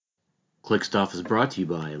Click Stuff is brought to you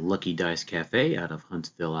by Lucky Dice Cafe out of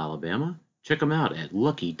Huntsville, Alabama. Check them out at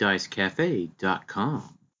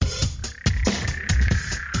luckydicecafe.com.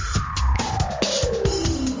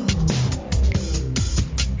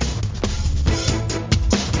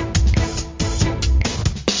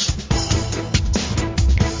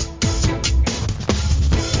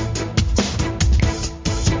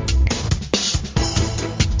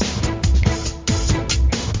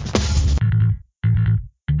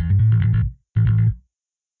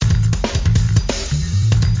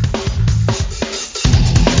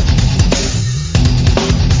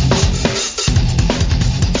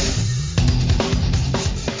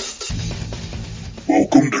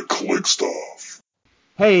 Welcome to Click Stuff.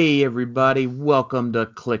 Hey everybody, welcome to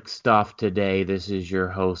Click Stuff today. This is your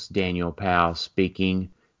host Daniel Powell speaking.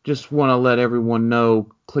 Just want to let everyone know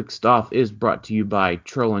Click Stuff is brought to you by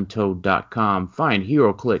TrollandToad.com. Find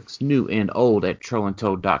HeroClix new and old at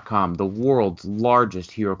TrollandToad.com, the world's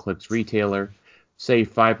largest HeroClix retailer.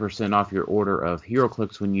 Save 5% off your order of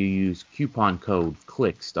HeroClix when you use coupon code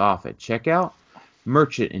ClickStuff at checkout.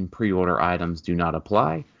 Merchant and pre-order items do not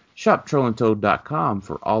apply. Shop TrollandToad.com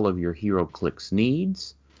for all of your HeroClix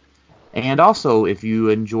needs. And also, if you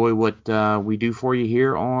enjoy what we do for you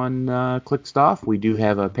here on Click Stuff, we do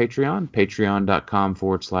have a Patreon,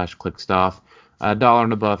 patreon.com/ClickStuff. $1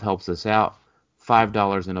 and above helps us out.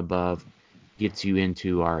 $5 and above gets you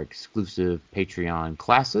into our exclusive Patreon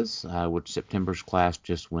classes, which September's class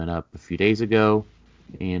just went up a few days ago,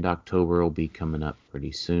 and October will be coming up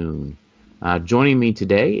pretty soon. Joining me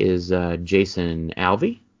today is Jason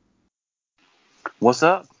Alvey. What's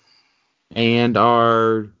up? And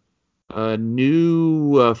our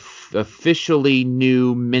officially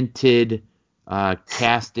new minted,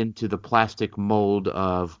 cast into the plastic mold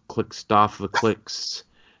of Click Stuff the Clicks,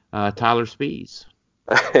 Tyler Spees.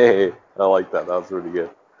 Hey, I like that. That was really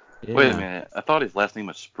good. Yeah. Wait a minute. I thought his last name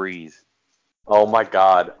was Sprees. Oh my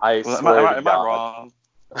God. I Well, swear to am I God. wrong?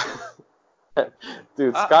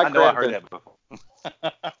 Dude, I Scott know I Crampton. heard that before.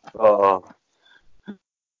 Oh,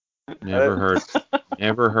 Never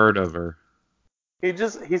heard of her. he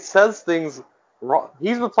says things wrong.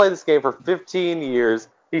 He's been playing this game for 15 years.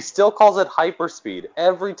 He still calls it hyperspeed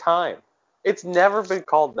every time. It's never been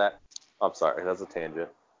called that. I'm sorry, that's a tangent.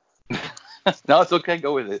 No, it's okay.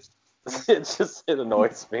 Go with it. It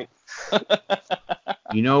annoys me.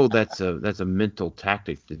 You know that's a mental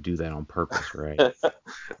tactic to do that on purpose, right?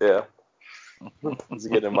 Yeah. It's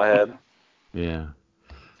getting in my head. Yeah.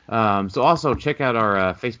 So also check out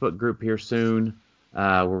our Facebook group here soon.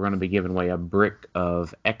 We're going to be giving away a brick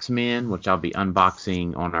of X-Men, which I'll be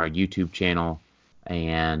unboxing on our YouTube channel,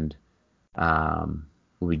 and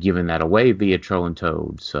we'll be giving that away via Troll and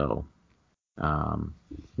Toad. So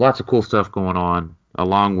lots of cool stuff going on,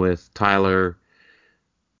 along with Tyler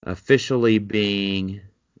officially being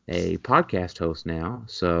a podcast host now.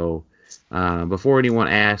 So before anyone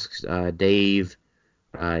asks, Dave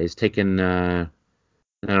is taking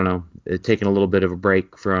taking a little bit of a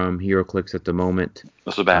break from HeroClix at the moment.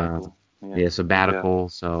 A sabbatical. Sabbatical. Yeah.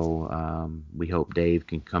 So we hope Dave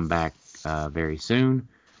can come back very soon.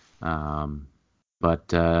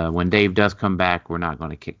 But when Dave does come back, we're not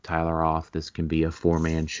going to kick Tyler off. This can be a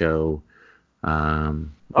 4-man show or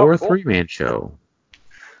a 3-man show.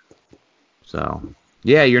 So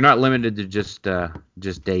yeah, you're not limited to just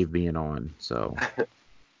Dave being on. So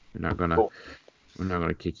we're not gonna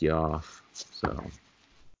kick you off.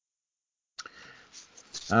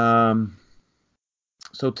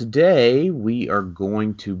 So today we are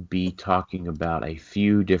going to be talking about a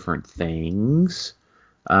few different things.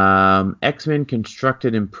 X-Men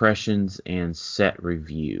constructed impressions and set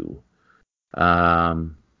review.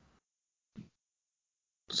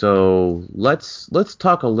 So let's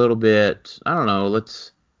talk a little bit. I don't know.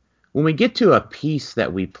 When we get to a piece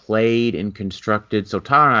that we played and constructed. So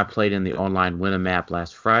Tyler and I played in the online Win-A-Map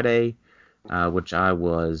last Friday, which I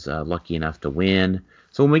was lucky enough to win.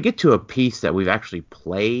 So when we get to a piece that we've actually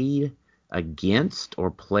played against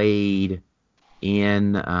or played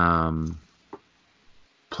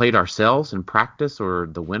ourselves in practice or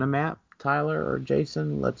the Win-A-Map, Tyler or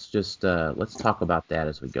Jason, let's talk about that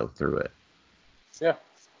as we go through it. Yeah.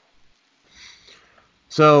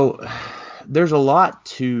 So there's a lot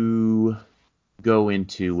to go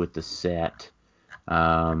into with the set.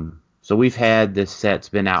 So we've had this set's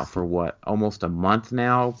been out for almost a month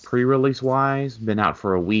now, pre-release wise. Been out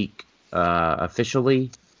for a week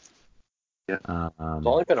officially. Yeah. It's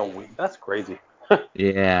only been a week. That's crazy.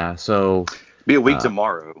 Yeah. So be a week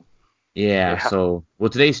tomorrow. Yeah. So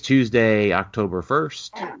today's Tuesday, October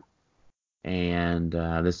 1st, and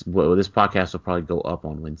this podcast will probably go up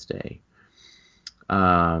on Wednesday.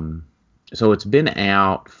 So it's been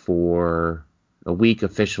out for a week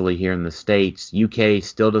officially here in the States. UK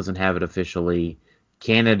still doesn't have it officially.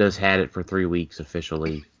 Canada's had it for 3 weeks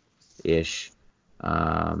officially-ish.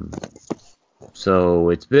 So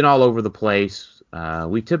it's been all over the place.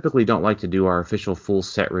 We typically don't like to do our official full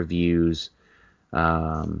set reviews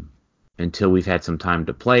until we've had some time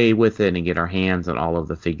to play with it and get our hands on all of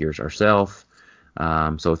the figures ourselves.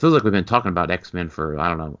 So it feels like we've been talking about X-Men for, I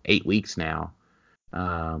don't know, 8 weeks now.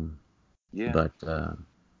 Yeah. But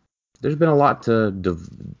there's been a lot to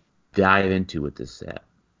dive into with this set.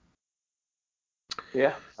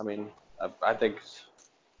 Yeah, I mean, I think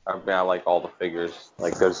I like all the figures.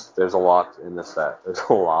 Like, there's a lot in this set. There's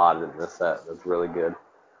a lot in this set that's really good.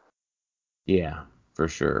 Yeah, for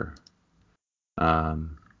sure.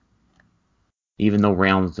 Even though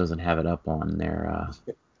Rounds doesn't have it up on their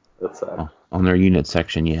That's sad. on their unit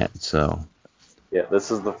section yet, so Yeah,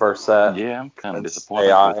 this is the first set. Yeah, I'm kind of It's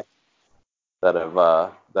disappointed. AI that have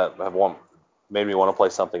made me want to play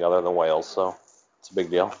something other than Wales. So it's a big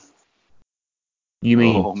deal. you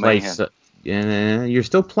mean Oh, play? man. You're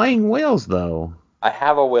still playing Wales though. I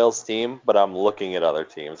have a Wales team, but I'm looking at other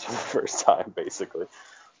teams for the first time, basically.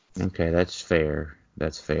 Okay, that's fair.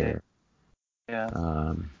 That's fair.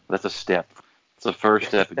 Yeah. That's a step. It's the first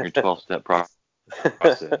step in your 12-step process.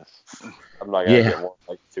 I'm not gonna Yeah. get more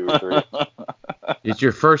like 2 or 3. It's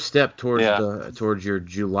your first step towards Yeah. towards your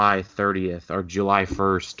July 30th or July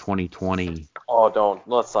 1st, 2020. Oh,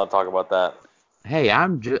 let's not talk about that. Hey,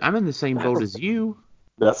 I'm in the same boat as you.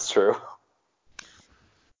 That's true.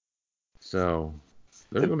 So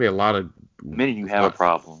there's gonna be a lot of. Many you have a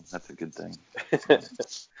problem. That's a good thing.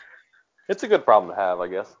 It's a good problem to have, I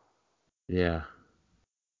guess. Yeah.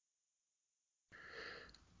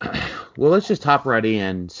 Well, let's just hop right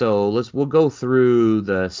in. So we'll go through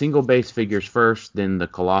the single base figures first, then the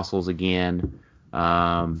colossals again.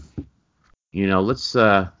 Let's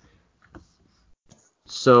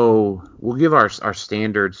so we'll give our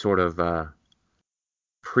standard sort of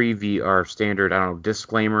preview, our standard, I don't know,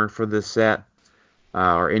 disclaimer for this set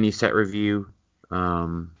or any set review.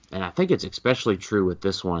 And I think it's especially true with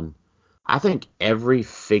this one. I think every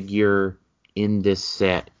figure in this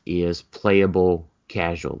set is playable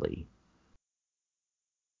casually.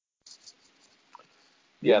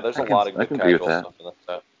 Yeah, there's a I can- lot of I good can agree with casual that. stuff in this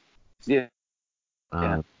set.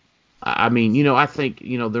 Yeah. I mean, I think,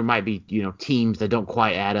 there might be, teams that don't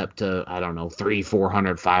quite add up to, I don't know, 300,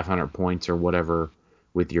 400, 500 points or whatever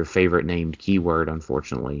with your favorite named keyword,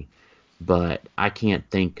 unfortunately. But I can't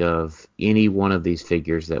think of any one of these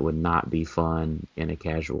figures that would not be fun in a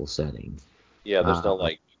casual setting. Yeah, there's no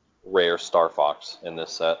like rare Star Fox in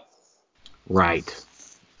this set. Right.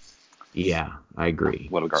 Yeah, I agree.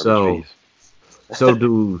 What a garbage piece. So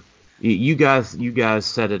do you guys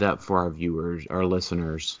set it up for our viewers, our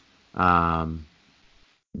listeners? Do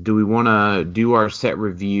we want to do our set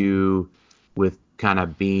review with kind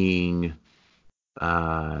of being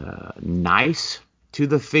nice to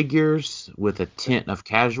the figures with a tint of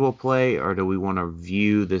casual play, or do we want to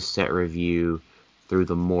view this set review through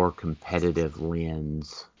the more competitive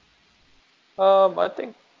lens? I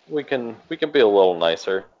think we can be a little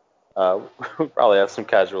nicer. We probably have some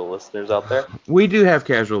casual listeners out there. We do have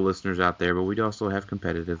casual listeners out there, but we also have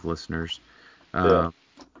competitive listeners. Yeah.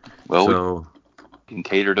 Well, So we can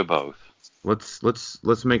cater to both.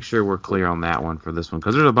 let's make sure we're clear on that one for this one,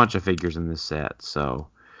 because there's a bunch of figures in this set. So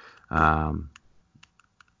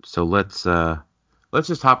let's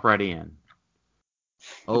just hop right in.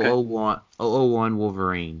 Okay. 001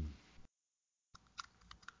 Wolverine.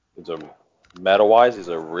 Meta-wise, he's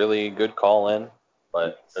a really good call-in,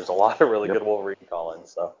 but there's a lot of really good Wolverine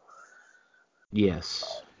call-ins, so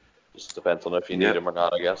Yes. just depends on if you need him or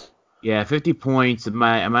not, I guess. Yeah, 50 points.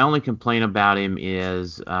 My only complaint about him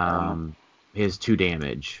is his 2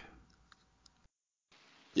 damage.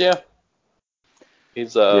 Yeah.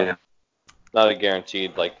 He's not a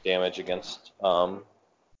guaranteed like damage against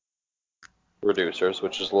reducers,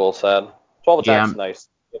 which is a little sad. 12 attack's nice.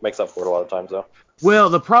 It makes up for it a lot of times, though. Well,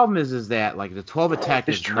 the problem is that like the 12 attack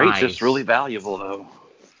His is trait's nice. just really valuable, though.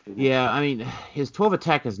 Yeah, I mean, his 12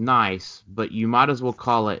 attack is nice, but you might as well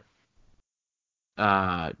call it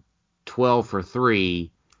 12 for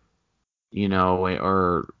 3,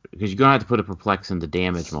 or because you're gonna have to put a perplex into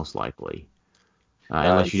damage most likely,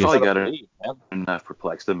 unless you probably just got enough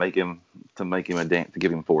perplex to make him to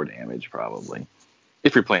give him 4 damage probably.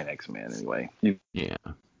 If you're playing X-Men anyway. Yeah,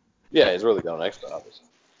 he's really got an extra, obviously.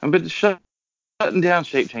 But shutting down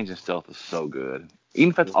shape changing stealth is so good. Even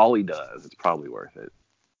if that's all he does, it's probably worth it.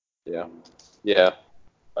 Yeah,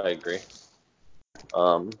 I agree.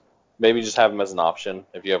 Maybe just have him as an option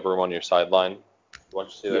if you have room on your sideline. You want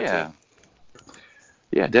to see that too?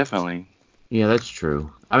 Yeah, definitely. Yeah, that's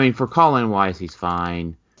true. I mean, for call-in wise, he's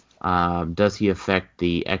fine. Does he affect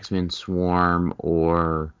the X-Men Swarm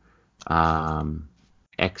or um,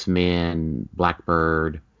 X-Men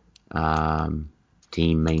Blackbird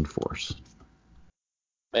team main force?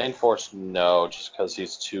 Main Force, no, just because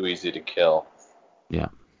he's too easy to kill. Yeah.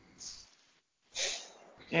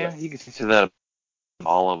 Yeah, you can consider that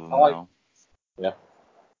all of them, I like, though.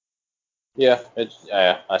 yeah.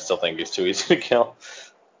 Yeah, I still think he's too easy to kill.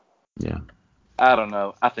 Yeah. I don't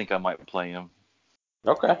know. I think I might play him.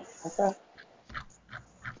 Okay.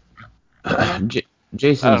 J- I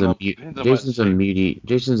Jason's don't a know. mute. Depends on my shape.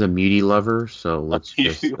 Jason's a mutie lover. So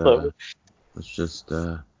You love it. let's just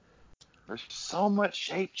There's so much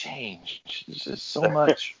shape change. There's just so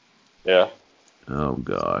much. Yeah. oh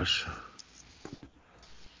gosh.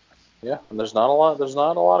 Yeah, and there's not a lot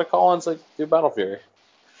of call-ins that do Battle Fury.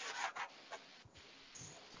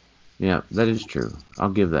 Yeah, that is true. I'll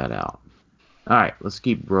give that out. All right, let's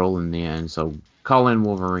keep rolling then. So call in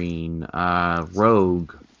Wolverine,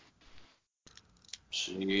 Rogue.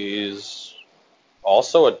 She's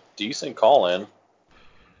also a decent call-in.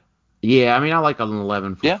 Yeah, I mean I like an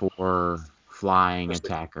 11 for Yeah. 4 flying For 60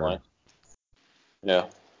 attacker. points. Yeah.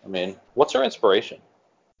 I mean, what's her inspiration?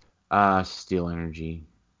 Steel energy.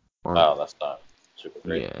 Or Oh, that's not super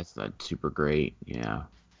great. yeah, it's not super great. Yeah,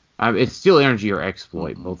 it's steel energy or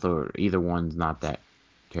exploit. Mm-mm. Both are either one's not that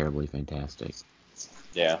terribly fantastic.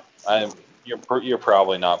 Yeah. You're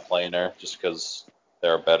probably not playing her just because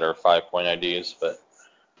there are better 5-point IDs, but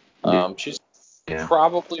she's Yeah.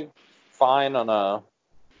 probably fine on a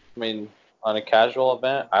casual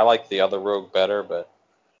event. I like the other rogue better, but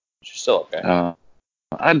she's still okay.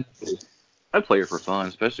 I'd play her for fun,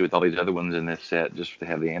 especially with all these other ones in this set, just to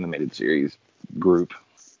have the animated series group.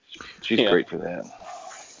 She's Yeah. great for that.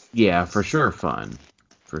 Yeah, for sure, fun,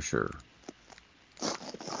 for sure.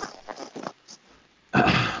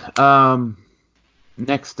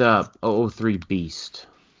 Next up, 003 Beast.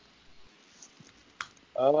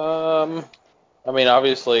 I mean,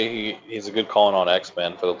 obviously he's a good calling on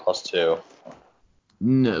X-Men for the +2.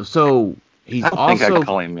 No, so he's I think I'd also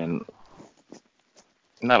call him in,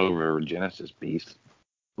 not over Genesis Beast.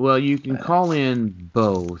 well, you can But, call in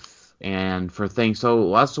both, and for things.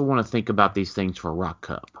 So I also want to think about these things for Rock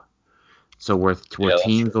Cup. So where Yeah, that's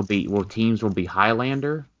teams true. will be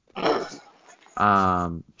Highlander.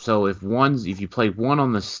 So if you play one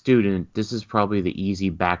on the student, this is probably the easy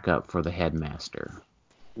backup for the headmaster.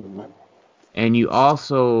 Mhm. And you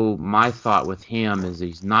also, my thought with him is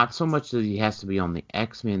he's not so much that he has to be on the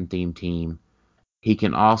X-Men theme team. He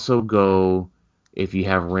can also go if you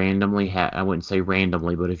have I wouldn't say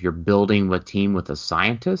randomly, but if you're building a team with a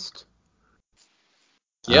scientist.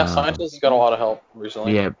 Yeah, Um, Scientist has got a lot of help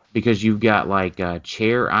recently. yeah, because you've got like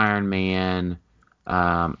Chair Iron Man,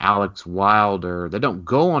 Alex Wilder. They don't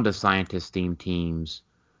go onto scientist theme teams,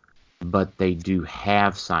 but they do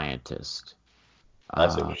have scientists. I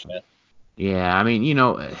see what Uh, you're saying. yeah, I mean,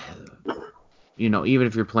 even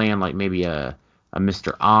if you're playing like maybe a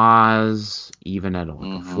Mr. Oz, even at like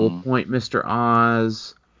a full mm-hmm. point Mr.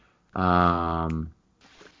 Oz, um,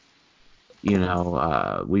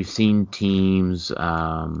 we've seen teams,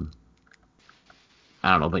 I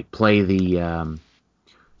don't know, like play the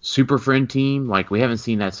Super Friend team. Like we haven't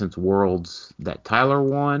seen that since Worlds that Tyler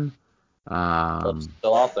won. But it's Um,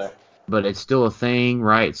 still out there. but it's still a thing,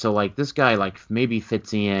 right? So like this guy like maybe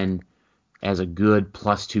fits in as a good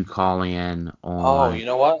 +2 call in Oh, you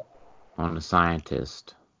know what? on a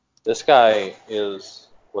scientist. This guy is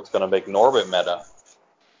what's going to make Norbit meta.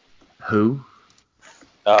 Who?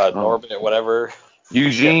 Oh, Norbit, whatever.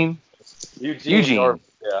 Eugene. Eugene Eugene. Norbit.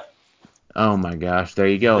 Yeah. Oh my gosh, there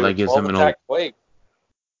you go. Do a That gives 12 him an old attack Quake.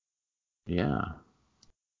 yeah,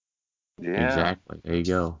 Yeah. exactly. There you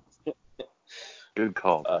go. Good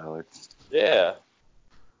call, Uh, Tyler. yeah.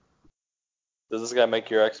 Does this guy make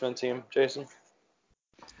your X-Men team, Jason?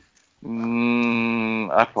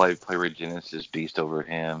 I probably play Regenesis Beast over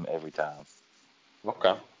him every time.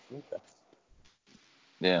 Okay.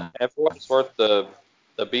 Yeah. And for what it's worth, the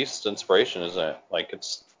Beast inspiration isn't like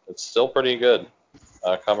it's still pretty good.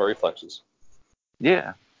 Combat reflexes.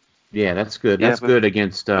 Yeah. Yeah, that's good. Yeah, That's but good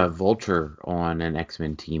against Vulture on an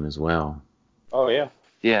X-Men team as well. Oh yeah.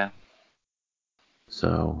 yeah.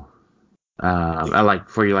 So, I like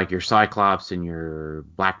for you like your Cyclops and your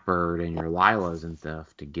Blackbird and your Lilas and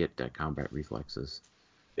stuff to get that combat reflexes.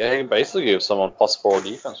 Yeah, you can basically give someone +4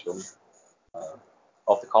 defense from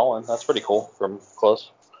off the call-in. That's pretty cool from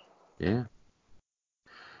close. Yeah.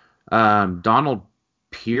 Donald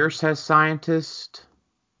Pierce has scientist.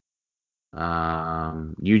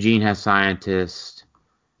 Eugene has scientist.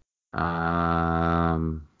 But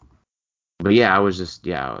yeah,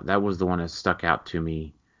 that was the one that stuck out to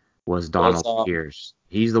me was Donald Pierce.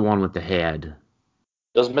 He's the one with the head.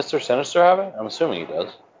 Does Mr. Sinister have it? I'm assuming he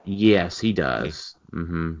does. Yes, he does.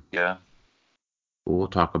 Mm-hmm. Yeah. We'll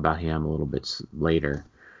talk about him a little bit later.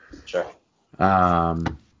 Sure.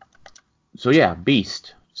 So yeah,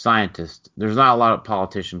 Beast, scientist. There's not a lot of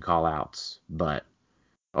politician call-outs,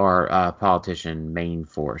 or politician main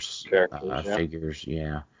force figures.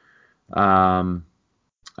 Yeah.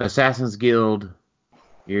 Assassin's Guild.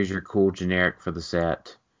 Here's your cool generic for the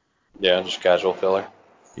set. Yeah, just casual filler.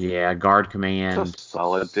 Yeah, Guard Command. It's a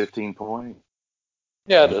solid 15 point.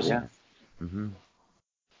 Yeah, it is. Yeah. Mm-hmm.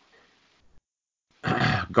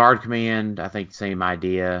 Guard Command, I think same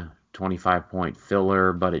idea. 25-point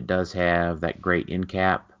filler, but it does have that great end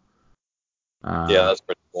cap. Yeah, that's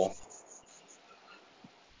pretty cool.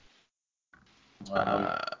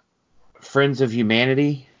 Friends of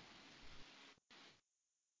Humanity.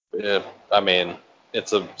 Yeah, I mean,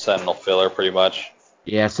 it's a Sentinel filler pretty much.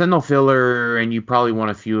 Yeah, Sentinel filler, and you probably want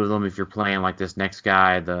a few of them if you're playing like this next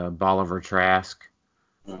guy, the Bolivar Trask.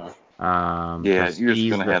 Yeah, you're just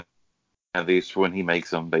going to have these when he makes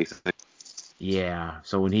them, basically. Yeah,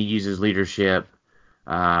 so when he uses leadership,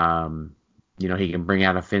 he can bring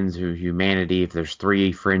out a Friends of Humanity. If there's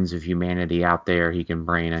 3 Friends of Humanity out there, he can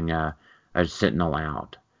bring a Sentinel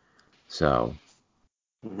out. So,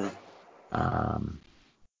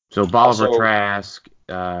 so Bolivar Trask,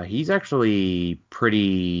 he's actually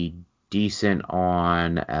pretty decent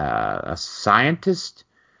on a scientist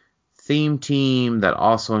theme team that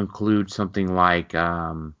also includes something like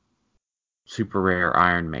Super Rare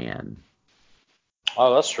Iron Man.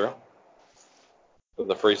 Oh, that's true. With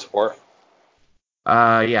the free support.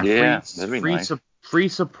 Free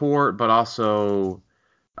support, but also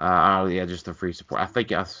just the free support. I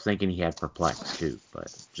was thinking he had Perplex too, but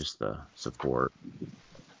just the support.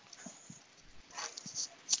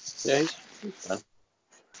 Yeah, he's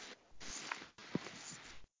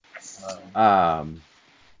fine.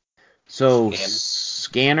 So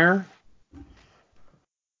Scanner.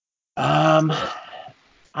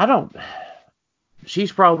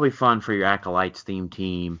 She's probably fun for your Acolytes theme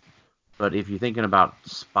team, but if you're thinking about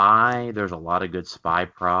Spy, there's a lot of good Spy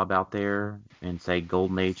prob out there in, say,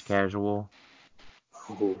 Golden Age Casual.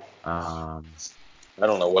 I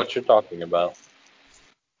don't know what you're talking about.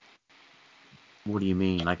 What do you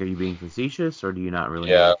mean? Like, are you being facetious, or do you not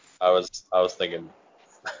really? Yeah, know? I was thinking.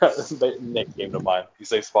 Nick came to mind. You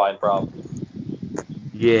say Spy and prob.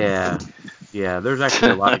 Yeah. There's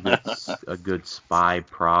actually a lot of a good Spy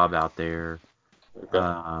prob out there.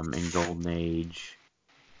 In Golden Age.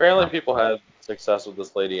 Apparently, people had success with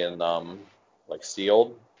this lady in like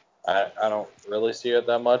Sealed. I don't really see it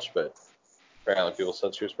that much, but apparently people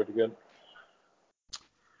said she was pretty good.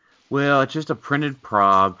 Well, it's just a printed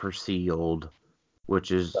prob for Sealed,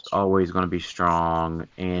 which is always going to be strong,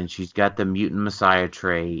 and she's got the Mutant Messiah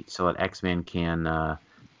trait, so that X-Men can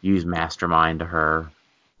use Mastermind to her,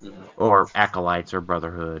 or Acolytes or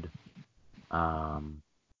Brotherhood.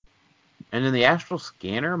 And then the Astral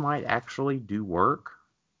Scanner might actually do work.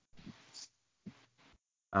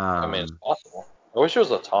 I mean, it's possible. I wish it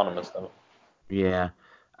was autonomous, though. Yeah.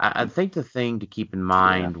 I think the thing to keep in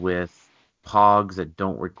mind with Pogs that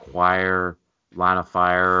don't require line of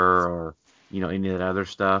fire or, any of that other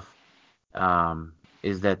stuff,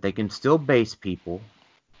 is that they can still base people.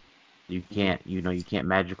 You can't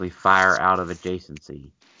magically fire out of adjacency.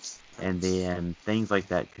 And then things like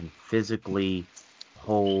that can physically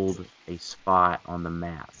hold a spot on the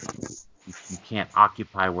map. You can't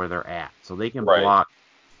occupy where they're at. So they can block.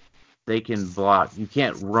 They can block. You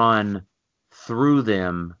can't run through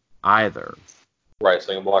them either. Right, so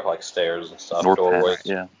they can block like stairs and stuff, doorways.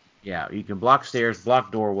 Yeah, you can block stairs,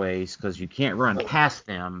 block doorways, because you can't run past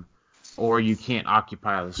them, or you can't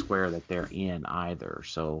occupy the square that they're in either.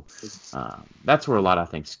 So that's where a lot of,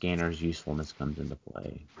 I think, Scanner's usefulness comes into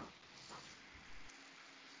play.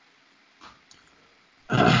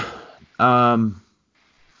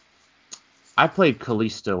 I played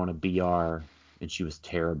Callisto in a BR, and she was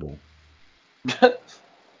terrible.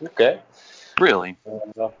 Okay. Really?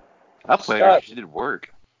 I played her. She did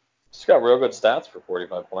work. She's got real good stats for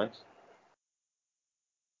 45 points.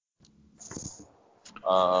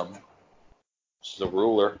 She's a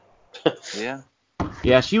ruler. Yeah.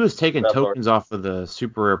 Yeah, she was taking tokens off of the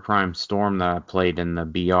Super Rare Prime Storm that I played in the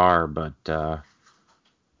BR, but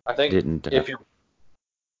I think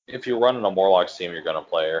if you're running a Morlock team, you're gonna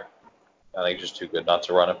play her. I think just too good not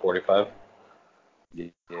to run at 45.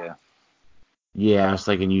 Yeah. Yeah, I was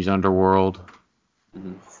thinking use Underworld.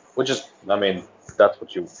 Which is, I mean, that's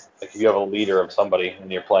what you like. If you have a leader of somebody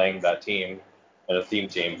and you're playing that team in a theme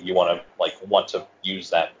team, you want to use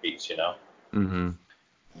that piece, you know. Mm-hmm.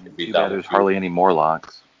 Too bad there's hardly any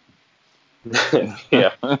Morlocks.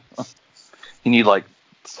 Yeah. You need like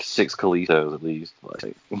 6 Kalitos at least.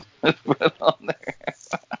 Like, put it on there.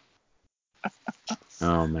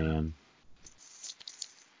 Oh man.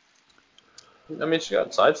 I mean, she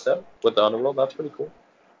got sidestep with the Underworld. That's pretty cool.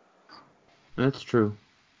 That's true.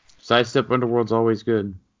 Sidestep Underworld's always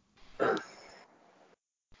good. The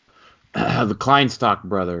Kleinstock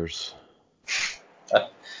brothers.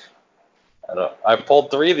 I pulled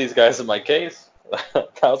 3 of these guys in my case.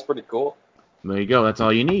 That was pretty cool. There you go. That's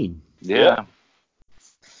all you need. Yeah.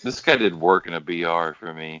 This guy did work in a BR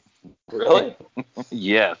for me. Really?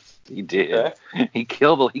 Yes, he did. Okay. He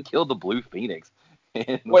killed the Blue Phoenix.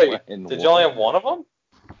 Wait, did you only have one of them?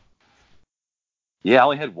 Yeah, I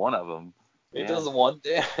only had one of them. He does 1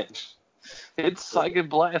 damage. It's Psychic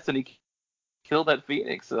Blast, and he killed that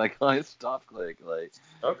Phoenix, and I got his stop click. Like,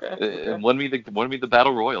 Okay. it won me the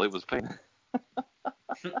Battle Royal. It was pain.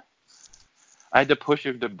 I had to push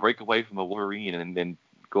him to break away from the Wolverine and then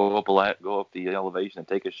go up the elevation and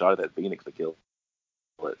take a shot at that Phoenix to kill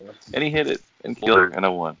it. And he hit it and killed her, and I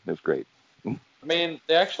won. It was great. I mean,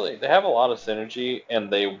 they have a lot of synergy, and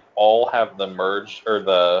they all have the merge or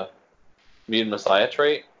the Mutant Messiah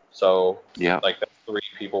trait. So, Yeah. like, that's 3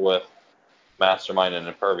 people with Mastermind and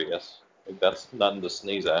Impervious. Like, that's nothing to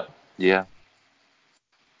sneeze at. Yeah.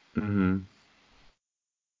 Mm-hmm.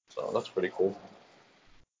 So that's pretty cool.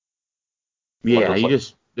 Yeah, you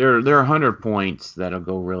just there are 100 points that'll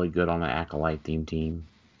go really good on an Acolyte theme team.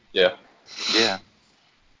 Yeah. Yeah.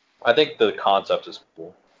 I think the concept is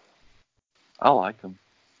cool. I like them.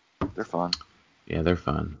 They're fun. Yeah, they're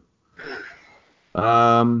fun.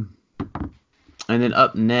 And then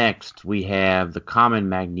up next we have the common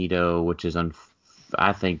Magneto, which is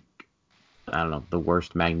I think, I don't know, the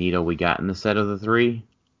worst Magneto we got in the set of the 3.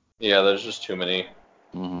 Yeah, there's just too many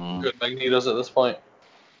good Magnetos at this point.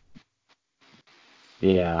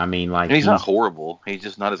 Yeah, I mean, like, and he's not horrible. He's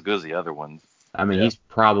just not as good as the other ones. I mean, he's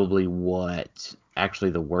probably actually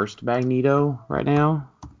the worst Magneto right now.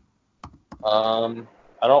 There's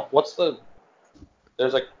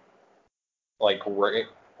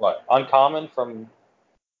uncommon from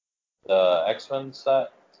the X-Men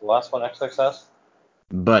set, the last one, XXS.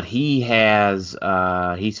 But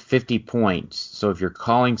he's 50 points. So if you're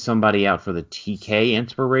calling somebody out for the TK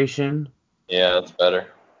inspiration, yeah, that's better.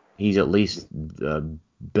 He's at least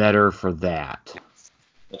better for that.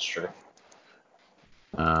 That's true.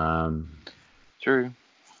 True.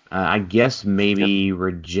 I guess maybe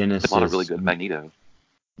Regenesis. A lot of really good Magneto.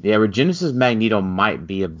 Yeah, Regenesis Magneto might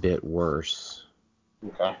be a bit worse.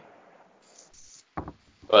 Okay.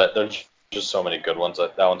 But there's just so many good ones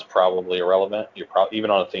that one's probably irrelevant.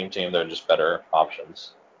 Even on a theme team, they're just better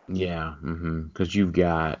options. Yeah, because you've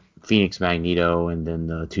got Phoenix Magneto and then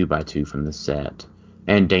the 2x2 from the set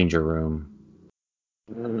and Danger Room.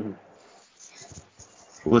 Mm.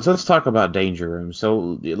 Let's talk about Danger Room.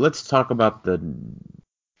 So let's talk about the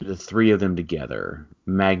 3 of them together: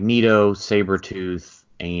 Magneto, Sabretooth,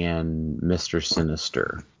 and Mr.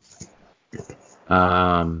 Sinister.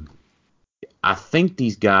 I think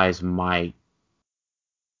these guys might.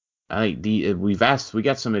 I think we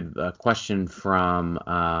got some question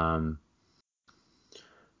from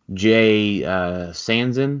Jay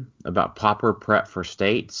Sanson about Pauper prep for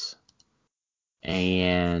states,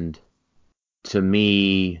 and to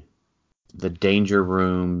me, the Danger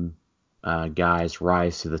Room guys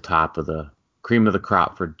rise to the top of the cream of the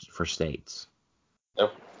crop for states.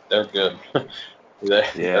 They're good.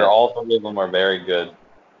 They're all 3 of them are very good,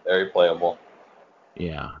 very playable.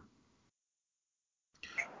 Yeah.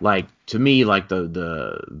 Like, to me, like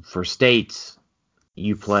the for states,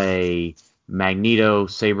 you play Magneto,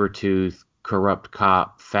 Sabretooth, Corrupt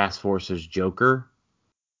Cop, Fast Forces, Joker.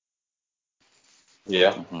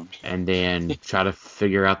 Yeah. And then try to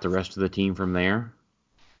figure out the rest of the team from there.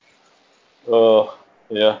 Oh,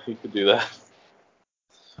 yeah, you could do that.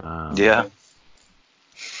 Yeah.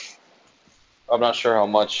 I'm not sure how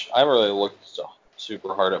much. I haven't really looked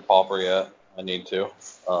super hard at Pauper yet. I need to.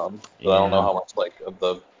 But I don't know how much of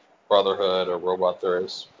the Brotherhood or Robot there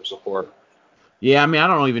is for support. Yeah, I mean, I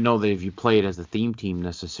don't even know that if you play it as a theme team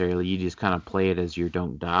necessarily. You just kind of play it as your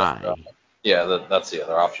Don't Die. Yeah, that's the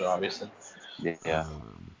other option, obviously. Yeah.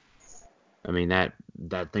 I mean, I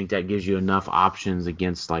think that gives you enough options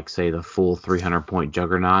against, like, say, the full 300-point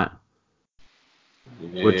Juggernaut.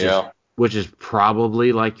 Yeah. Which is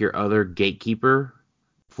probably like your other gatekeeper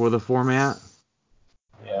for the format.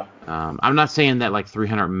 Yeah. I'm not saying that like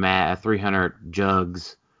 300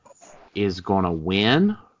 jugs is going to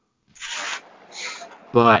win,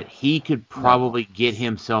 but he could probably get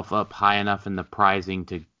himself up high enough in the prizing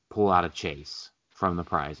to pull out a chase from the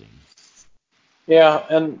prizing. Yeah,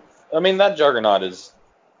 and I mean that Juggernaut is.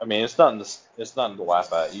 I mean, it's nothing to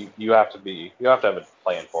laugh at. You have to have a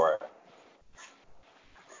plan for it.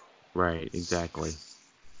 Right, exactly.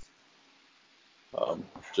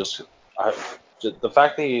 Just the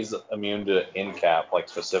fact that he's immune to in-cap, like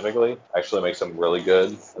specifically, actually makes him really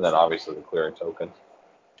good. And then obviously the clearing token.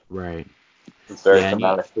 Right. It's very Yeah,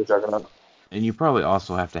 thematic to Juggernaut. And you probably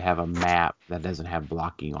also have to have a map that doesn't have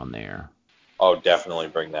blocking on there. Oh, definitely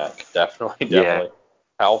bring that. Definitely. Yeah.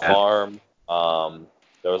 Hal Farm.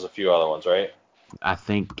 There was a few other ones, right? I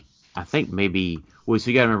think maybe. Well,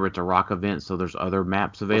 so you gotta remember it's a rock event, so there's other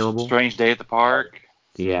maps available. Strange Day at the Park.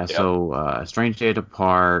 Yeah. Yep. So Strange Day at the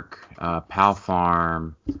Park, Pal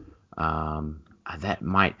Farm. That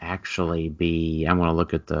might actually be. I'm gonna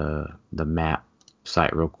look at the map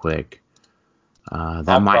site real quick.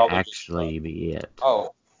 That might actually be it.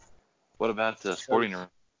 Oh, What about the Sporting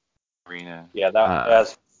Arena? yeah, that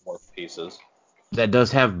has more pieces. That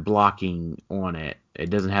does have blocking on it.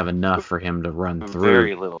 It doesn't have enough for him to run through.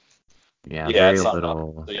 Very little. Yeah, Yeah, very it's not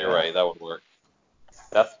little. enough. So you're right, that would work.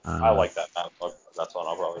 I like that map. That's one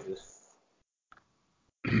I'll probably use.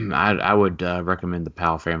 I would recommend the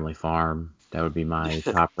Powell Family Farm. That would be my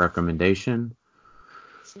top recommendation.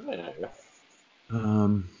 Yeah.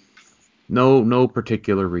 No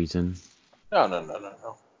particular reason. No.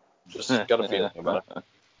 Just got a feeling about it.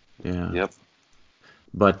 Yeah. Yep.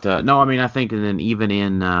 But no, I mean I think and then even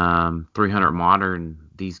in 300 Modern,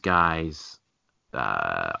 these guys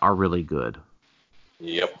are really good.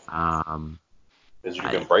 Yep. Um, Because you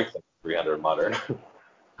can break them 300 Modern.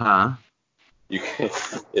 huh? You can,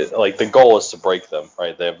 like the goal is to break them,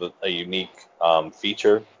 right? They have a unique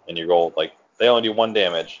feature, and your goal, like they only do 1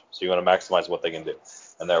 damage, so you want to maximize what they can do,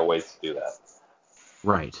 and there are ways to do that.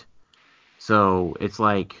 Right. So it's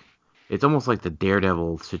almost like the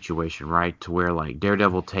Daredevil situation, right? To where like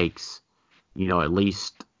Daredevil takes, at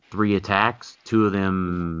least 3 attacks, 2 of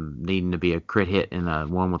them needing to be a crit hit and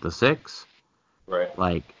one with a 6. Right.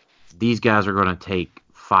 Like these guys are going to take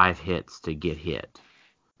 5 hits to get hit.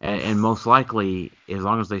 And most likely, as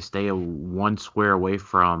long as they stay 1 square away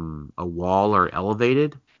from a wall or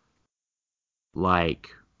elevated, like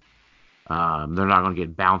they're not going to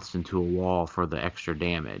get bounced into a wall for the extra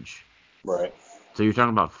damage. Right. So you're talking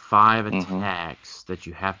about 5 attacks that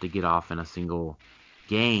you have to get off in a single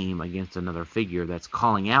game against another figure that's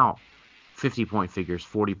calling out 50-point figures,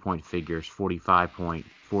 40-point figures, 40 to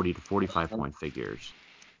 45-point figures.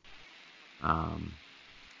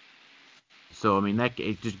 So I mean it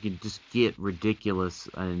can just get ridiculous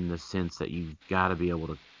in the sense that you've got to be able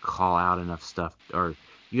to call out enough stuff, or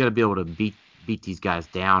you got to be able to beat these guys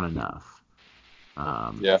down enough.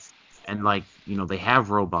 Yeah. And like they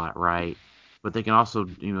have robot, right? But they can also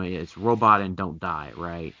it's robot and don't die,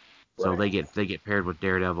 right? So they get paired with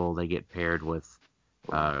Daredevil. They get paired with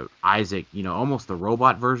Isaac. Almost the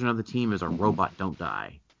robot version of the team is a robot don't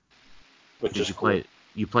die. Which is you cool.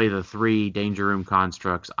 You play the 3 Danger Room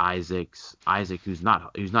constructs, Isaac, who's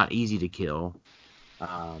not easy to kill,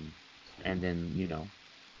 and then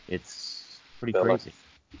it's pretty crazy.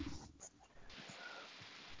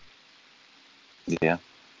 Yeah.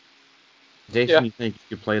 Jason, you think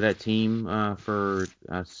you could play that team for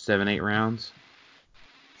 7-8 rounds?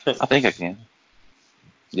 I think I can.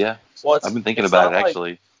 Yeah. Well, I've been thinking about it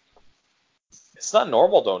actually. It's not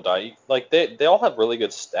normal don't die. Like they all have really good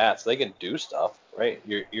stats. They can do stuff, right?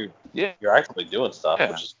 You're actually doing stuff,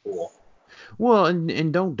 which is cool. Well,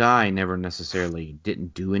 and Don't Die never necessarily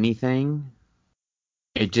didn't do anything.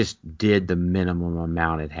 It just did the minimum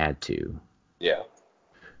amount it had to. Yeah.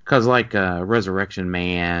 Because like Resurrection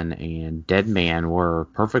Man and Dead Man were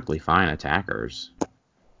perfectly fine attackers.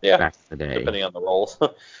 Yeah. Back in the day. Depending on the roles.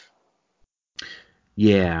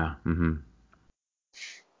 Yeah. Mm-hmm.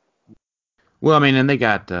 Well, I mean, and they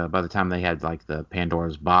got by the time they had like the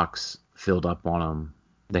Pandora's box filled up on them,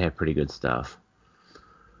 they had pretty good stuff.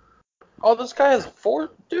 Oh, this guy has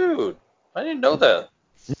 4, dude. I didn't know that.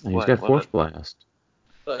 Yeah, he's got Force Blast.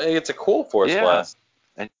 It's a cool Force Blast.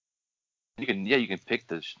 And you can pick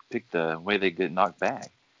the way they get knocked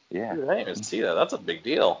back. Yeah. Dude, I didn't even see that. That's a big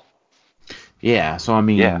deal. Yeah. So I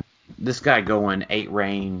mean, this guy going 8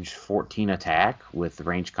 range, 14 attack with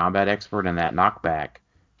range combat expert and that knockback.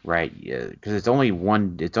 Right, because it's only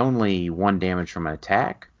one damage from an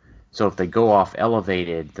attack. So if they go off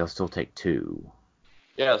elevated, they'll still take 2.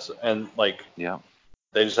 Yes, and they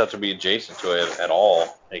just have to be adjacent to it at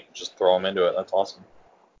all. They can just throw them into it. That's awesome.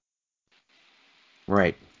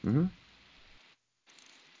 Right. Mm-hmm.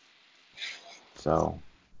 So,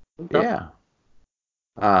 Okay. yeah. Is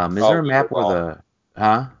Oh, there a we map were where wrong.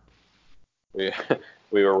 huh?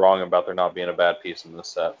 We were wrong about there not being a bad piece in this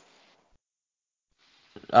set.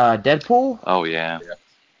 Deadpool? Oh yeah.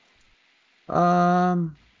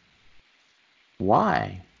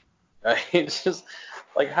 Why? It's just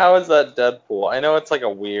like, how is that Deadpool? I know it's like a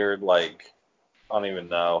weird, like, I don't even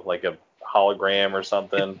know, like a hologram or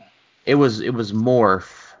something. It was Morph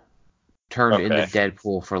turned into Okay.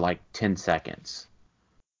 Deadpool for like 10 seconds.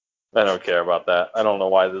 I don't care about that. I don't know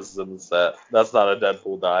why this is in the set. That's not a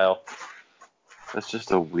Deadpool dial. That's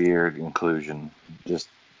just a weird inclusion, just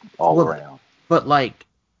all Well, around. But like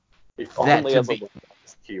It that only to has a me,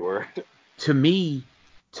 keyword. to me,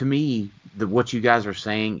 what you guys are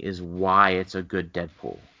saying is why it's a good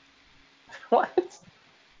Deadpool. What?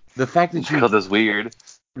 The fact that Because it's weird.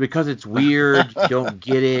 because it's weird, you don't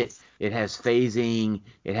get it. It has phasing.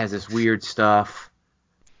 It has this weird stuff.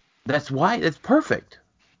 That's why it's perfect.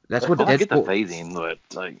 That's what Well, I get the Deadpool. phasing, but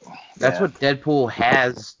like, That's yeah. what Deadpool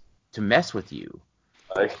has to mess with you.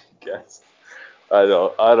 I guess. I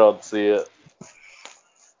don't see it.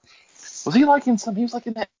 Was he like in some? He was like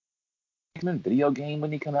in that video game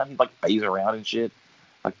when he come out. And he like phase around and shit.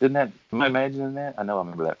 Like, didn't that? Am I imagining that? I know I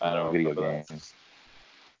remember that from I don't video remember game. that.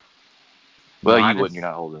 Well, No, you wouldn't. You're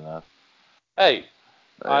not old enough. Hey,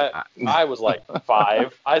 I- I was like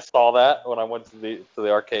 5. I saw that when I went to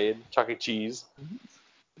the arcade, Chuck E. Cheese.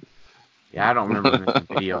 Yeah, I don't remember him in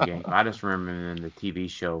the video game. I just remember him in the TV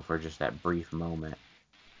show for just that brief moment.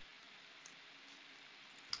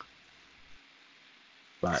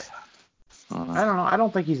 But I don't know. I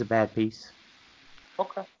don't think he's a bad piece.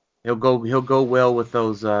 Okay. He'll go well with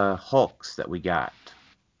those Hulks that we got.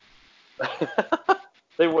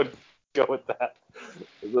 They would go with that.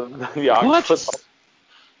 The What? octopus.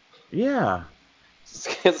 Yeah.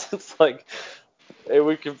 It's like it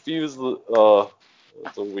would confuse it's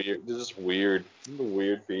just weird. It's a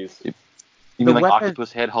weird piece. You The mean like weapon-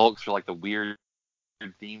 Octopus Head Hulks for like the weird guy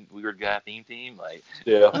theme team? Like,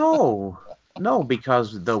 Yeah. No,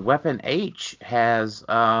 because the Weapon H has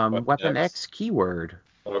Weapon X keyword.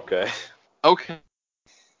 Okay. okay,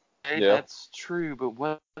 Yeah. that's true, but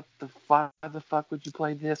why the fuck would you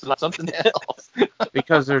play this not something else?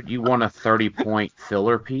 Because you want a 30-point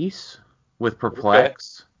filler piece with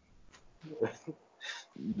Perplex.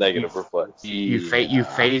 Negative perplex. You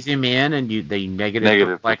phase him in and they Negative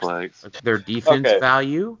perplex perplex. their defense Okay.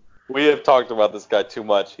 value. We have talked about this guy too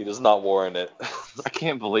much. He does not warrant it. I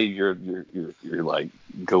can't believe you're like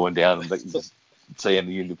going down and like, just saying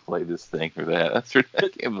you need to play this thing or that. I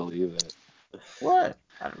can't believe that. What?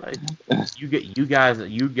 I don't know. You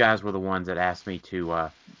guys were the ones that asked me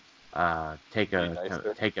to take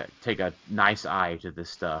a nice eye to this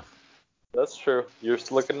stuff. That's true. You're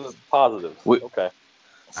just looking at the positives. Okay.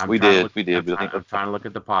 We did, but I think I'm trying to look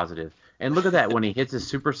at the positive. And look at that. When he hits his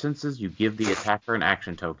super senses, you give the attacker an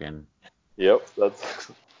action token. Yep, that's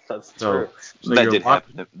So, true. so that your did lock,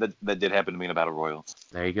 happen. That did happen to me in a battle royal.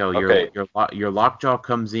 there you go. Okay. Your lockjaw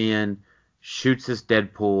comes in, shoots this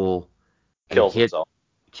Deadpool, and Kills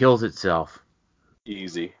kills himself. itself.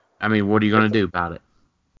 Easy. I mean, what are you gonna do about it?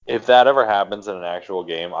 If that ever happens in an actual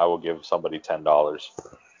game, I will give somebody $10.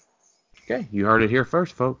 Okay, you heard it here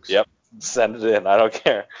first, folks. Yep. Send it in. I don't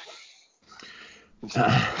care.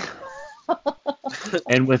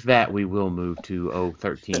 And with that, we will move to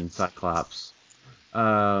 013 Cyclops.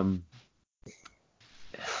 Man,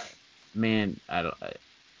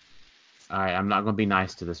 I'm not gonna be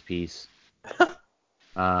nice to this piece.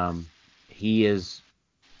 He is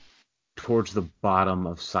towards the bottom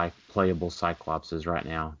of playable Cyclopses right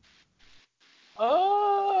now.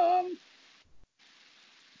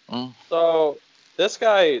 So this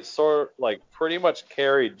guy pretty much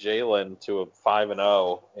carried Jalen to a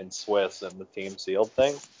 5-0 in Swiss in the team sealed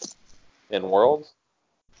thing in Worlds.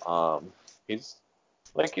 He's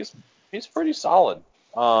pretty solid.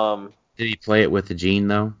 Did he play it with the Gene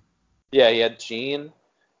though? Yeah, he had Gene,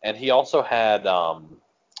 and he also had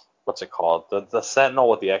what's it called? The Sentinel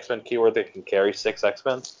with the X-Men keyword that can carry 6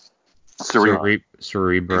 X-Men.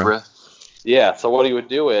 Cerebra. Yeah, so what he would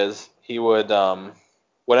do is he would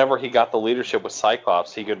whenever he got the leadership with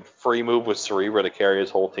Cyclops, he could free move with Cerebra to carry his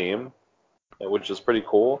whole team, which is pretty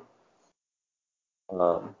cool.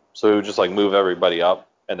 So he would just like move everybody up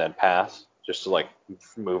and then pass, just to like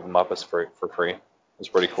move them up for free. It's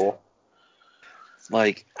pretty cool.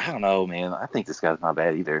 Like, I don't know, man. I think this guy's not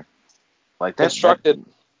bad either. Like that. Constructed.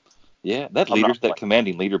 That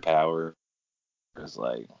commanding leader power is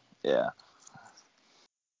like, yeah.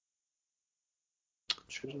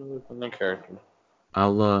 Choose another character.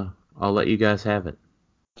 I'll let you guys have it.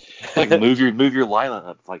 Like move your lineup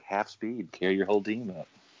up like half speed, carry your whole team up.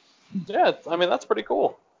 Yeah, I mean that's pretty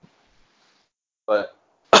cool. But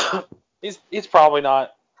he's probably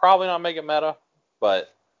not making meta,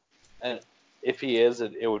 but and if he is,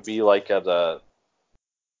 it would be like as a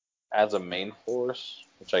main force,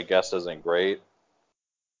 which I guess isn't great.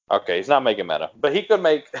 Okay, he's not making meta, but he could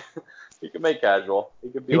make casual. He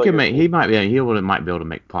could be like he might be able to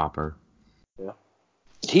make Popper. Yeah.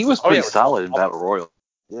 He was Oh, pretty yeah, solid in Battle Royal.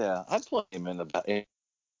 Yeah, I'd play him in the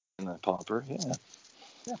Popper.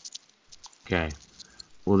 Yeah. Okay.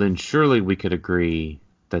 Well, then surely we could agree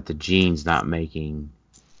that the Jean's not making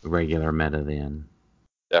regular meta then.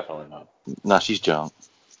 Definitely not. No, she's junk.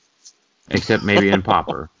 Except maybe in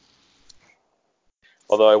Popper.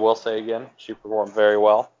 Although I will say again, she performed very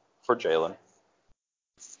well for Jalen.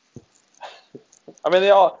 I mean,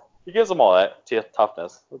 he gives them all that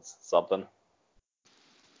toughness. It's something.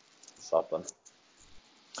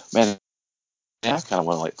 Man, I kind of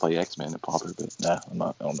want to play X-Men at Popper, but nah, I'm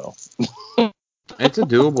not. I don't know. It's a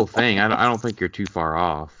doable thing. I don't think you're too far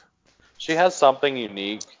off. She has something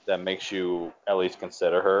unique that makes you at least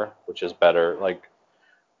consider her, which is better. Like,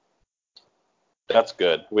 that's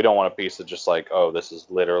good. We don't want a piece of just like, oh, this is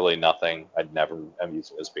literally nothing. I'd never am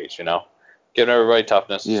using this piece, you know? Giving everybody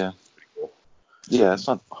toughness. Yeah. Pretty cool. Yeah, it's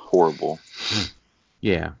not horrible.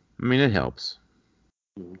 Yeah. I mean, it helps.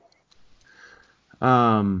 Mhm.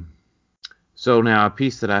 So now a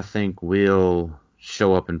piece that I think will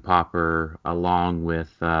show up in Popper along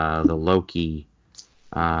with the Loki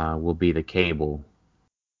will be the Cable.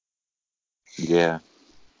 Yeah.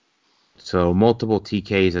 So multiple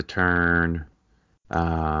TKs a turn.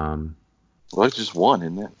 Well, it's just one,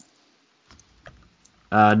 isn't it?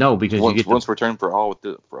 No, because you get once per turn for all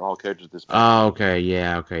characters this. Oh, okay,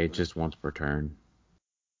 yeah, okay. It's just once per turn.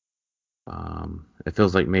 It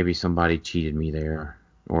feels like maybe somebody cheated me there,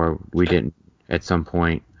 or we didn't at some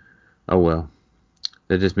point. Oh well,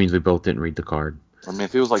 that just means we both didn't read the card. I mean,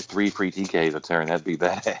 if it was like 3 free TKs a turn, that'd be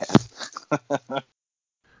badass.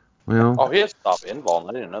 Well, Oh, he has stop invuln.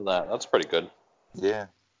 I didn't know that. That's pretty good. Yeah.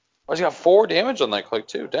 Oh, he's got 4 damage on that click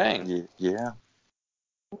too. Dang. Yeah.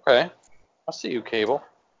 Okay. I see you, Cable.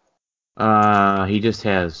 he just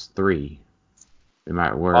has 3. It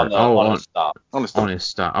might work. On his stop. On his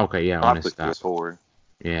stop. Okay, yeah, on his stop. PS4.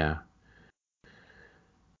 Yeah.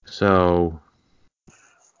 So.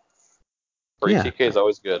 Free Yeah. TK is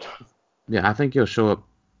always good. Yeah, I think he'll show up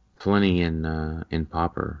plenty in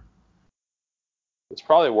Popper. It's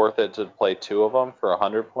probably worth it to play 2 of them for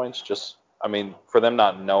 100 points. Just, I mean, for them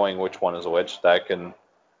not knowing which one is which, that could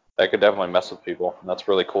definitely mess with people. And that's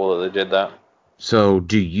really cool that they did that. So,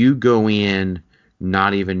 do you go in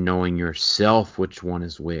not even knowing yourself which one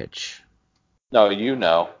is which? No, you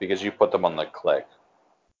know, because you put them on the click.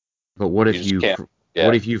 But what if You just can't. Yeah.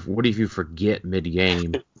 what if you forget mid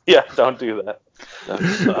game? Yeah, don't do that. That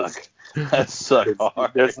suck. That suck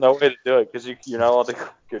hard. There's no way to do it because you're not allowed to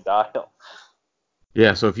click your dial.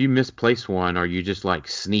 Yeah, so if you misplace one, or you just like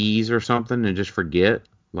sneeze or something and just forget,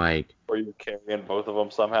 like, Or you're carrying both of them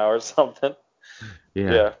somehow or something.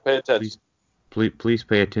 yeah, Yeah, pay attention. please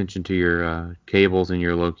pay attention to your cables and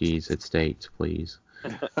your Lokis. It states, please.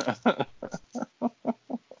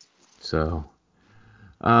 So,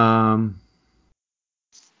 all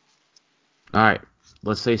right,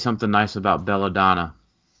 let's say something nice about Belladonna.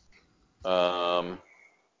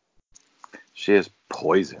 She has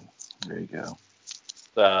poison. There you go.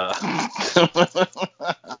 The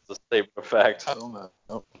saber effect. I don't know.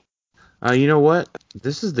 You know what?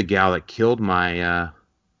 This is the gal that killed my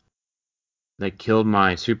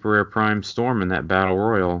Super Rare Prime Storm in that Battle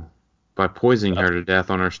Royal by poisoning her to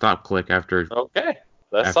death on her stop click after Okay,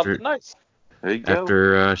 that's something nice. There you go.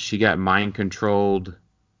 after she got mind controlled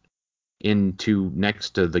into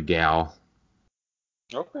next to the gal.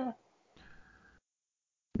 Okay.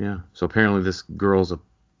 Yeah. So apparently this girl's a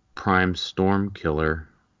Prime Storm killer.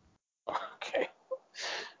 Okay.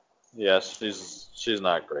 Yes, she's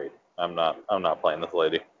not great. I'm not playing this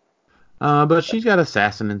lady. But she's got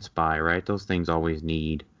Assassin and Spy, right? Those things always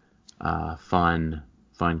need fun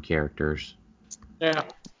characters. Yeah.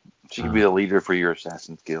 She could be the leader for your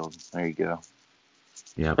Assassin's Guild. There you go.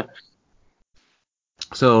 Yep.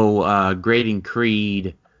 So Grading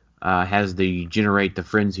Creed has the Generate the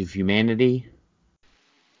Friends of Humanity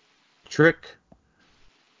trick,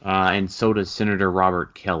 and so does Senator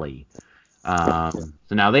Robert Kelly. So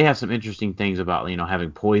now they have some interesting things about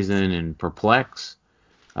having poison and perplex.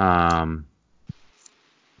 But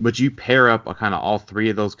you pair up kind of all 3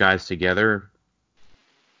 of those guys together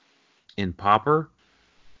in Popper,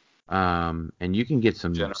 and you can get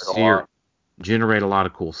some generate a lot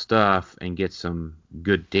of cool stuff and get some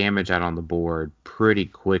good damage out on the board pretty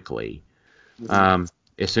quickly.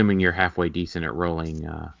 Assuming you're halfway decent at rolling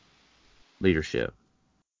leadership.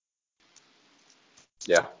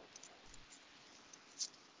 Yeah.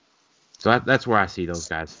 So that's where I see those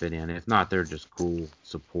guys fit in. If not, they're just cool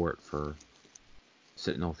support for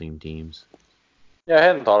Sentinel themed teams. Yeah, I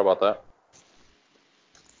hadn't thought about that.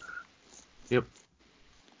 Yep.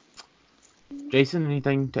 Jason,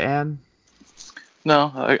 anything to add?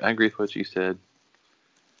 No, I agree with what you said.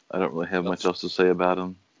 I don't really have much else to say about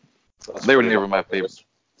them. That's They were pretty never my much what it favorite. is.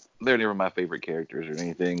 They were never my favorite characters or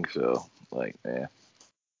anything. So like, yeah.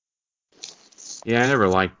 Yeah, I never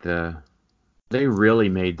liked They really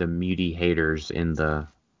made the muty haters in the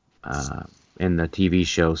TV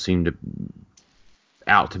show seem to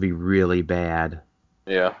out to be really bad.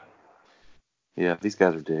 Yeah. Yeah, these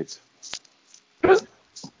guys are dicks.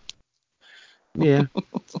 Yeah,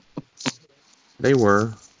 they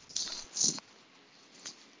were.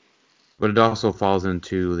 But it also falls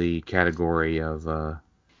into the category of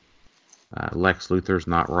Lex Luthor's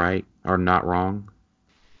not right or not wrong.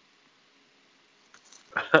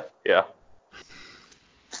 Yeah.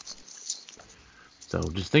 So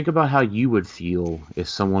just think about how you would feel if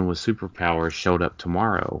someone with superpowers showed up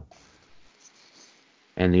tomorrow.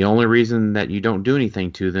 And the only reason that you don't do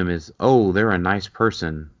anything to them is, oh, they're a nice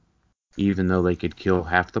person, even though they could kill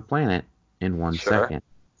half the planet in 1 Sure. second.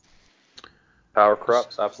 Power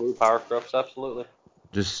corrupts, absolutely. Power corrupts, absolutely.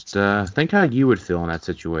 Just think how you would feel in that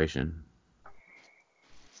situation.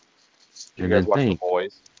 Do you And guys then watch think, The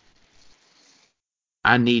Boys?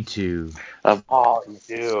 I need to. Oh, you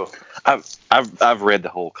do. I've read the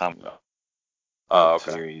whole comic Oh,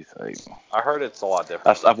 okay. series. Like, I heard it's a lot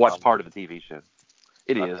different. I've watched part of the TV show.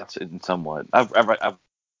 It is. Okay. It's in somewhat. I've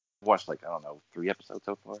watched like I don't know 3 episodes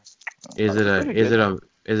so far. Is it Pretty good.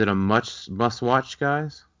 is it a must watch,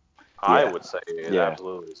 guys? I Yeah. would say it Yeah.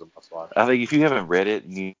 absolutely is a must watch. I think if you haven't read it,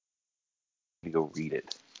 you need to go read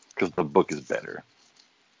it because the book is better.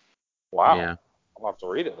 Wow. Yeah. I'll have to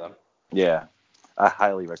read it then. Yeah, I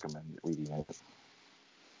highly recommend reading it.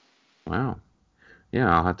 Wow.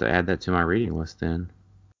 Yeah, I'll have to add that to my reading list then.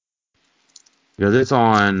 Because it's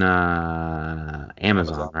on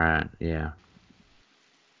Amazon, right? Yeah.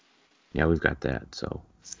 Yeah, we've got that, so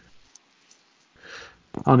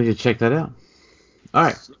I'll need to check that out. All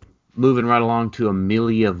right. Moving right along to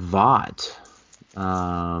Amelia Vaught.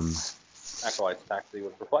 Acolyte's Taxi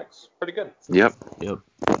with Reflex. Pretty good. Yep. Yep,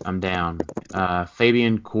 I'm down.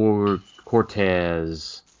 Fabian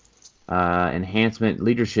Cortez. Enhancement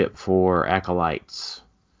leadership for Acolytes.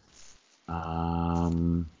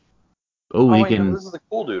 Oh, He wait, can. no, this is the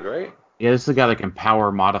cool dude, right? Yeah, this is the guy that can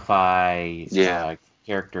power modify Yeah.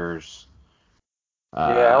 characters. Yeah,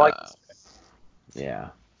 I like this guy. Yeah.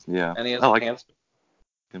 Yeah. And he has I like enhancement.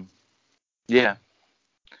 him. Yeah.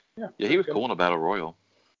 Yeah, Yeah, he was good. cool in a Battle Royal.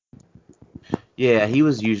 Yeah, he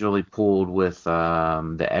was usually pulled with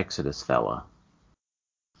the Exodus fella.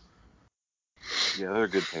 Yeah, they're a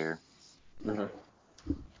good pair. Mm-hmm.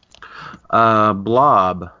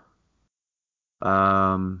 Blob.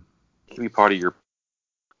 He can be part of your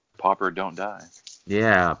Popper Don't Die.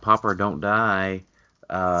 Yeah, Pop or Don't Die.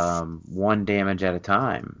 1 damage at a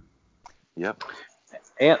time. Yep.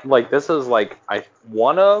 And like this is like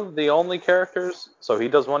one of the only characters, so he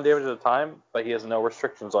does 1 damage at a time, but he has no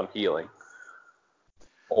restrictions on healing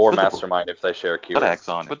or Put the Mastermind if they share Blood cure. axe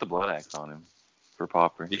on him. Put the blood axe on him for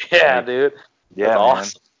Popper. Yeah, Like, dude. yeah, That's man.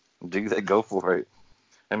 awesome. Do that. Go for it.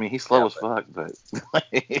 I mean, he's slow Yeah, as fuck, but. I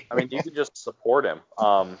mean, you can just support him.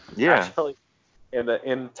 Yeah. Actually,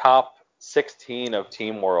 in top 16 of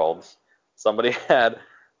Team Worlds, somebody had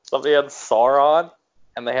Sauron,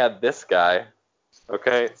 and they had this guy.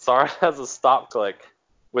 Okay, Sauron has a stop click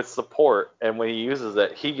with support, and when he uses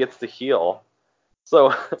it, he gets to heal.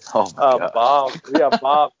 So Oh my God.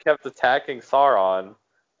 Bob kept attacking Sauron,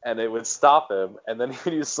 and it would stop him, and then he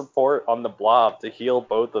would use support on the Blob to heal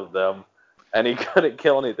both of them, and he couldn't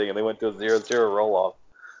kill anything, and they went to a 0-0 roll-off.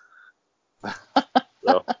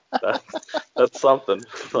 So that's something.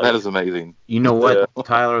 That is amazing. You know what,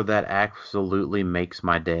 Tyler? That absolutely makes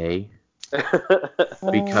my day.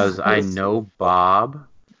 Because I know Bob,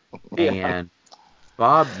 and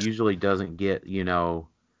Bob usually doesn't get, I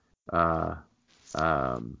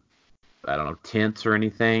don't know, tense or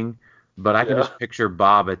anything, but I can just picture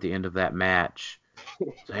Bob at the end of that match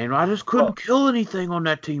saying, I just couldn't kill anything on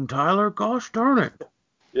that team, Tyler. Gosh darn it.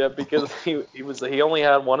 Yeah, because he only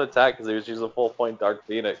had 1 attack because he was using full point Dark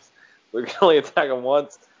Phoenix. We could only attack him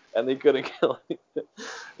once, and he couldn't kill anything.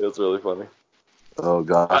 It was really funny. Oh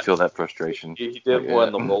God, I feel that frustration. He did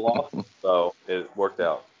win the roll off, so it worked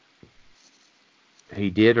out. He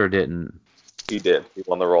did or didn't? He did. He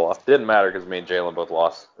won the roll-off. Didn't matter because me and Jalen both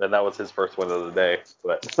lost. And that was his first win of the day.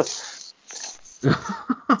 But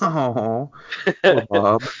Oh, poor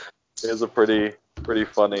Bob. it was a pretty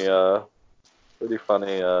funny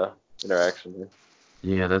interaction here.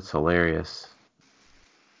 Yeah, that's hilarious.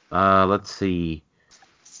 Let's see.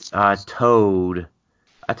 Toad.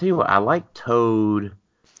 I tell you what, I like Toad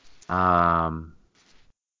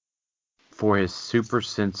for his super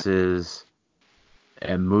senses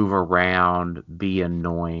and move around, be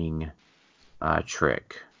annoying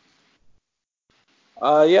trick.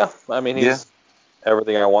 Yeah. I mean, he's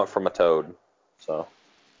everything I want from a Toad. So.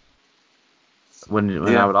 When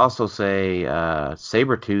I would also say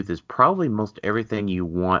Sabretooth is probably most everything you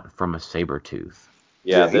want from a Sabretooth.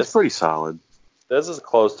 Yeah, he's pretty solid. This is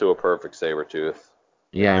close to a perfect Sabretooth.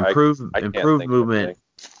 Yeah, improved movement.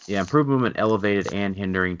 Yeah, improved movement, elevated and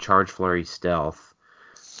hindering, charge flurry, stealth.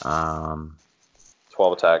 12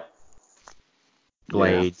 attack.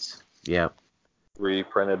 Blades. Yeah. Yep.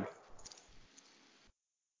 Reprinted.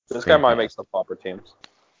 This guy might make some popper teams.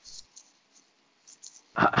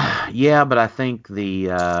 Yeah, but I think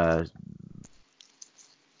the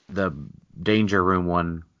Danger Room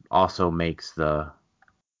one also makes the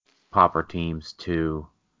popper teams too.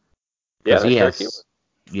 Yeah, they share a keyword.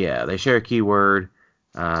 Yeah, they share a keyword.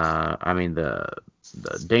 I mean the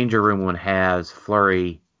Danger Room one has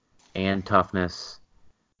flurry and toughness,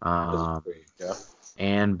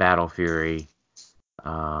 and battle fury,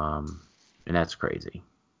 and that's crazy.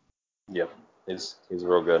 Yep, he's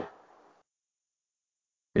real good.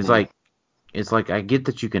 It's like I get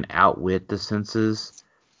that you can outwit the senses,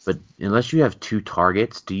 but unless you have two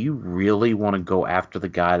targets, do you really want to go after the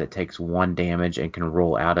guy that takes 1 damage and can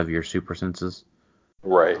roll out of your super senses?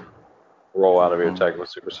 Right. Roll out of your attack with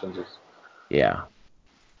super senses. Yeah.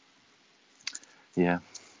 Yeah,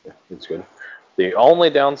 it's good. The only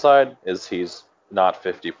downside is he's not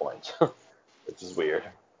 50 points, which is weird.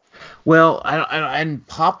 Well, and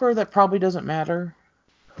popper, that probably doesn't matter.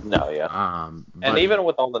 No, yeah. And even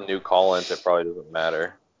with all the new call-ins, it probably doesn't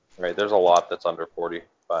matter. Right? There's a lot that's under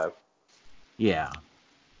 45. Yeah.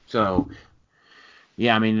 So,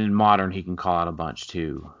 yeah, I mean, in modern, he can call out a bunch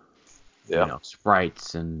too. Yeah. You know,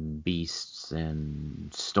 sprites and beasts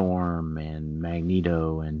and Storm and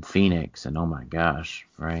Magneto and Phoenix and oh my gosh,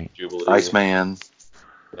 right? Jubilee. Iceman.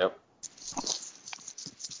 Yep.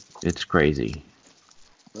 It's crazy.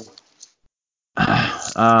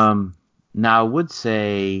 Now I would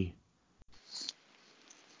say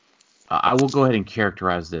I will go ahead and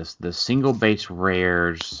characterize this. The single base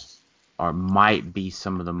rares might be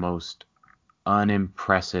some of the most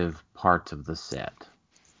unimpressive parts of the set.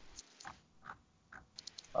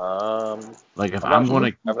 Like if I'm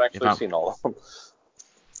going to, I haven't actually seen all of them.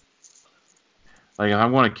 Like if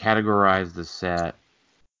I'm going to categorize the set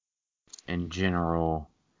in general,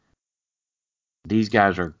 these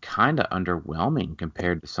guys are kind of underwhelming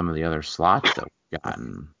compared to some of the other slots that we've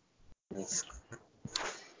gotten.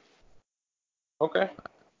 Okay.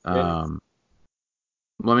 Well,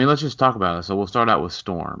 I mean, let's just talk about it. So we'll start out with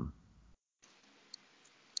Storm.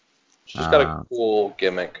 She's got a cool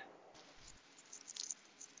gimmick.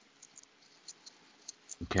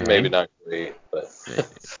 Okay. Maybe not great, but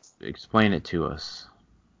explain it to us.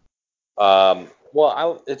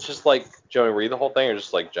 Well, it's just like, do you want me to read the whole thing or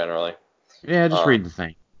just like generally? Yeah, just read the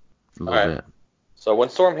thing a little bit. So when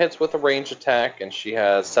Storm hits with a ranged attack and she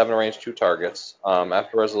has 7 ranged 2 targets,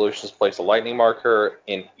 after resolutions, place a lightning marker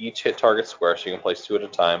in each hit target square, so you can place 2 at a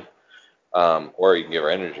time, or you can give her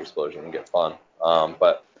energy explosion and get fun.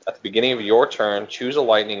 But at the beginning of your turn, choose a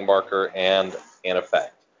lightning marker and an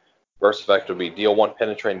effect. First effect would be deal 1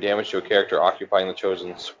 penetrating damage to a character occupying the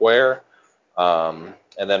chosen square, and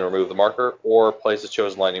then remove the marker, or place the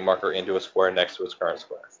chosen lightning marker into a square next to its current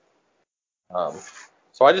square.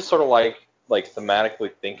 So I just sort of like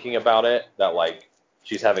thematically thinking about it, that like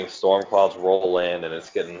she's having storm clouds roll in and it's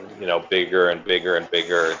getting, bigger and bigger and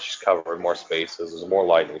bigger, and she's covering more spaces. There's more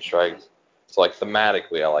lightning strikes. So like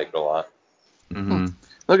thematically, I like it a lot. Mm-hmm.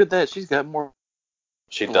 Look at that. She's got more.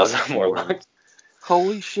 She does have more locks.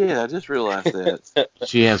 Holy shit! I just realized that.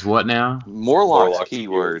 She has what now? Morlock's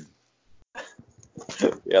keyword.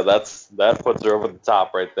 Yeah, that puts her over the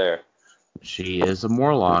top right there. She is a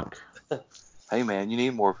Morlock. Hey man, you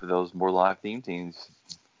need more for those Morlock theme teams.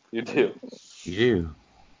 You do. You do.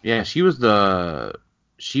 Yeah, she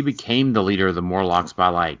became the leader of the Morlocks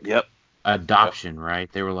by adoption, right?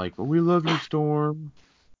 They were like, well, we love you, Storm.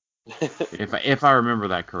 if I remember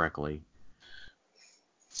that correctly.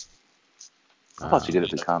 I thought she did it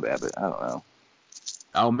through combat, but I don't know.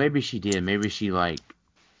 Oh, maybe she did. Maybe she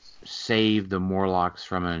saved the Morlocks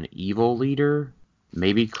from an evil leader.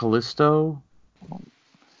 maybe Callisto.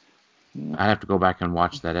 I'd have to go back and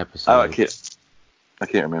watch that episode. Oh, I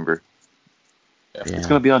can't remember. Yeah. It's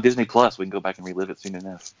gonna be on Disney Plus. We can go back and relive it soon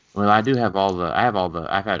enough. Well, I've had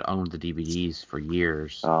owned the DVDs for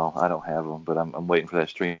years. Oh, I don't have them, but I'm waiting for that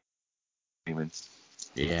streaming.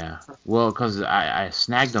 Yeah. Well, because I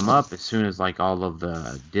snagged them up as soon as like all of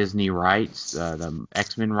the Disney rights, the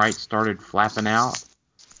X-Men rights started flapping out.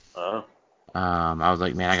 I was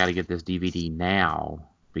like, man, I got to get this DVD now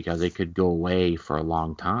because it could go away for a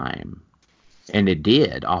long time, and it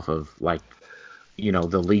did off of like,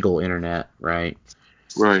 the legal internet, right?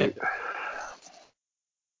 Right.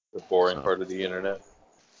 The boring part of the internet.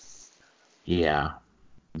 Yeah,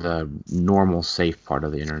 the normal, safe part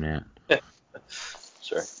of the internet.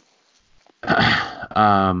 Sure.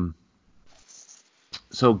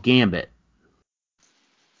 So Gambit.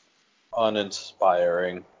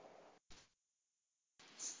 Uninspiring.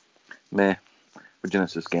 Meh.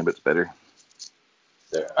 Genesis Gambit's better.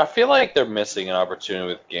 I feel like they're missing an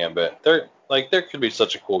opportunity with Gambit. There could be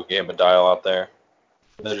such a cool Gambit dial out there.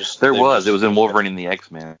 It was in Wolverine and the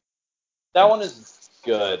X-Men. That one is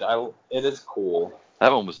good. It is cool.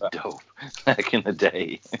 That one was dope back in the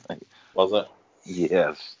day. Was it?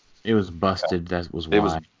 Yes. It was busted. That was why. It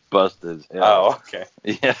was busted. Yeah. Oh, okay.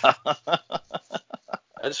 Yeah.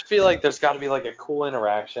 I just feel like there's got to be like a cool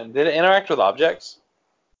interaction. Did it interact with objects?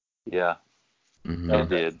 Yeah. Mm-hmm. It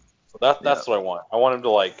did. So that's what I want. I want him to,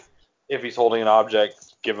 like, if he's holding an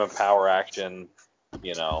object, give him a power action, and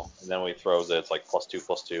then when he throws it, it's like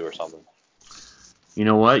 +2/+2 or something. You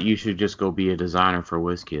know what? You should just go be a designer for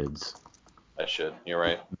WizKids. I should. You're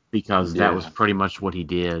right. Because that was pretty much what he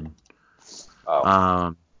did.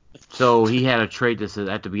 Oh. So he had a trait that says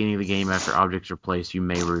at the beginning of the game, after objects are placed, you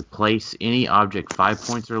may replace any object 5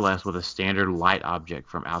 points or less with a standard light object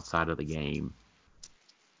from outside of the game.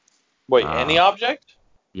 Wait, any object?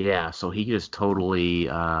 Yeah, so he just totally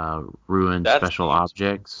ruined special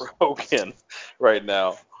objects. Broken right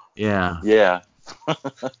now. Yeah. Yeah.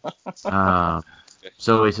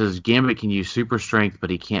 So it says Gambit can use super strength, but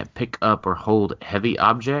he can't pick up or hold heavy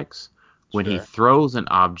objects. When he throws an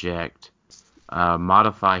object,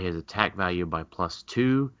 modify his attack value by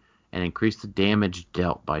 +2 and increase the damage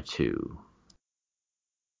dealt by 2.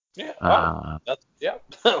 Yeah. Wow.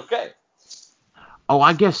 Okay. Oh,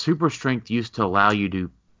 I guess super strength used to allow you to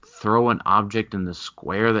throw an object in the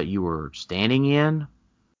square that you were standing in.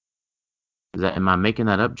 Am I making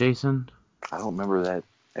that up, Jason? I don't remember that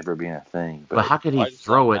ever being a thing. But how could he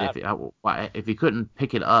throw it if he couldn't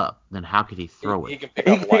pick it up? Then how could he throw it? He can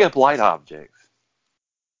pick up light objects.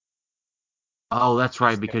 Oh, that's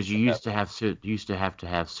right, because you used to have to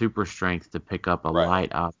have super strength to pick up a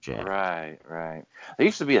light object. Right. There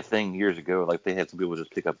used to be a thing years ago, like they had some people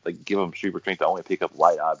just give them super strength to only pick up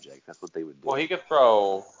light objects. That's what they would do. Well, he could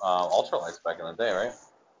throw ultralights back in the day, right?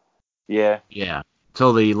 Yeah. Yeah.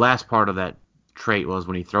 So the last part of that trait was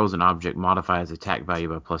when he throws an object, modify his attack value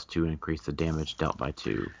by +2 and increase the damage dealt by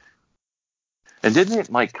 2. And didn't it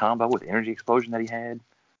like combo with energy explosion that he had,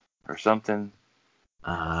 or something?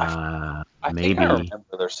 I Maybe. think I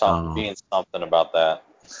remember there's being something about that.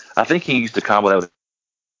 I think he used to combo that with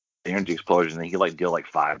energy explosion, and he could deal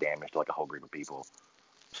 5 damage to a whole group of people.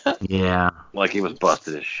 Yeah. Like he was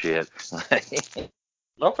busted as shit.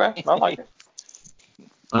 Okay, I like it.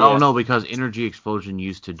 Oh no, because energy explosion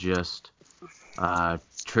used to just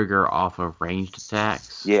trigger off of ranged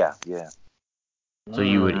attacks. Yeah. So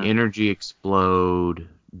you would energy explode,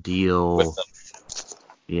 deal.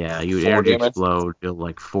 Yeah, you would energy explode,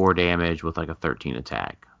 deal 4 damage with a 13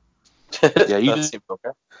 attack. Yeah, you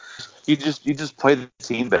just play the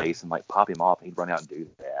team base and pop him off, and he'd run out and do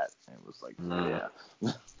that. And it was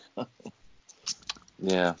yeah.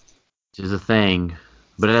 Yeah. Which is a thing,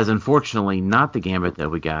 but it is unfortunately not the Gambit that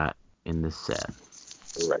we got in this set.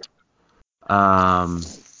 Right.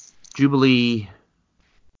 Jubilee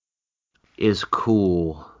is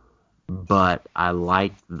cool, but I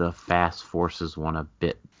like the Fast Forces one a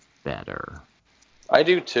bit better. I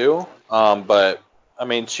do too, but I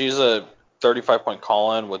mean, she's a 35-point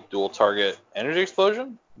call-in with dual target energy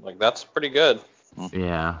explosion. That's pretty good.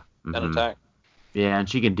 Yeah. And attack. Yeah, and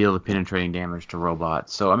she can deal the penetrating damage to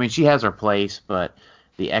robots. So, I mean, she has her place, but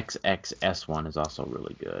the XXS one is also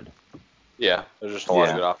really good. Yeah, there's just a lot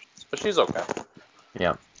of good options. But she's okay.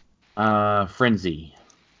 Yep. Frenzy.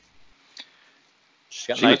 She's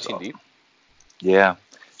got 19 deep. Yeah.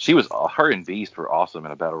 Her and Beast were awesome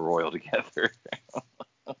in a battle royal together.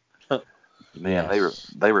 Man,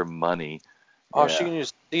 they were money. Oh, she can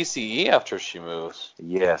use DCE after she moves.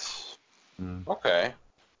 Yes. Okay.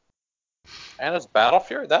 And it's Battle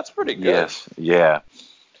Fury? That's pretty good. Yes. Yeah.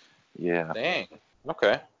 Dang.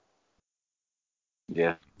 Okay.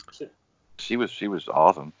 Yeah. She was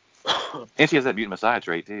awesome. And she has that mutant messiah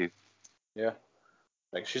trait too. Yeah.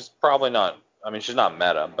 Like she's probably not. I mean, she's not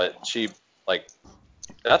meta, but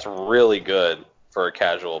that's really good for a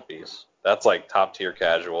casual piece. That's like top tier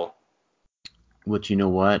casual. Which, you know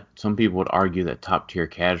what? Some people would argue that top tier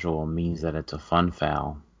casual means that it's a fun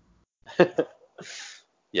foul.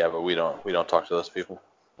 Yeah, but we don't talk to those people.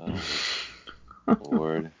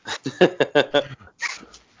 Lord.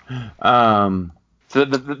 So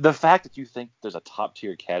The fact that you think there's a top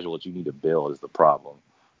tier casual that you need to build is the problem.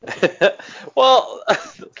 Well,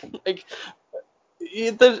 like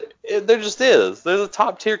there just is. There's a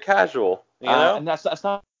top tier casual, you know? And that's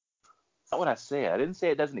not what I said. I didn't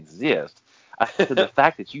say it doesn't exist. I said the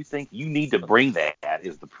fact that you think you need to bring that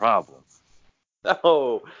is the problem.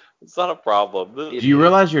 No, it's not a problem. do you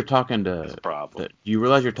realize you're talking It's a to? problem. Do you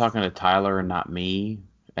realize you're talking to Tyler and not me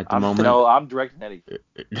at the moment? No, I'm directing that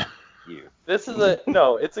at you. This is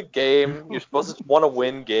it's a game. You're supposed to want to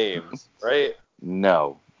win games, right?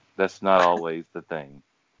 No, that's not always the thing.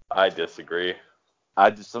 I disagree.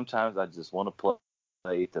 Sometimes I just want to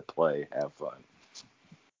play, have fun.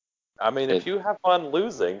 I mean, if you have fun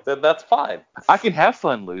losing, then that's fine. I can have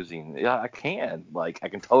fun losing. Yeah, I can. Like, I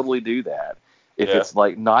can totally do that. If Yeah. it's,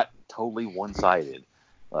 like, not totally one-sided.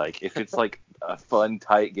 Like, if it's, like, a fun,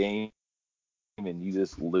 tight game and you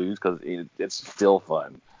just lose because it's still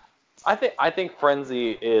fun. I think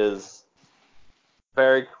Frenzy is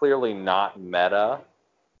very clearly not meta,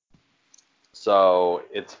 so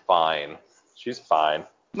it's fine. She's fine.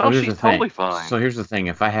 No, So here's she's the thing. totally fine. So here's the thing.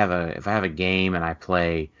 If I have a game and I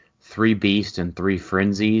play 3 beasts and 3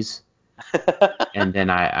 frenzies, and then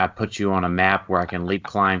I put you on a map where I can leap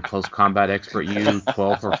climb, close combat expert you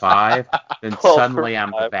 12 for 5, then 12 for suddenly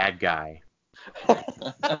I'm the 5. bad guy.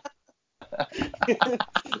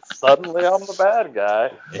 Suddenly I'm the bad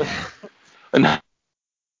guy. No,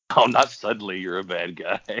 not suddenly you're a bad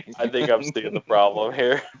guy. I think I'm seeing the problem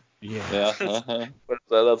here. Yeah. Yeah.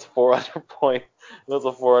 That's 400 point. That's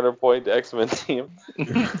a 400 point X-Men team.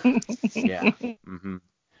 Yeah. Mm-hmm.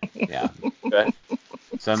 Yeah. Okay.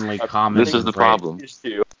 Suddenly commons. This is the problem.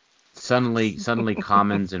 Suddenly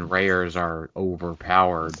commons and rares are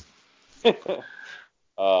overpowered. That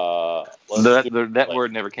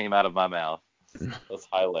word never came out of my mouth. That's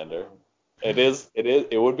Highlander.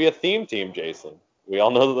 It would be a theme team, Jason. We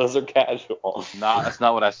all know that those are casual. That's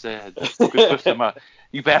not what I said.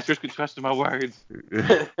 You bastards could trust in my words.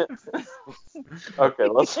 Okay,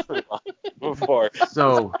 let's move on before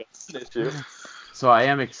So an issue. So I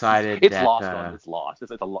am excited It's that lost on it's lost.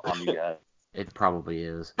 It's on you guys. it probably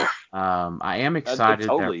is. I am It excited.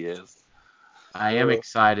 totally is. I am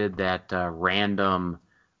excited that Random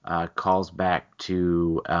calls back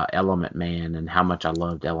to Element Man and how much I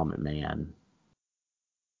loved Element Man.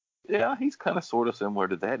 Yeah, he's kind of sort of similar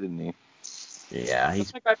to that, isn't he? Yeah, I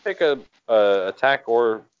think I pick a attack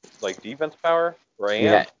or like defense power.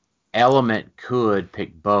 yeah. Element could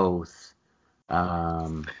pick both.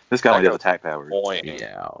 This guy only has attack powers.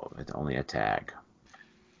 Yeah, it's only attack.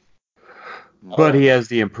 No. But he has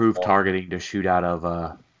the improved targeting to shoot out of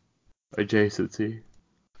adjacency.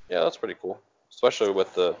 Yeah, that's pretty cool, especially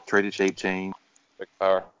with the Traded shape change. big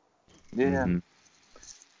power. Yeah. Mm-hmm.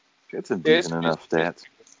 It's some decent enough stats.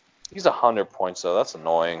 He's 100 points though. That's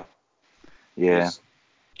annoying. Yeah.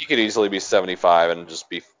 He could easily be 75 and just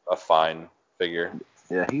be a fine figure.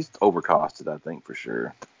 Yeah, he's overcosted, I think, for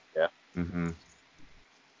sure. Yeah. Mm-hmm.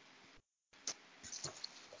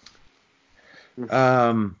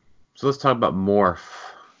 So let's talk about Morph.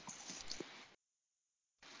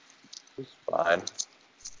 He's fine.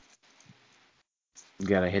 You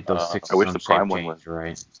gotta hit those 6 I wish some the shape Prime one change, was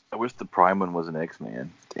right? I wish the Prime one was an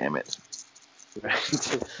X-Man. Damn it.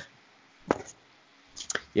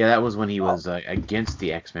 Yeah, that was when he was against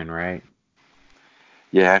the X-Men, right?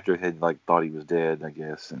 Yeah, after he had thought he was dead, I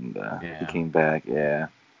guess, and he came back. Yeah.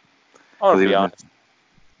 I'll be honest.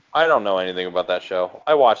 I don't know anything about that show.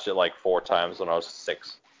 I watched it like 4 times when I was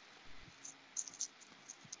 6.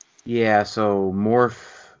 Yeah, so Morph,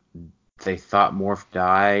 they thought Morph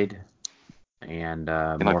died, and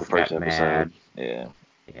Morph the first got episode. mad. Yeah.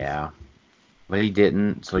 Yeah, but he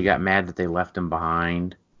didn't, so he got mad that they left him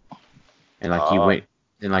behind, and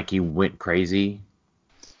he went crazy.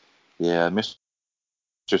 Yeah, Mr.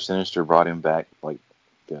 Sinister brought him back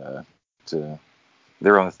to they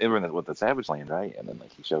were with the Savage Land, right? And then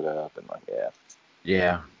he showed up and yeah.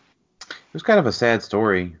 Yeah, it was kind of a sad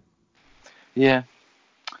story. Yeah,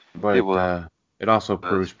 but it also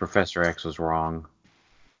proves Professor X was wrong.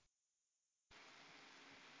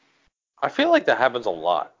 I feel like that happens a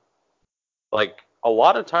lot. Like a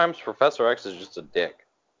lot of times Professor X is just a dick.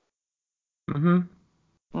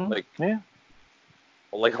 Mm-hmm. Like, yeah.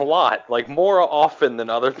 like a lot, like more often than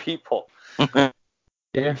other people.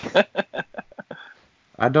 Yeah.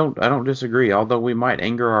 I don't disagree, although we might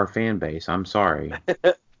anger our fan base. I'm sorry.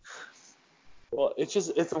 Well,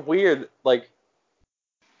 it's weird. Like,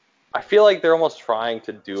 I feel like they're almost trying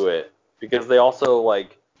to do it because they also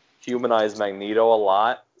like humanize Magneto a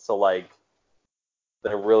lot. So like,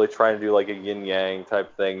 they're really trying to do like a yin yang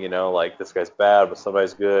type thing, you know, like this guy's bad, but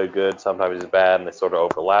somebody's good, good. Sometimes he's bad, and they sort of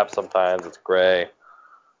overlap. Sometimes it's gray,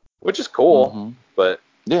 which is cool. Mhm. But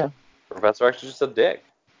Yeah. Professor X is just a dick.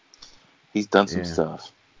 He's done some Yeah.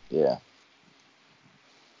 stuff. Yeah.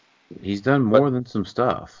 He's done more than some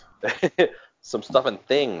stuff. Some stuff and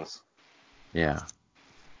things, Yeah.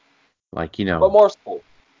 Like, but more cool.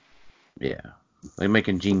 yeah. Like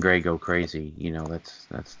making Jean Grey go crazy,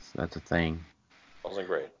 that's a thing. Wasn't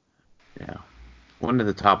great. Yeah. One to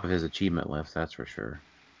the top of his achievement list, that's for sure.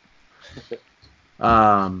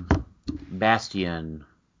 Bastion.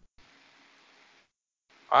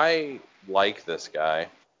 I like this guy.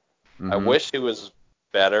 I Mhm. wish he was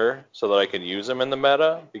better so that I could use him in the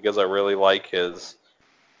meta because I really like his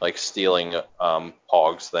like stealing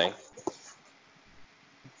Pogs thing.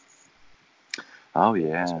 Oh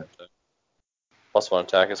yeah. +1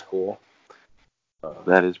 attack is cool.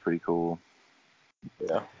 That is pretty cool.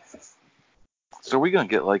 Yeah. So we gonna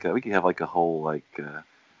get like we could have like a whole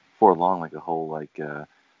for long like a whole I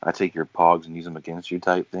take your Pogs and use them against you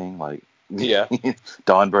type thing, like Yeah.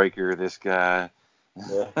 Dawnbreaker, this guy.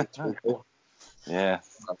 Yeah. It's pretty cool. Yeah.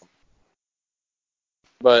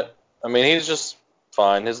 But I mean, he's just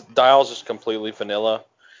fine. His dial's just completely vanilla.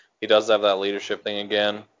 He does have that leadership thing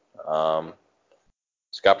again.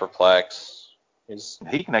 He's got perplex.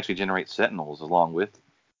 He can actually generate Sentinels along with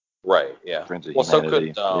Right. Yeah. Friends of Well, so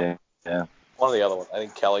Humanity. could Yeah. one of the other ones. I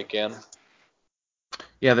think Kelly can.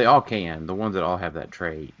 Yeah, they all can. The ones that all have that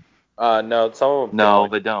trait. No, some of them No,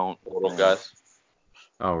 can, they don't. like, little guys.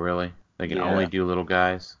 Oh, really? They can Yeah. only do little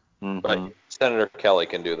guys? Mhm. But Senator Kelly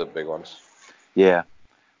can do the big ones. Yeah,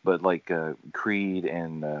 but like Creed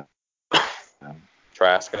and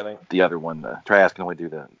Trask, I think. the other one, Trask can only do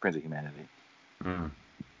the Friends of Humanity. Mm.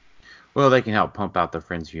 Well, they can help pump out the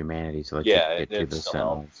Friends of Humanity so that you can get to it the still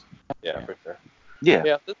Sentinels. Yeah, Yeah. for sure. Yeah.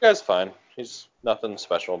 Yeah, this guy's fine. He's nothing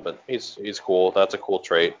special, but he's cool. That's a cool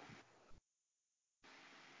trait.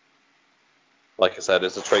 Like I said,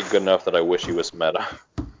 it's a trait good enough that I wish he was meta.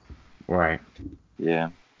 Right. Yeah.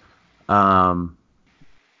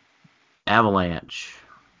 Avalanche.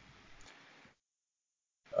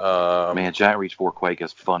 Man, Giant Reach 4 Quake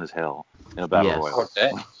is fun as hell in a battle Yes. royale.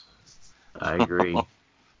 Okay. I agree. Or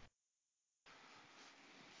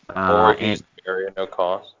you can And use area no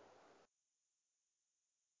cost.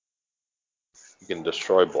 You can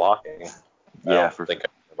destroy blocking. I Yeah, don't think I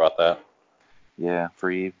care about that. yeah,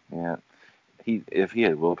 free. Yeah, if he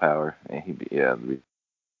had willpower, it'd be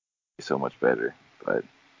so much better. But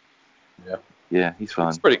yeah, he's fun.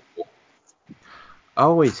 It's pretty cool. I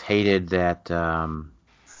always hated that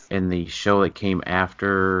in the show that came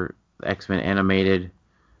after X-Men Animated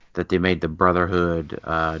that they made the Brotherhood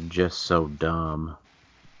just so dumb.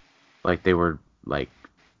 Like they were like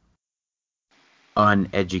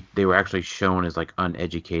they were actually shown as like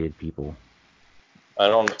uneducated people.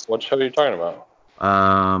 What show are you talking about?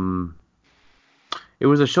 It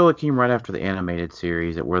was a show that came right after the animated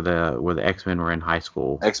series where the X-Men were in high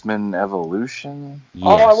school. X-Men Evolution.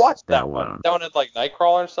 Yes, I watched that one. one. That one had like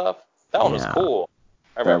Nightcrawler and stuff. That one was Yeah. cool.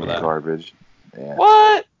 I That remember was that. garbage. Yeah.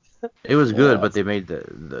 What? It was good, Yeah. but they made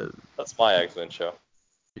the That's my X-Men show.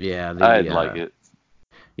 yeah I didn't like it.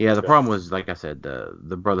 Yeah, the problem was, like I said,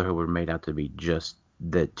 the Brotherhood were made out to be just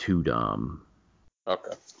too dumb.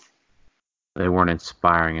 Okay. They weren't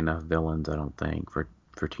inspiring enough villains, I don't think, for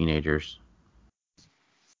teenagers.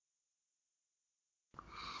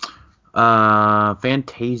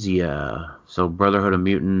 Fantasia. So Brotherhood of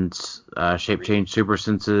Mutants, shape change super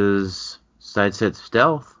senses, sidestep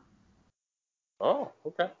stealth. Oh,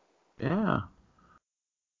 okay. Yeah.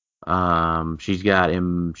 She's got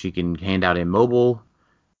she can hand out immobile.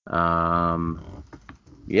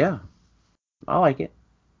 Yeah. I like it.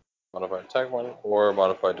 Modified attack 1 or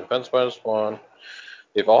modified defense -1.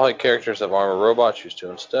 If all hit characters have armor robots, choose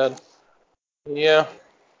 2 instead. Yeah,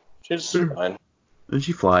 she's fine. And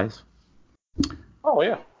she flies. Oh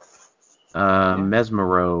yeah.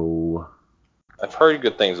 Mesmero. I've heard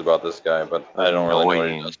good things about this guy, but I don't really know what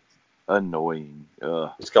he does. Annoying.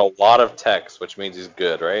 He's got a lot of text, which means he's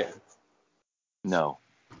good, right? No,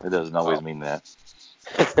 it doesn't always mean that.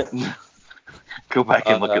 Go back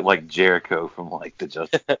and look at like Jericho from like the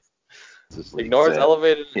Justice Ignores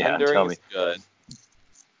elevated and Yeah, enduring tell me. is good.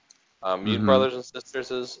 Mutant Mhm. Brothers and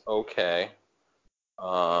Sisters is okay.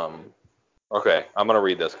 Okay, I'm gonna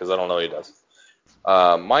read this because I don't know what he does.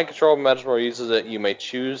 Mind Control Mesmer uses it. You may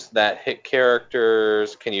choose that hit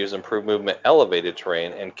characters can use improved movement, elevated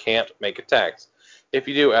terrain, and can't make attacks. If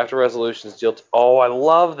you do, after resolutions, deal. Oh, I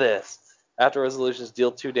love this. After resolutions,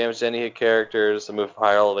 deal 2 damage to any hit characters and move from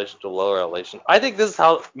higher elevation to lower elevation. I think this is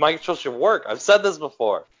how Mind Control should work. I've said this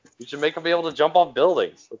before. You should make them be able to jump off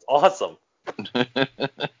buildings. That's awesome.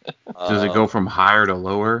 Does it go from higher to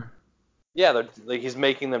lower? Yeah, he's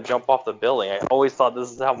making them jump off the building. I always thought this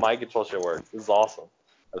is how Mind Control should work. This is awesome.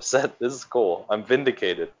 I've said this is cool. I'm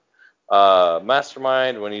vindicated.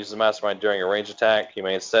 Mastermind. When you use the Mastermind during a range attack, you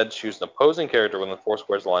may instead choose an opposing character within 4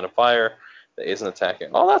 squares of the line of fire that isn't attacking.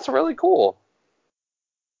 Oh, that's really cool.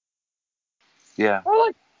 Yeah. I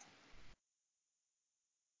like.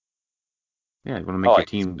 Yeah, you want to make your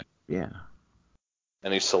team. Yeah.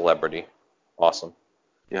 Any celebrity. Awesome.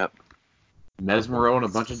 Yep. Mesmero and a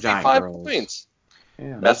bunch of giant 5 girls. points.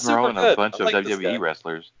 Yeah. That's Mesmero super and a good. bunch I of like this WWE guy.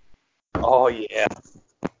 wrestlers. Oh, yeah.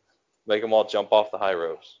 Make them all jump off the high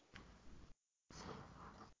ropes.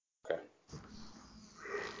 Okay.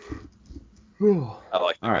 I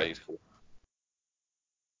like that All guy. right. He's cool.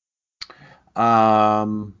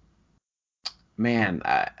 Man,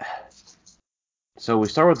 so we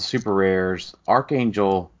start with the super rares.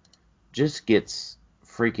 Archangel just gets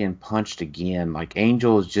freaking punched again. Like,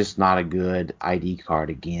 Angel is just not a good ID card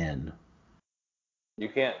again. You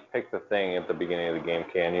can't pick the thing at the beginning of the game,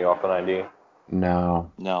 can you, off an ID?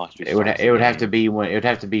 No. No, It would have to be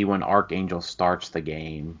when Archangel starts the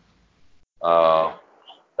game. Oh,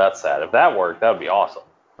 that's sad. If that worked, that would be awesome.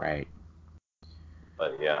 Right.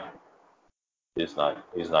 But yeah, he's not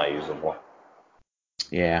usable.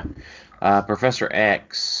 Yeah. Professor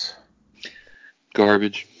X.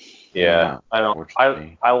 Garbage. Yeah, I don't.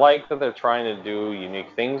 unfortunately. I like that they're trying to do unique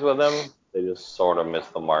things with him. They just sort of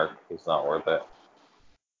missed the mark. He's not worth it.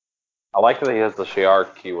 I like that he has the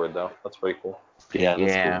Shi'ar keyword though. That's pretty cool. Yeah, that's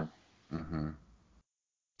Yeah. cool. Mm-hmm.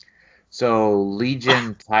 So,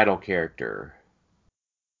 Legion title character.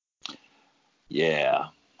 Yeah,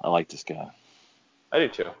 I like this guy. I do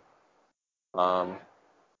too.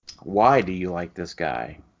 Why do you like this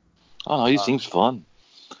guy? I don't know, he seems fun.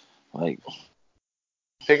 Like,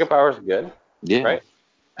 Pickup power is good, yeah, right?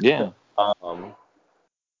 yeah.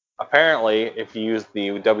 Apparently, if you use the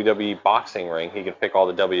WWE boxing ring, he can pick all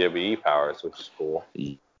the WWE powers, which is cool.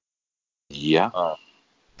 Yeah.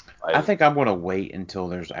 I think I'm going to wait until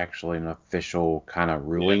there's actually an official kind of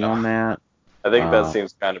ruling on that. I think that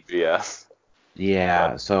seems kind of BS.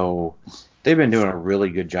 Yeah, so they've been doing a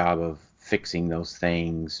really good job of fixing those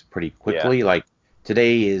things pretty quickly. Yeah. Like,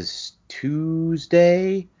 today is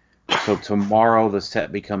Tuesday, so tomorrow the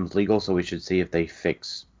set becomes legal, so we should see if they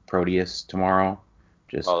fix Proteus tomorrow.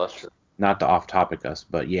 Just that's true. not to off-topic us,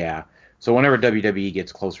 but yeah. So whenever WWE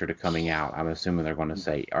gets closer to coming out, I'm assuming they're going to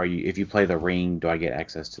say, if you play the ring, do I get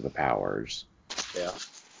access to the powers? Yeah.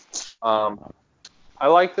 I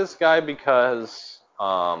like this guy because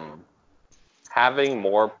having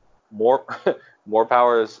more more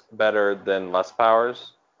powers better than less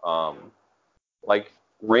powers. Like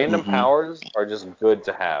random powers are just good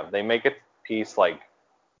to have. They make a piece like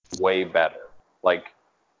way better. Like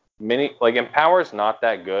Empower is not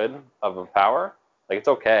that good of a power. Like it's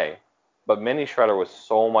okay, but Mini Shredder was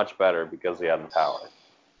so much better because he had Empower.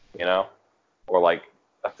 You know, or like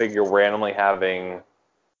a figure randomly having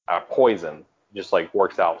poison just like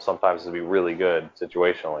works out sometimes to be really good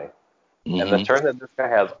situationally. And the turn that this guy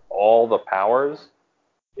has all the powers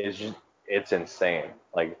is just, it's insane.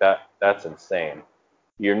 Like that's insane.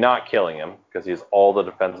 You're not killing him because he has all the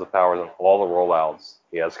defensive powers and all the rollouts.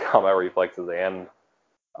 He has combat reflexes and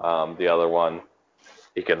the other one.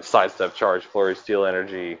 He can sidestep, charge, flurry, steal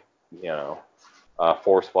energy.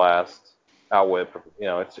 Force blast, outwit.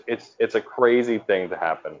 It's a crazy thing to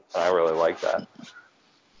happen. And I really like that.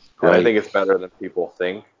 And I think it's better than people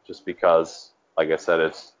think, just because, like I said,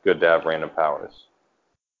 it's good to have random powers.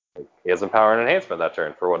 He has Empower and Enhancement that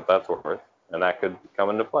turn, for what that's worth, and that could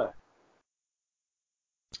come into play.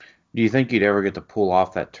 Do you think you'd ever get to pull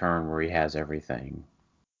off that turn where he has everything?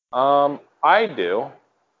 I do,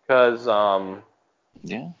 because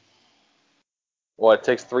yeah. Well, it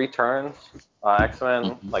takes 3 turns.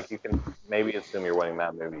 X-Men, like you can maybe assume you're winning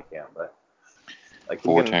that, maybe you can't, but like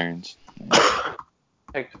 4 turns.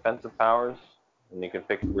 Pick defensive powers, and you can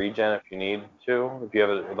pick regen if you need to, if you have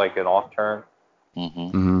an off turn.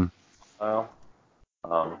 Well,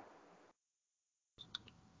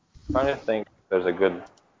 trying to think if there's a good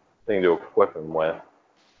thing to equip him with.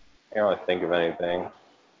 I can't really think of anything.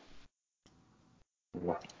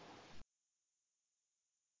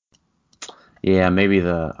 Yeah, maybe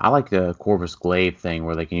I like the Corvus Glaive thing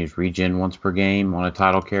where they can use regen once per game on a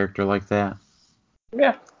title character like that.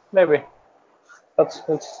 Yeah, maybe. That's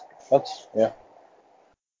yeah.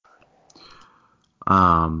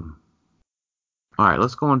 All right,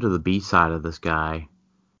 let's go on to the B side of this guy.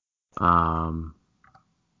 And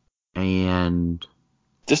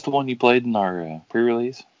Just the one you played in our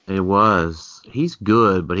pre-release? he's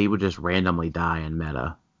good, but he would just randomly die in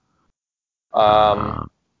meta.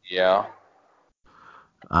 Yeah.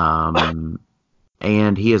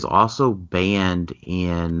 And he is also banned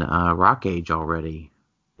in Rock Age already.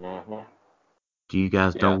 Mm-hmm. Do you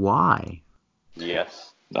guys know why?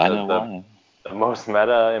 Yes. I know why. The most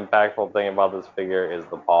meta impactful thing about this figure is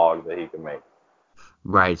the pog that he can make.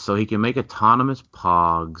 Right, so he can make autonomous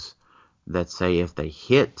pogs that say if they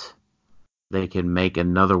hit, they can make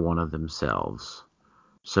another one of themselves.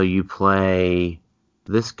 So you play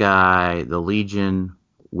this guy, the Legion,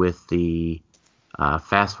 with the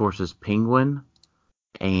Fast Forces Penguin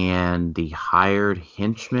and the hired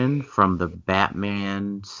henchman from the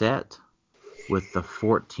Batman set with the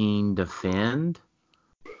 14 defend.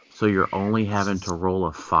 So you're only having to roll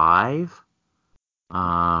a 5.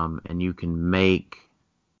 And you can make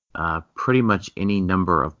pretty much any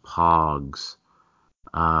number of pogs.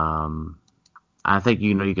 I think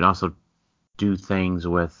you can also do things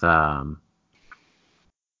with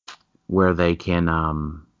where they can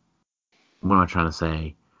what am I trying to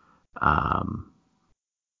say?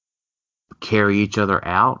 Carry each other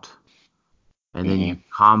out, and then you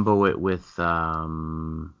combo it with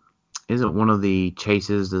isn't one of the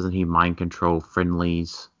chases? Doesn't he mind control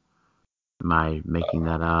friendlies? Am I making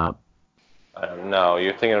that up? No,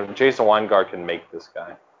 you're thinking of Jason Weingart can make this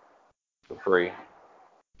guy for free,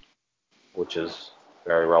 which is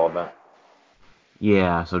very relevant.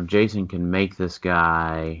 Yeah, so Jason can make this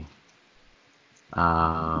guy.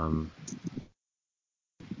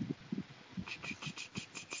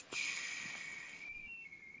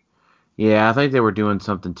 Yeah, I think they were doing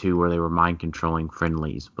something too where they were mind controlling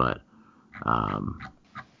friendlies, but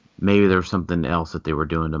maybe there was something else that they were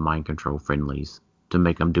doing to mind control friendlies to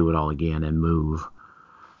make them do it all again and move.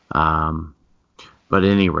 But at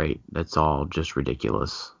any rate, that's all just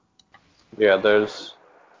ridiculous. Yeah, there's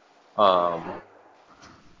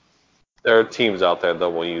there are teams out there that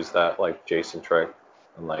will use that like Jason trick,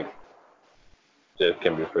 and like it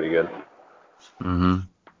can be pretty good. Mm-hmm.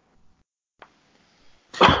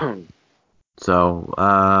 So,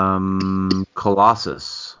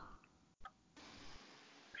 Colossus.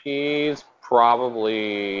 He's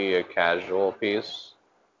probably a casual piece,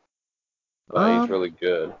 but he's really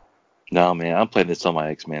good. No, man, I'm playing this on my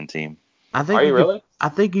X-Men team. Are you really? I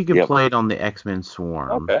think you can play it on the X-Men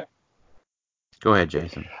Swarm. Okay. Go ahead,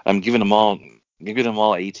 Jason. I'm giving them all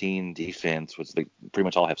 18 defense, which they pretty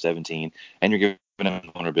much all have 17, and you're giving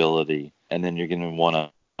them vulnerability, and then you're giving them one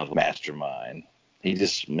of Mastermind. He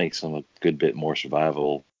just makes them a good bit more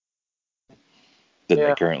survival than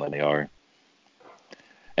they currently are.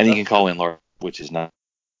 And he can call in Lark, which is not.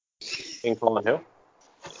 He can call in who?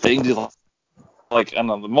 They can do like I don't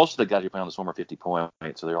know, most of the guys you're playing on the Swarm are 50 points,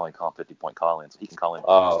 so they're only calling 50-point call-ins. He can call in.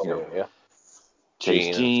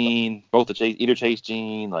 Chase Gene, both the Chase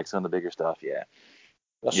Gene, like some of the bigger stuff. Yeah.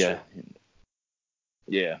 That's true.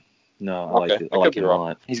 Yeah. No, I like it. I like him a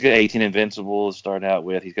lot. He's got 18 invincible to start out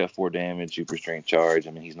with. He's got 4 damage, super strength charge.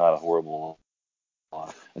 I mean, he's not a horrible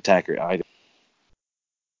attacker either.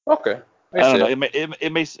 Okay. I don't know.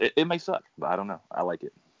 It may suck, but I don't know. I like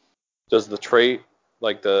it. Does the trait,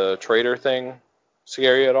 like the trader thing,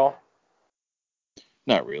 scare you at all?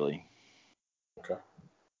 Not really. Okay.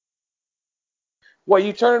 What,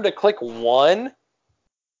 you turn him to click 1?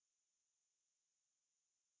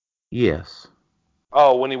 Yes.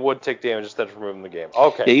 Oh, when he would take damage instead of removing the game.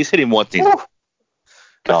 Okay. Yeah, he's hitting one thing.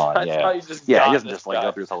 Gone, yeah. He doesn't just like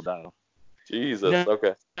go through his whole dial. Jesus, no,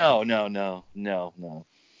 okay. No.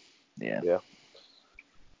 Yeah.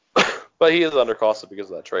 But he is undercosted because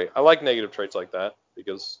of that trait. I like negative traits like that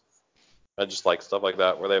because I just like stuff like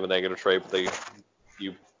that where they have a negative trait, but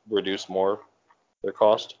you reduce more their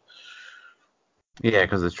cost. Yeah,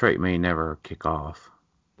 because the trait may never kick off.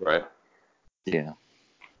 Right. Yeah.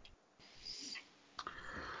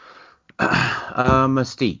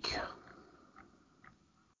 Mystique.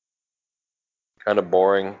 Kind of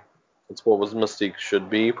boring. That's what Mystique should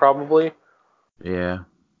be, probably. Yeah.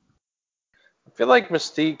 I feel like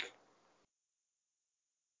Mystique,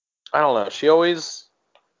 I don't know, she always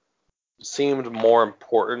seemed more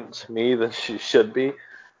important to me than she should be.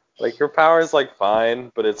 Like, her power is, like,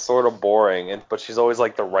 fine, but it's sort of boring. But she's always,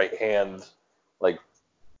 like, the right hand, like,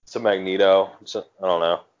 to Magneto. I don't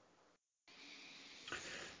know.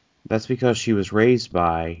 That's because she was raised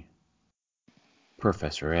by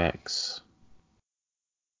Professor X.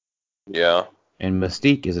 Yeah. And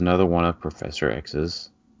Mystique is another one of Professor X's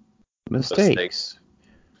mistakes.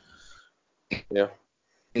 Yeah.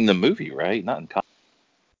 In the movie, right? Not in comics.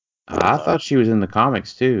 I thought she was in the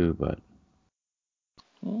comics too, but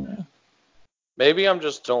Maybe I'm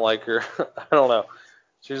just don't like her. I don't know.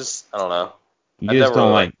 I don't know.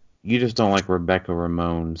 you just don't like Rebecca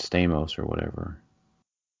Ramon Stamos or whatever.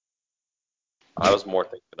 I was more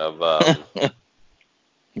thinking of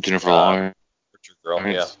Jennifer Lawrence. Richard Girl.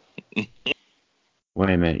 Yeah. Wait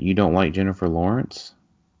a minute, you don't like Jennifer Lawrence?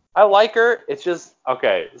 I like her. It's just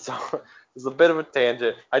okay. So it's a bit of a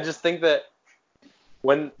tangent. I just think that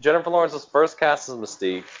when Jennifer Lawrence was first cast as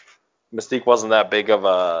Mystique, Mystique wasn't that big of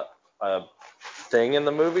a thing in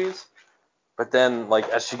the movies. But then, like,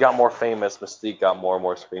 as she got more famous, Mystique got more and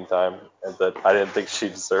more screen time, and that I didn't think she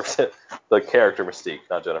deserved it. The character Mystique,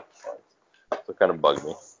 not Jennifer Lawrence. So it kind of bugged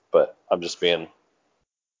me. But I'm just being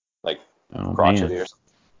like crotchety or something.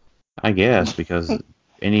 I guess because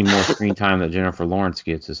any more screen time that Jennifer Lawrence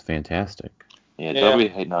gets is fantastic. Yeah, don't be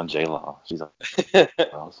hating on J-Law. She's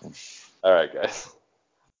awesome. All right, guys.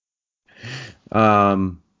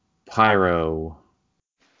 Pyro.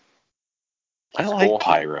 I like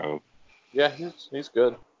Pyro. Yeah, he's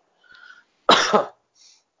good. I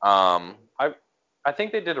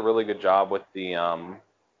think they did a really good job with the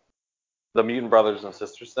mutant brothers and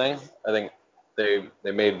sisters thing. I think they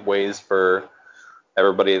made ways for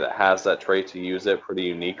everybody that has that trait to use it pretty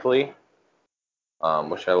uniquely,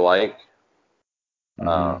 which I like.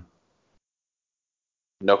 Mm-hmm.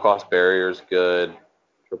 No cost barrier's good.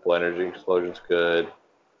 Triple energy explosion's good.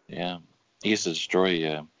 Yeah, he used to destroy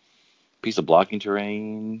a piece of blocking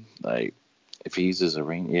terrain. Like if he uses a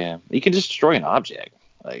ring, yeah, he can just destroy an object.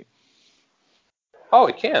 Like oh,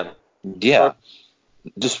 he can. Yeah,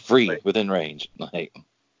 just free within range. Like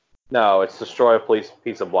no, it's destroy a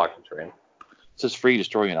piece of blocking terrain. It's just free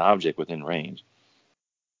destroying an object within range.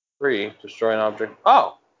 Free destroy an object.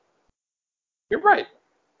 Oh, you're right.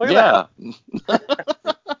 Look at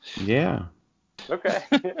that. Yeah. Okay.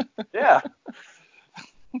 Yeah.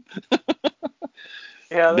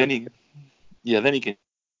 Yeah. Then he can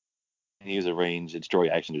use a range destroy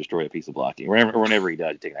action to destroy a piece of blocking. Whenever he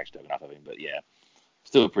does, you take an action token off of him. But yeah,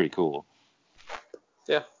 still pretty cool.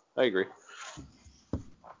 Yeah, I agree.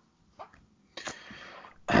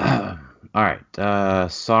 All right,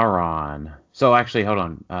 Sauron. So actually, hold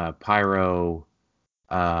on. Pyro.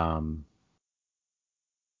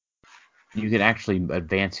 You can actually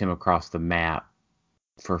advance him across the map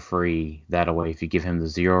for free that way if you give him the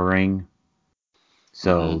zero ring.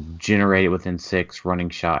 So generate it within 6, running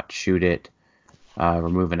shot, shoot it,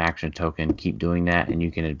 remove an action token, keep doing that, and you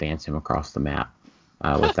can advance him across the map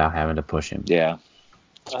without having to push him. Yeah,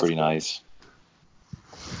 it's pretty nice.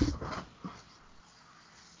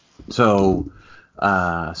 So,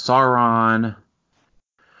 Sauron,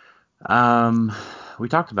 we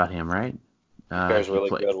talked about him, right? You guys really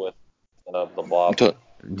good with the blob.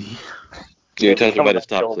 You talked about his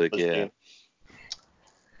top click, yeah.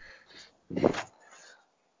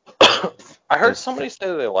 I heard somebody say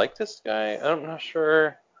that they like this guy. I'm not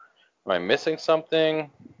sure. Am I missing something?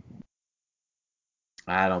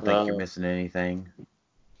 I don't think you're missing anything.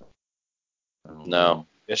 No,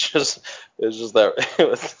 it's just that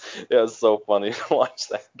it was so funny to watch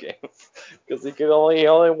that game because he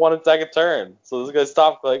only one attack a turn. So this guy's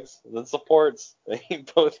top clicks and then supports. They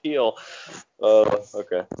both heal.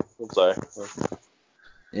 Okay, I'm sorry.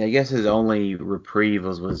 Yeah, I guess his only reprieve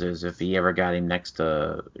was if he ever got him next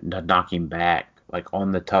to knock him back, like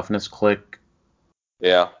on the toughness click.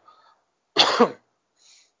 Yeah.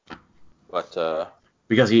 But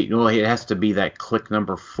because it has to be that click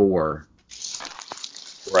number 4.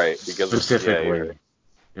 Right, because specifically,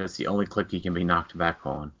 it's the only click he can be knocked back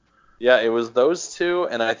on. Yeah, it was those two,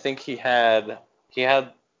 and I think he had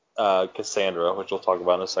Cassandra, which we'll talk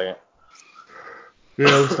about in a second.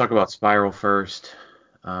 Yeah, let's talk about Spiral first.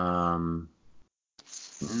 She's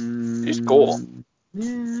cool.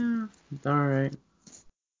 Yeah, all right.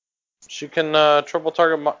 She can triple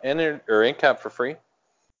target in cap for free.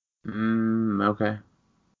 Okay.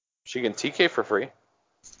 She can TK for free.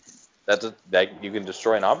 That you can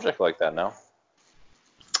destroy an object like that now.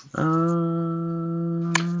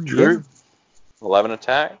 Sure. Yeah. 11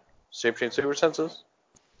 attack. Shape-change super senses.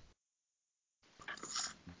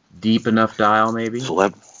 Deep enough dial, maybe.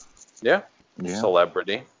 Yeah.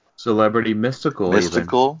 Celebrity.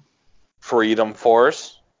 Mystical. Freedom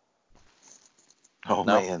Force. Oh,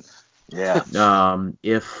 man. Yeah.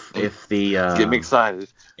 If the Get me excited.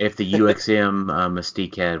 if the UXM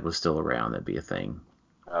Mystique head was still around, that'd be a thing.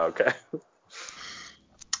 Okay.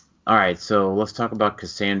 All right, so let's talk about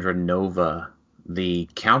Cassandra Nova, the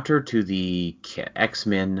counter to the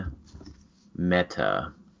X-Men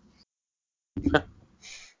meta.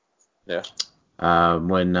 Yeah.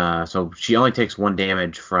 So she only takes 1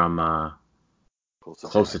 damage from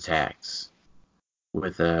close attacks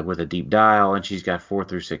with a deep dial, and she's got 4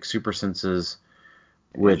 through 6 super senses,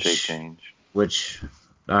 Shape change. which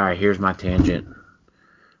all right, here's my tangent.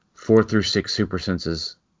 4 through 6 super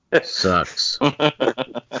senses sucks.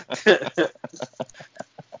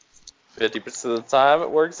 50% of the time,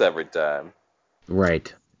 it works every time.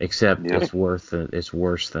 Right, except Yep. it's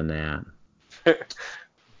worse than that.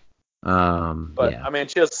 But Yeah. I mean,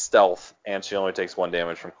 she has stealth, and she only takes 1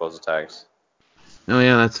 damage from close attacks. Oh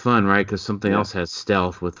yeah, that's fun, right? Because something Yeah. else has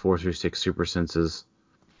stealth with 4 through 6 super senses.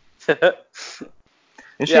 And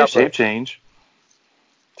she Yeah, has shape but- change,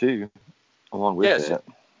 too, along with Yeah, that.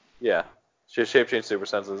 Yeah, she has shape change super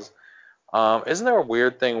senses. Isn't there a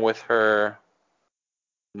weird thing with her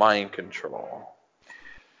mind control?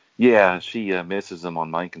 Yeah, she misses them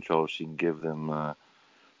on mind control. She can give them,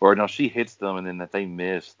 or no, she hits them, and then if they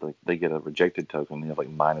miss, like they get a rejected token. They have like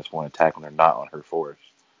 -1 attack when they're not on her force.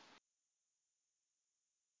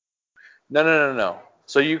 No.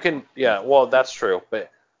 So you can, yeah, well, that's true,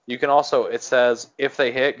 but you can also, it says if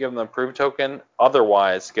they hit, give them an improved token.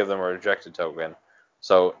 Otherwise, give them a rejected token.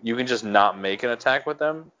 So you can just not make an attack with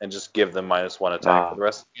them and just give them -1 attack for the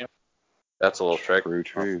rest of the game. That's a little trick.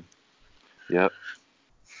 True. Yep.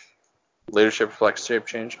 Leadership reflects shape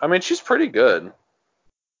change. I mean, she's pretty good.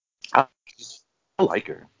 I like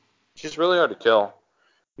her. She's really hard to kill.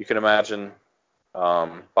 You can imagine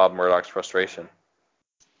Bob Murdoch's frustration.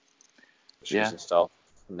 She's Yeah. in stealth.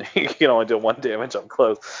 He can only do 1 damage up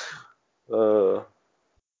close. Then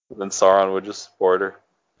Sauron would just support her.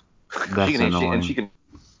 That's annoying.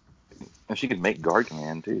 And she can make guard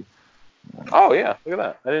command too. Oh yeah, look at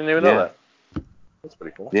that. I didn't even know Yeah. that. That's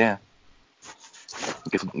pretty cool. Yeah.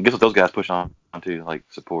 Guess what those guys push on to, like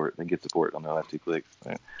support. They get support on the last 2 clicks.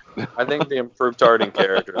 Right? I think the improved targeting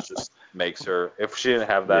character just makes her. If she didn't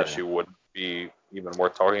have that, Yeah. she wouldn't be even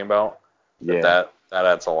worth talking about. But Yeah. that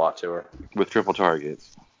adds a lot to her. With triple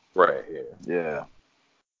targets. Right. Yeah. Yeah.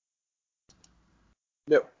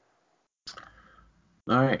 Yep.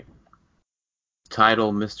 All right.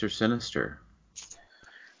 Title Mr. Sinister.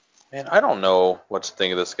 Man, I don't know what to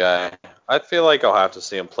think of this guy. I feel like I'll have to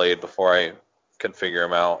see him played before I can figure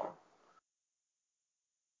him out.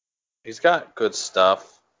 He's got good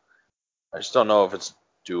stuff. I just don't know if it's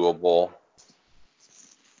doable.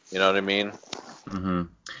 You know what I mean? Mm-hmm.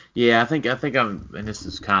 Yeah, I think I'm, and this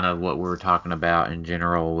is kind of what we were talking about in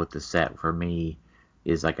general with the set for me,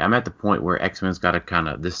 is like I'm at the point where X-Men's got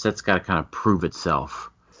to this set's got to kind of prove itself.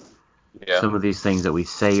 Yeah. Some of these things that we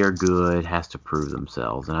say are good has to prove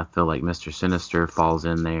themselves, and I feel like Mr. Sinister falls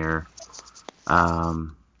in there,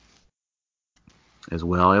 as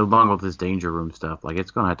well, along with this Danger Room stuff. Like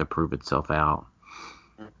it's gonna have to prove itself out.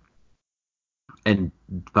 And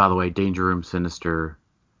by the way, Danger Room Sinister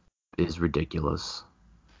is ridiculous.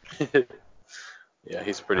 Yeah,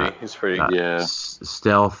 he's pretty. Yeah.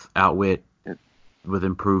 Stealth, outwit with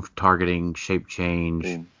improved targeting, shape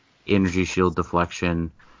change, energy shield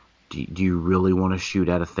deflection. Do you really want to shoot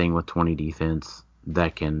at a thing with 20 defense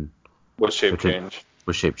that can With shape change?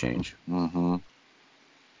 With shape change. Mm-hmm.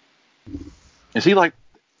 Is he like?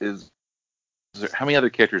 Is there, how many other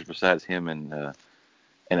characters besides him and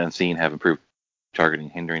Unseen have improved targeting,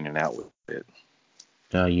 hindering, and outwit?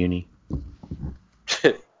 Uni.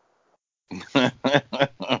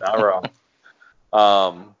 Not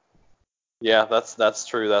wrong. Yeah, that's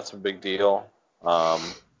true. That's a big deal.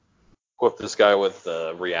 Equip this guy with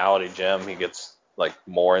the reality gem, he gets like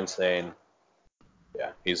more insane.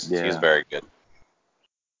 Yeah, he's very good.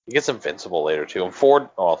 He gets invincible later too. And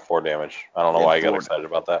 4 damage. I don't know why I got excited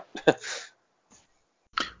about that.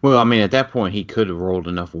 Well, I mean, at that point, he could have rolled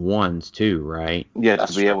enough ones too, right? Yeah,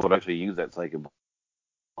 to be able to actually use that so he could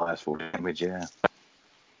blast 4 damage. Yeah.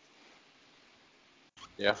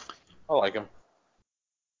 Yeah, I like him.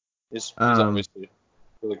 He's obviously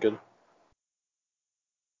really good.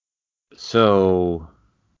 So,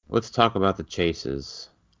 let's talk about the chases.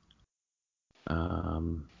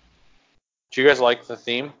 Do you guys like the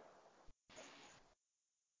theme?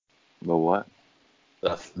 The what?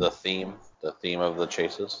 The theme of the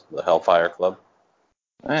chases, the Hellfire Club.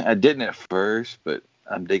 I didn't at first, but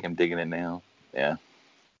I'm digging it now. Yeah.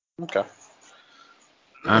 Okay.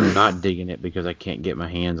 I'm not digging it because I can't get my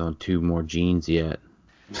hands on 2 more genes yet.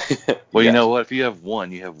 Well, you Yes. know what? If you have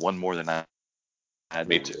one more than I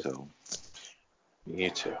Me do. too. So Me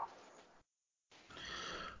too.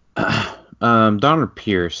 Donner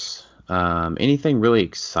Pierce. Anything really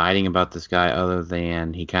exciting about this guy other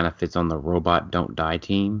than he kind of fits on the robot don't die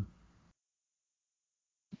team?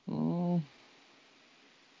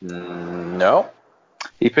 No.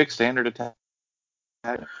 he picked standard attack,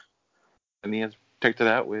 and he has picked it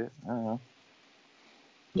out with. I don't know.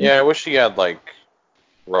 Yeah, I wish he had like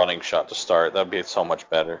running shot to start. That'd be so much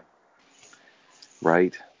better.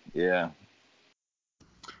 Right? Yeah.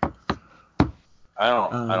 I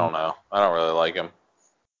don't know. I don't really like him.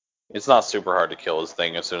 It's not super hard to kill his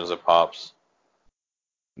thing as soon as it pops.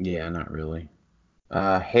 Yeah, not really.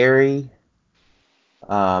 Harry.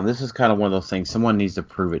 This is kind of one of those things. Someone needs to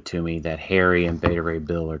prove it to me that Harry and Beta Ray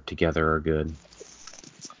Bill are together are good.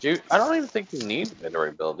 Dude, I don't even think you need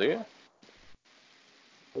Beta Bill, do you?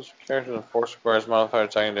 Those characters in Force requires modified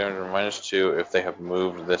attacking damage of -2 if they have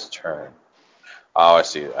moved this turn. Oh, I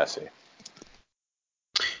see.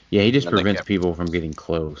 Yeah, he just And they prevents can't- people from getting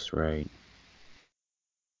close, right?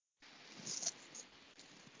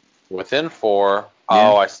 Within 4. Yeah.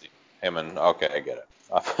 Oh, I see. Him and okay, I get it.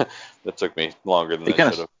 That took me longer than He it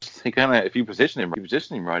kind should of, have. he kind of, if you position him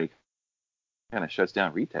right, he kind of shuts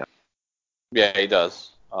down retail. Yeah, he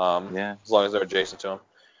does. Yeah. As long as they're adjacent to him,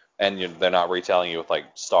 and they're not retailing you with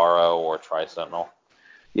like Starro or Tri Sentinel.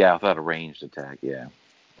 Yeah, without a ranged attack. Yeah.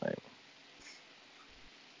 Right.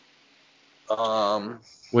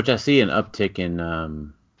 Which I see an uptick in,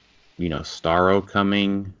 Starro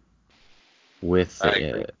coming with I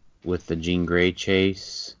agree. the Jean Grey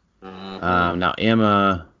chase. Mhm. Now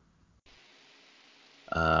Emma,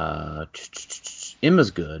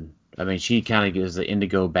 Emma's good. I mean, she kind of gives the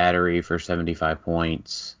Indigo battery for 75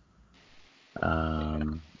 points.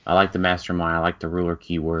 I like the Mastermind. I like the Ruler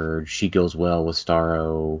keyword. She goes well with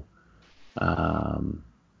Starro. Um,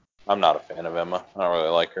 I'm not a fan of Emma. I don't really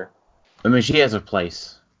like her. I mean, she has a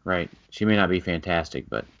place, right? She may not be fantastic,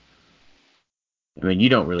 but I mean, you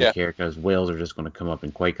don't really Yeah. care because whales are just going to come up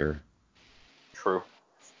and quake her. True.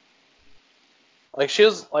 Like she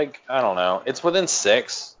was like I don't know. It's within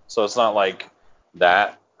 6, so it's not like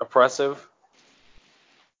that oppressive.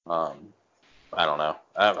 I don't know.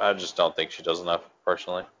 I just don't think she does enough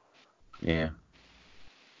personally. Yeah.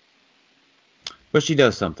 But she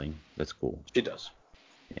does something that's cool. She does.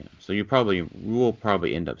 Yeah. So we will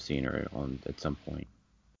probably end up seeing her on at some point.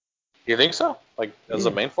 You think so? Like as a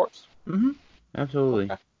Yeah. main force? Mm-hmm.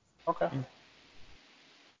 Absolutely. Okay.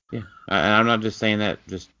 Yeah. And I'm not just saying that.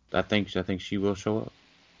 Just I think she will show up.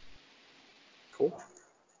 Cool.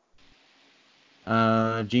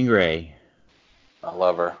 Jean Grey. I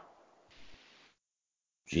love her.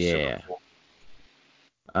 She's Yeah. super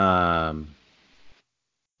cool.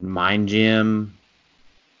 Mind Gem.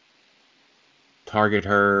 Target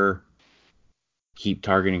her. Keep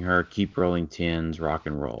targeting her. Keep rolling 10s. Rock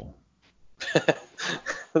and roll.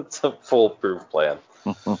 It's a foolproof plan.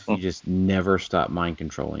 You just never stop mind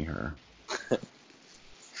controlling her.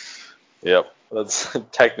 Yep. That's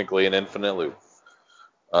technically an infinite loop.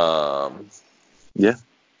 Yeah.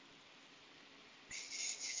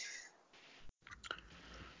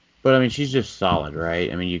 But I mean, she's just solid,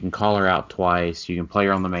 right? I mean, you can call her out twice. You can play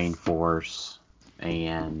her on the main force,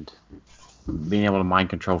 and being able to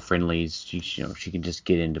mind control friendlies, she can just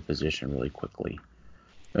get into position really quickly.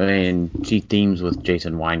 And she themes with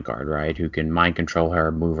Jason Weingard, right? Who can mind control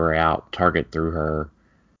her, move her out, target through her.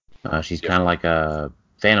 She's kind of like a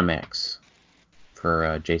Phantom X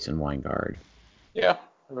for Jason Weingard. Yeah,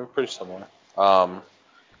 I mean, pretty similar.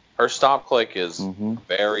 Her stop click is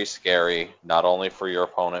very scary, not only for your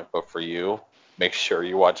opponent but for you. Make sure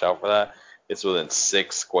you watch out for that. It's within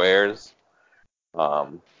 6 squares,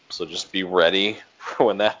 so just be ready for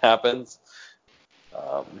when that happens,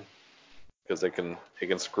 because it can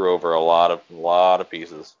screw over a lot of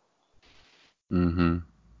pieces. Mm-hmm.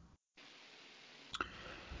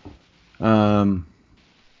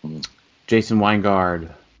 Jason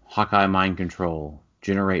Weingard, Hawkeye mind control,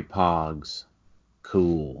 generate pogs,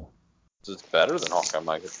 cool. It's better than Hawkeye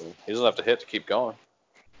Mind Control. He doesn't have to hit to keep going.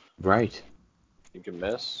 Right. He can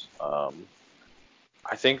miss. I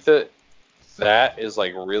think that is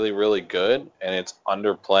like really, really good, and it's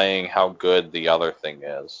underplaying how good the other thing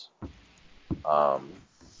is.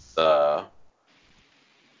 The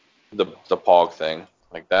Pog thing,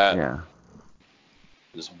 like that, Yeah.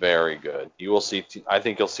 is very good. You will see. I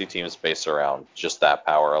think you'll see teams based around just that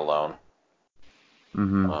power alone.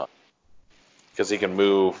 Mm-hmm. Because he can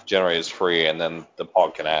move, generate is free, and then the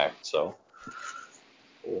Pog can act. So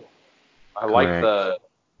I like Correct.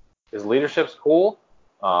 his leadership's cool.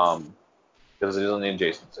 because he doesn't need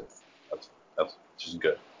Jason. That's just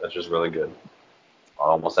good. That's just really good.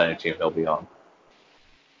 On almost any team he'll be on.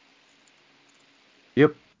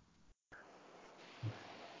 Yep.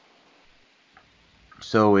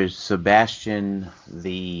 So is Sebastian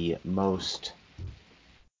the most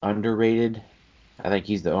underrated? I think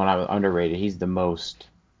he's the one underrated. He's the most,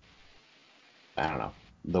 I don't know,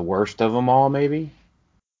 the worst of them all, maybe?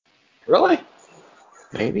 Really?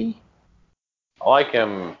 Maybe? I like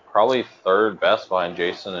him probably third best behind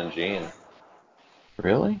Jason and Gene.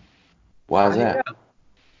 Really? Why is that?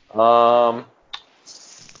 Let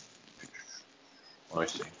me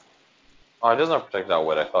see. Oh, he doesn't have projectile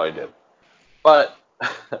wit. I thought he did. But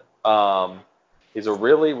he's a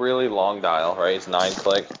really, really long dial, right? He's 9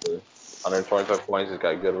 click for 125 points. He's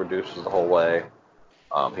got good reducers the whole way.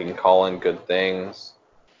 He can call in good things.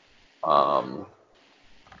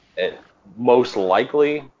 Most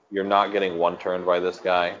likely, you're not getting one turn by this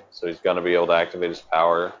guy, so he's going to be able to activate his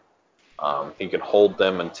power. He can hold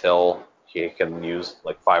them until he can use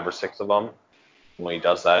like 5 or 6 of them. When he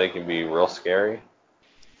does that, it can be real scary.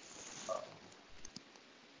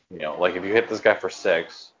 Like if you hit this guy for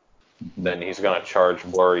 6, then he's going to charge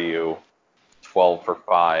flurry you 12 for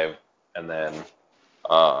 5, and then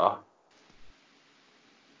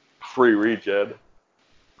free regen.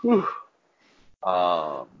 Whew.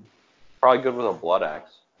 Probably good with a blood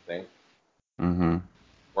axe, I think. Mm-hmm.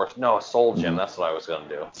 Or no, a soul gem. That's what I was going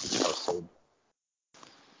to do.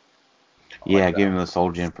 Yeah, give him the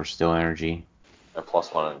soul gem for still energy. And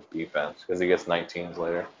 +1 in defense, because he gets 19s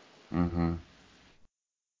later. Mm-hmm.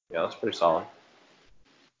 Yeah, that's pretty solid.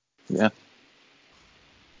 Yeah.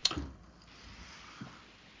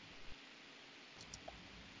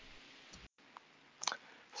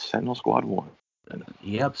 Sentinel Squad 1.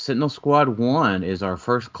 Yep, Sentinel Squad 1 is our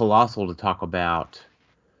first Colossal to talk about.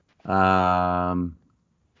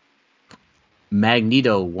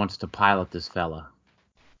 Magneto wants to pilot this fella.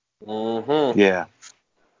 Mm-hmm. Yeah.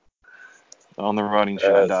 On the running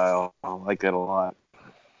shot dial. I like that a lot.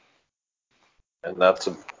 And that's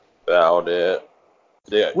about it.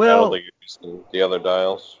 Yeah, Well, I don't think you're using the other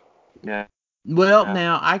dials. Yeah. Well, Yeah.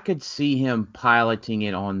 now I could see him piloting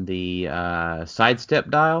it on the sidestep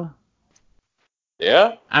dial.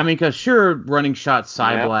 Yeah? I mean, because sure, running shot Yeah,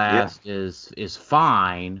 Psyblast is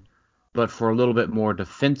fine, but for a little bit more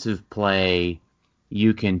defensive play,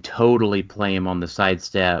 you can totally play him on the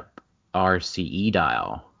sidestep RCE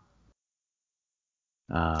dial.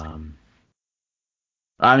 I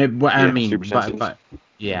mean, super sensitive. by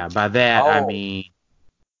that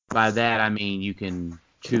I mean you can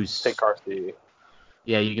choose. Take RC.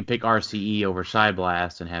 Yeah, you can pick RCE over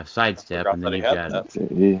Psyblast and have sidestep, and then you've got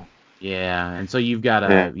yeah, and so you've got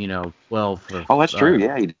a 12 for. Oh, that's true.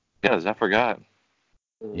 Yeah, he does. I forgot.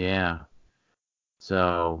 Yeah.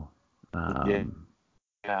 So. Yeah,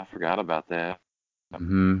 I forgot about that.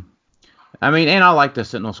 Hmm. I mean, and I like the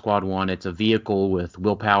Sentinel Squad 1. It's a vehicle with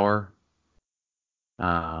willpower,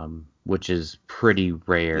 which is pretty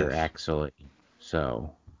rare actually.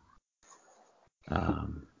 So.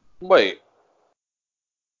 Wait.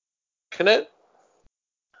 Can it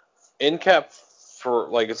in-cap for,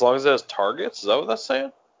 like, as long as it has targets? Is that what that's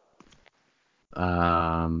saying?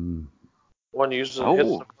 One uses and hits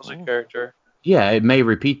an opposing character. Yeah, it may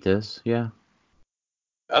repeat this. Yeah.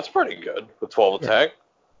 That's pretty good with 12 attack.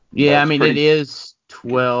 Yeah, I mean it is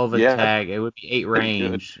 12 attack. It would be 8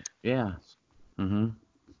 range. Good. Yeah. Mm-hmm.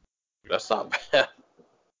 That's not bad.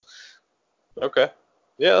 Okay.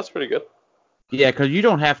 Yeah, that's pretty good. Yeah, because you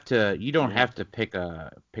don't have to pick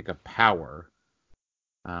a power.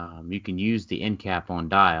 You can use the end cap on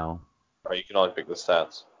dial. Or you can only pick the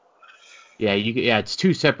stats. Yeah, it's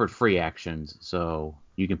 2 separate free actions. So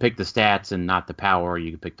you can pick the stats and not the power.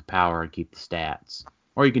 You can pick the power and keep the stats,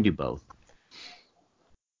 or you can do both.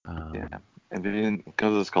 Yeah, and then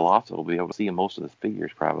because of this Colossal, we'll be able to see most of the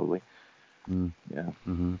figures probably. Yeah.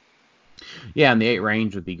 Mm-hmm. Yeah, and the 8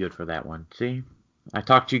 range would be good for that one. See, I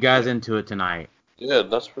talked you guys into it tonight. Yeah,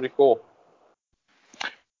 that's pretty cool.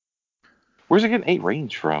 Where's it getting 8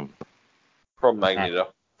 range from? From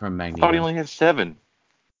Magneto. From Magneto. I thought he only had 7.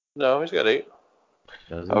 No, he's got 8.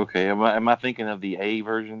 Does he? Okay, am I thinking of the A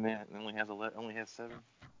version that only has 7?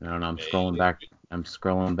 I don't know. I'm scrolling back. I'm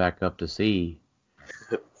scrolling back up to see.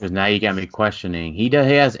 Because now you got me questioning. He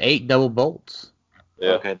has 8 double bolts.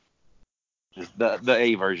 Yeah. Okay. The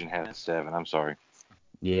A version has 7. I'm sorry.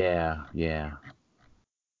 Yeah.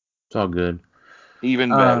 It's all good. Even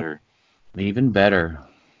better. Even better.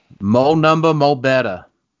 More number, more better.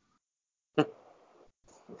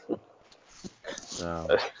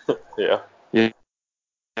 So. Yeah.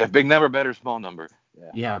 Big number, better, small number.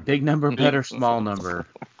 Yeah, big number, better, small number.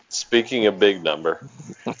 Speaking of big number,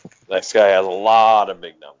 next guy has a lot of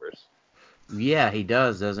big numbers. Yeah, he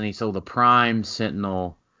does, doesn't he? So the Prime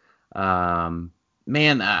Sentinel,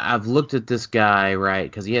 man, I've looked at this guy, right?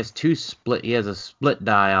 Because he has he has a split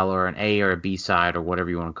dial or an A or a B side or whatever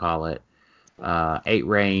you want to call it. 8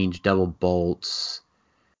 range, double bolts,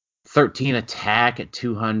 13 attack at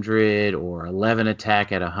 200 or 11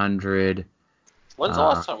 attack at 100. When's the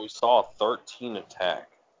last time we saw a 13 attack?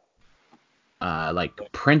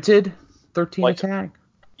 Like printed 13 Like- attack?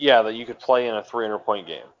 Yeah, that you could play in a 300-point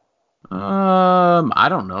game. I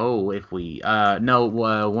don't know if we no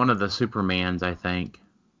one of the Supermans, I think.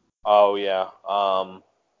 Oh yeah.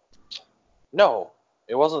 No,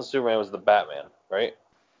 it wasn't Superman. It was the Batman, right?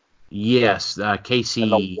 Yes, And the Casey.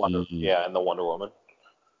 and the Wonder Woman.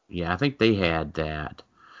 Yeah, I think they had that.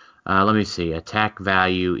 Let me see. Attack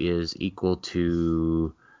value is equal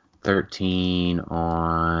to 13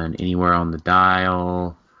 on anywhere on the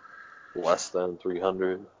dial. Less than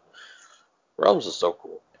 300. Realms is so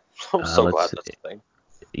cool. I'm so let's glad see. that's a thing.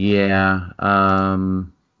 Yeah.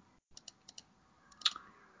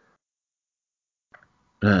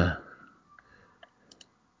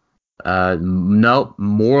 Nope.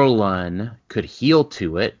 Morlun could heal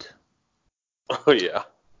to it. Oh yeah,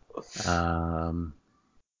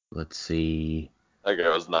 Let's see. that guy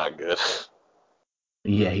was not good.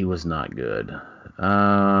 Yeah, he was not good.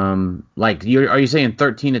 Like, are you saying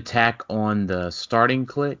 13 attack on the starting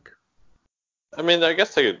click? I mean, I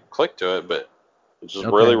guess they could click to it, but it's just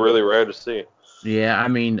Okay. really, really rare to see. Yeah, I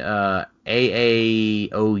mean,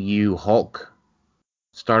 AAOU Hulk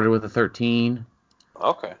started with a 13.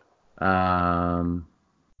 Okay. Um,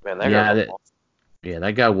 Man, that yeah, guy's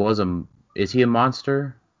that guy was is he a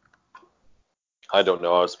monster? I don't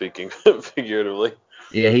know. I was speaking figuratively.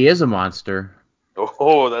 Yeah, he is a monster.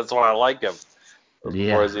 Oh, that's why I like him.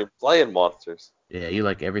 Yeah. Or is he playing monsters? Yeah, you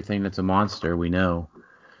like everything that's a monster, we know.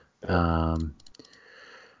 Yeah.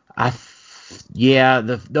 We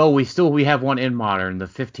have one in modern, the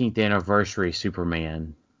 15th anniversary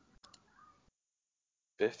Superman.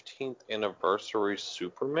 15th anniversary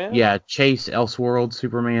Superman? Yeah, Chase Elseworld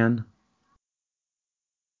Superman.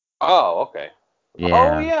 Oh, okay. Yeah.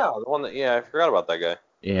 Oh, yeah. The one that, yeah, I forgot about that guy.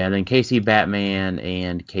 Yeah, and then KC Batman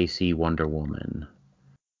and KC Wonder Woman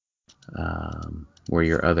were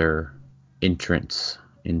your other entrants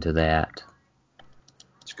into that.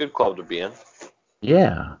 It's a good club to be in.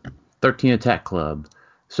 Yeah, 13 Attack Club.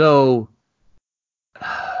 So,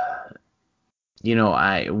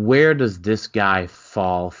 where does this guy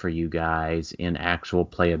fall for you guys in actual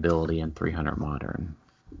playability in 300 Modern?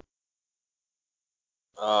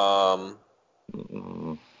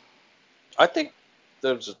 I think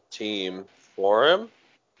there's a team for him.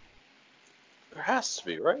 There has to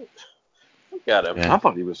be, right? Look at him. Yeah. I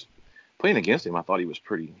thought he was playing against him. I thought he was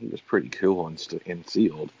pretty cool and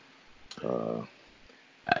sealed.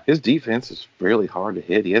 His defense is really hard to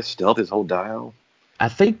hit. He has stealth his whole dial. I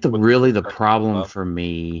think the problem for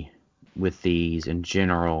me with these in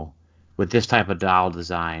general, with this type of dial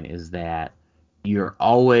design, is that you're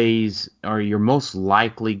most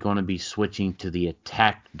likely going to be switching to the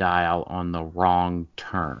attack dial on the wrong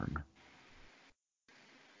turn.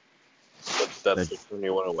 That's when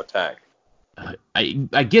you want to attack.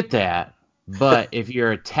 I get that, but if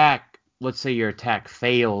let's say your attack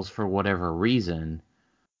fails for whatever reason,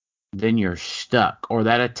 then you're stuck, or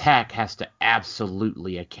that attack has to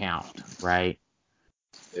absolutely account, right?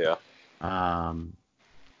 Yeah. I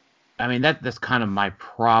mean that's kind of my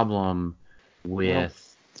problem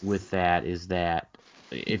with that, is that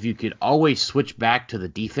if you could always switch back to the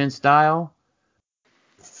defense dial,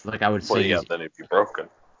 like I would say. Well, yeah, then it'd be broken.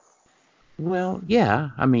 Well,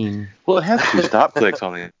 yeah, I mean. Well, it has 2 stop clicks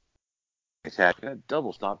on the attack. It had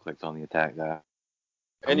double stop clicks on the attack dial.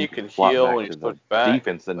 And you can flop heal back when you to switch the back.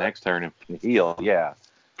 defense the next turn and can heal. Yeah.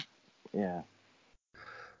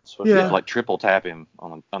 Switch You have back. to like triple tap him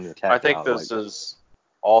on the attack. I think dial, this is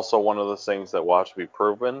also one of the things that will have to be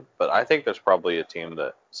proven, but I think there's probably a team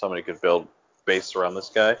that somebody could build based around this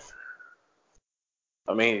guy.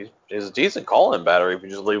 I mean, he's a decent call-in battery if you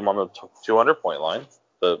just leave him on the 200-point line.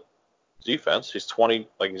 The defense, he's 20,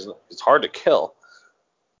 like it's hard to kill.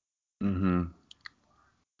 Mm-hmm.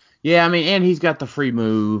 Yeah, I mean, and he's got the free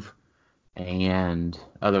move and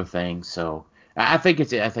other things, so I think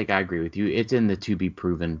I agree with you. It's in the to be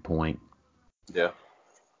proven point. Yeah.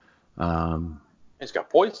 He's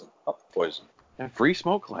got poison. Poison. And free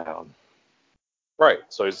smoke cloud. Right.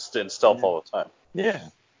 So he's in stealth all the time. Yeah.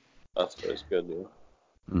 That's good, dude.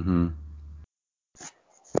 Mm-hmm.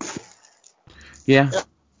 Yeah.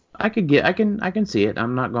 I can see it.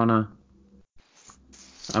 I'm not gonna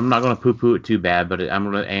I'm not gonna poo-poo it too bad, but I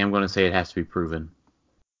am gonna say it has to be proven.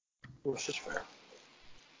 Which is fair.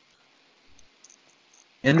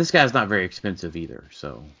 And this guy's not very expensive either,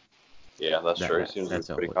 so Yeah, that's true. He seems to be that's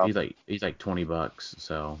pretty helpful. confident. He's like $20,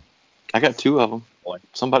 so I got 2 of them.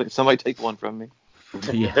 Somebody take one from me.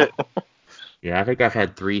 yeah. Yeah, I think I've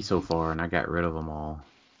had 3 so far, and I got rid of them all.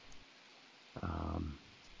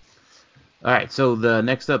 All right, so the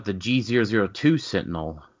next up, the G002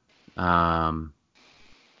 Sentinel,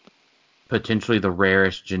 potentially the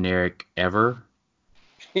rarest generic ever.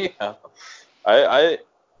 Yeah. I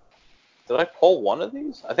did I pull one of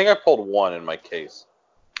these? I think I pulled one in my case.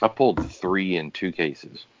 I pulled 3 in 2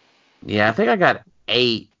 cases. Yeah, I think I got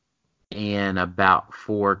 8 in about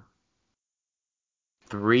 3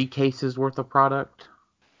 cases worth of product,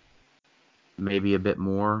 maybe a bit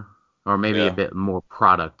more, or maybe a bit more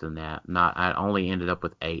product than that. I only ended up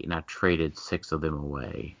with 8, and I traded 6 of them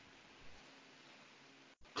away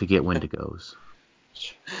to get Wendigos.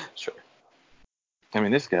 Sure. I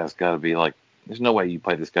mean, this guy's got to be like, there's no way you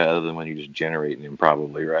play this guy other than when you just generating him,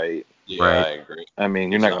 probably, right? Yeah, Right. I agree. I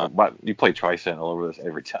mean, you're not going to, you play Tri-Sentinel over this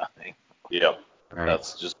every time. Yep. Right.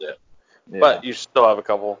 That's just it. Yeah. But you still have a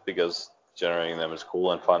couple because generating them is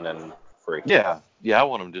cool and fun and free. Yeah, I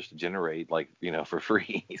want them just to generate, like, for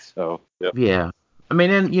free. So Yeah. I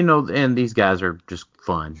mean, and these guys are just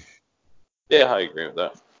fun. Yeah, I agree with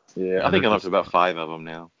that. yeah, I think I'm up to about 5 of them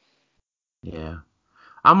now. Yeah.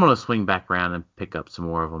 I'm going to swing back around and pick up some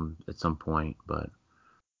more of them at some point, but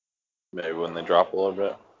Maybe when they drop a little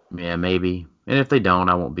bit. yeah, maybe. And if they don't,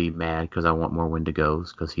 I won't be mad because I want more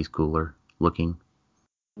Wendigos because he's cooler looking.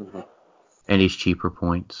 Mm-hmm. And he's cheaper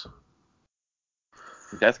points.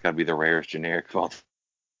 That's got to be the rarest generic of all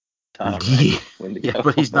time, right? Yeah,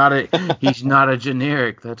 but he's not a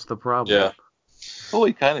generic. That's the problem. Yeah. Oh,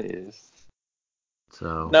 he kind of is.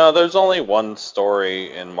 So No, there's only one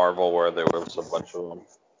story in Marvel where there was a bunch of them.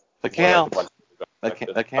 That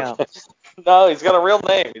counts. No, he's got a real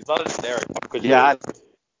name. He's not a generic. Yeah, I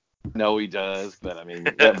know he does, but I mean,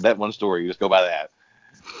 that one story, you just go by that.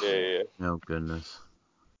 Yeah. oh goodness.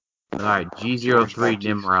 All right, G03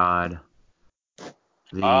 Nimrod.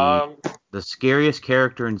 The scariest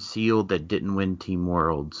character in Sealed that didn't win Team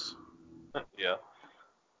Worlds. Yeah.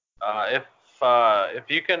 If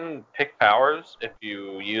you can pick powers, if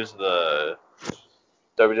you use the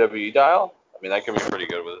WWE dial, I mean that could be pretty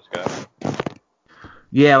good with this guy.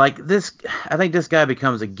 Yeah, like this. I think this guy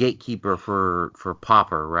becomes a gatekeeper for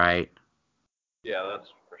Popper, right? Yeah, that's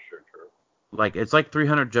for sure true. Like it's like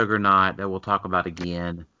 300 Juggernaut that we'll talk about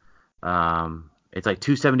again. It's like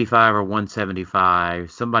 275 or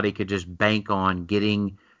 175. Somebody could just bank on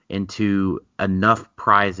getting into enough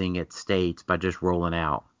prizing at states by just rolling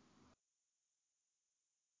out.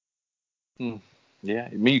 Yeah,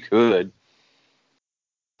 I mean, you could.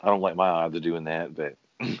 I don't like my odds of doing that, but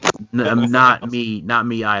Not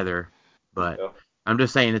me either. But yeah. I'm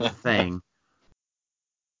just saying it's a thing.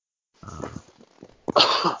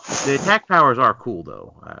 The attack powers are cool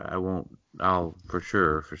though. I'll for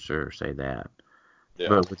sure say that. Yeah.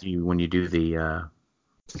 But when you do the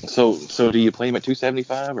So do you play him at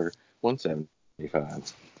 275 or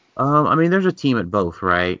 175? I mean, there's a team at both,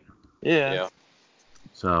 right? Yeah.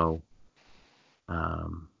 So,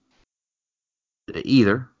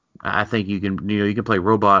 either. I think you can play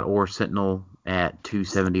Robot or Sentinel at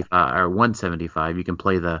 275 or 175. You can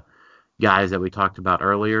play the guys that we talked about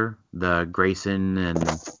earlier, the Grayson and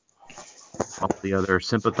all the other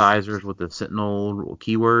sympathizers with the Sentinel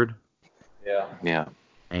keyword. Yeah.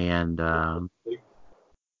 And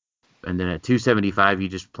then at 275, you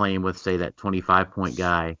just playing with, say, that 25-point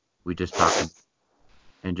guy we just talked about,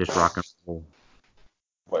 and just rock and roll.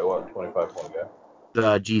 Wait, what? 25-point guy?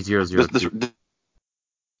 The G002.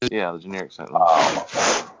 Yeah, the generic Sentinel.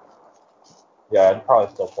 Yeah, I'd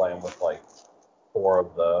probably still play him with, like, 4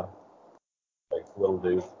 of the, like, little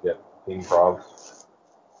dudes to get team progs.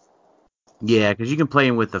 Yeah, because you can play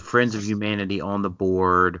him with the Friends of Humanity on the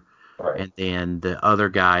board, right, and then the other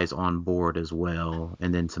guys on board as well,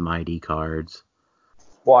 and then some ID cards.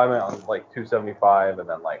 Well, I meant like 275 and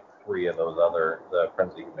then like 3 of those the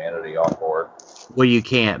Friends of Humanity on board. Well, you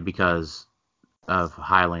can't because of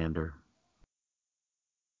Highlander.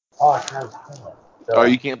 Oh, it has Highlander. So, oh,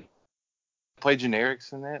 you can't play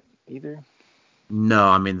generics in that either? No,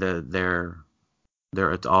 I mean they're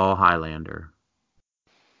it's all Highlander.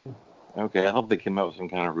 Okay, I hope they came up with some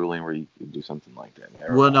kind of ruling where you could do something like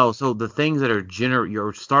that. Well, no, so the things that are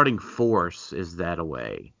your starting force is that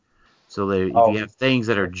away. So if you have things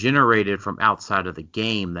that are generated from outside of the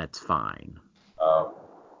game, that's fine.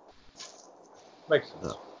 Makes sense.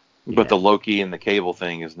 So, yeah. But the Loki and the Cable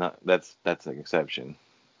thing is not. That's an exception.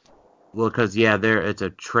 Well, because it's a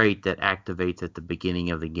trait that activates at the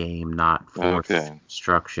beginning of the game, not fourth Okay.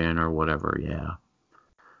 instruction or whatever. Yeah,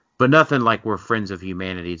 but nothing like where Friends of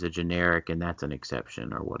Humanity is a generic and that's an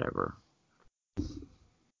exception or whatever.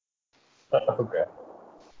 Okay.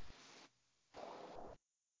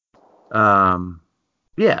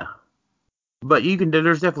 Yeah, but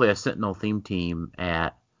there's definitely a Sentinel theme team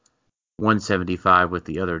at 175 with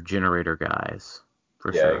the other generator guys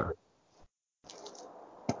for sure.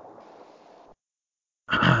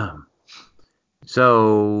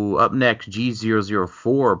 So up next,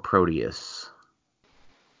 G004 Proteus.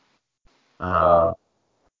 Go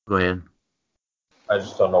ahead. I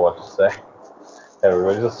just don't know what to say.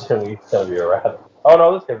 Everybody's assuming he's gonna be a rabbit. Oh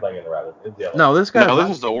no, this kid's not getting a rabbit. It's yellow. No, this guy. No,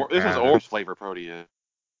 this is orange flavor Proteus.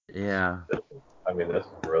 Yeah. I mean, this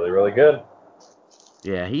is really, really good.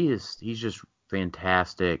 Yeah, he's just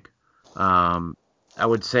fantastic. I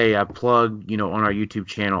would say I plugged, on our YouTube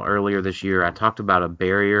channel earlier this year, I talked about a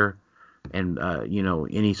barrier, and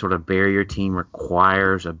any sort of barrier team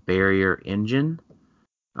requires a barrier engine.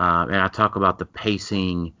 And I talk about the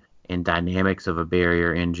pacing and dynamics of a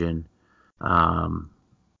barrier engine.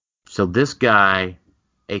 So this guy,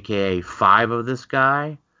 aka 5 of this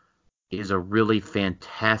guy, is a really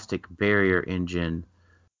fantastic barrier engine.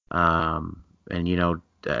 And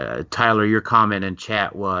Tyler, your comment in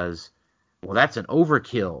chat was, well, that's an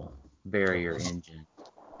overkill barrier engine.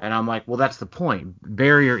 And I'm like, well, that's the point.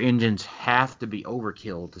 Barrier engines have to be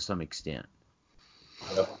overkill to some extent.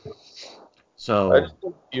 Yep. So I just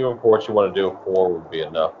think even for what you want to do, 4 would be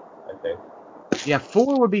enough, I think. yeah,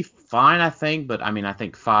 4 would be fine, I think, but I mean, I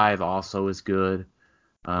think 5 also is good.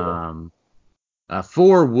 4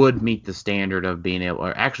 would meet the standard of being able,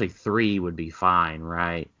 or actually 3 would be fine,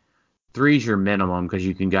 right? 3 is your minimum because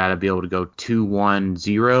you gotta be able to go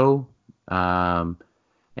 2-1-0,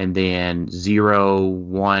 and then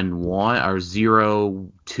 0-1-1 or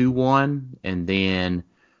 0-2-1, and then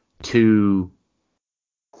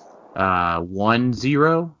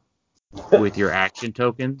 2-1-0 with your action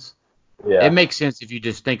tokens. Yeah. It makes sense if you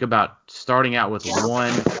just think about starting out with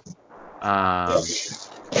 1.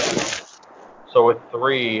 So with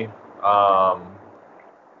 3, how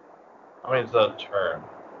many is a turn?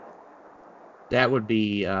 That would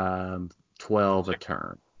be 12 a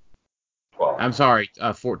turn. 12. I'm sorry,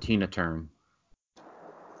 14 a turn.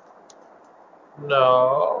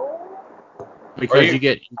 No. Because you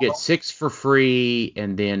get 6 for free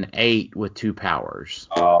and then 8 with 2 powers.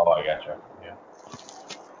 Oh, I gotcha. Yeah.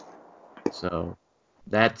 So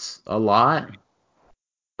that's a lot.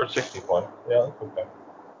 For 60 points. Yeah, that's okay.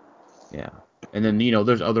 Yeah. And then,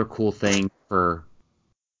 there's other cool things for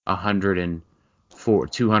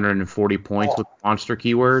 240 points with monster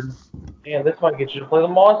keyword. Man, this might get you to play the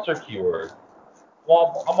monster keyword.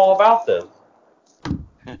 Well, I'm all about this.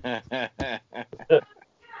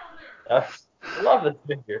 I love this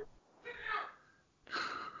figure.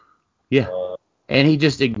 Yeah. And he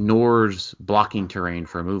just ignores blocking terrain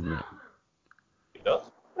for movement. He does?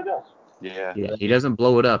 He does. Yeah. Yeah, he doesn't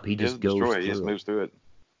blow it up. He just doesn't destroy goes it. He just through moves through it.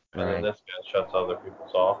 And Right. then this guy shuts other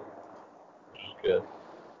people's off, which is good.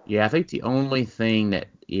 Yeah, I think the only thing that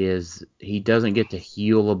is he doesn't get to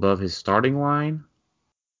heal above his starting line.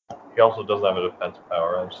 He also doesn't have a defense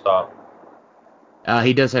power. And stop.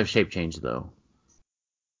 He does have shape change though.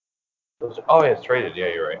 Oh, yeah, it's traded. Yeah,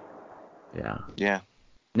 you're right. Yeah. Yeah.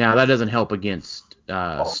 Now that doesn't help against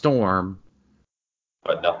Storm.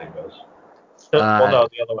 But nothing does. Well, no,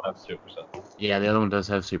 the other one has super senses. Yeah, the other one does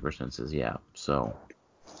have super senses. Yeah, so.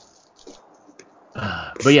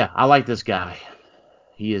 But yeah, I like this guy.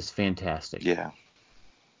 He is fantastic. Yeah.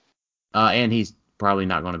 And he's probably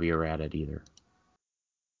not going to be errated either.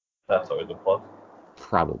 That's always a plus.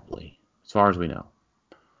 Probably, as far as we know.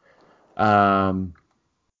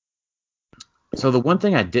 So the one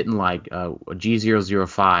thing I didn't like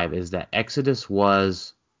G005 is that Exodus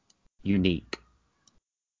was unique.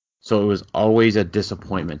 So it was always a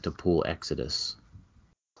disappointment to pull Exodus.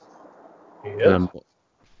 He is?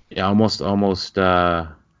 Yeah, almost always.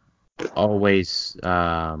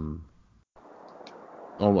 I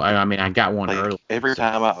mean, I got one early. Every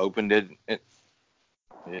time I opened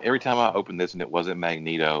every time I opened this and it wasn't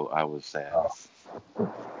Magneto, I was sad. Oh.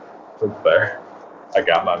 That's fair. I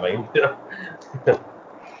got my main.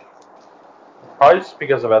 Probably just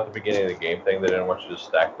because about the beginning of the game thing, they didn't want you to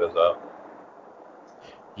stack those up.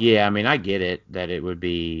 Yeah, I mean, I get it that it would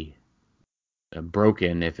be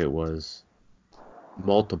broken if it was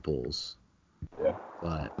multiples. Yeah.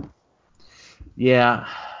 But yeah,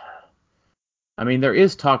 I mean, there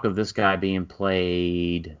is talk of this guy being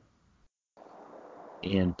played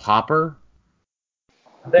in Pauper.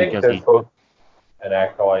 I think they're supposed. an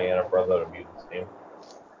acolyte and a brother of mutants team.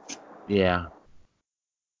 Yeah.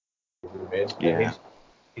 And Yeah.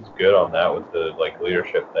 he's good on that with the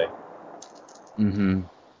leadership thing. Mm-hmm.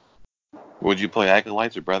 Would you play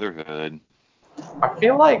Acolytes or Brotherhood? I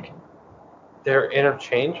feel like they're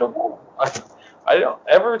interchangeable. I don't.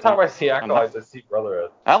 Every time I see acolytes, I see brotherhood.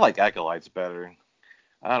 I like Acolytes better.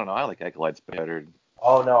 I don't know. I like Acolytes better.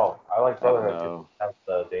 Oh no, I like I don't brotherhood know. because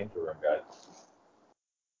it has the danger room guys.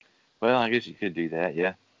 Well, I guess you could do that,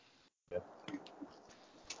 yeah. Yeah.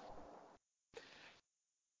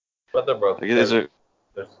 But they're both. I guess There's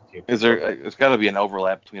some teams. there's got to be an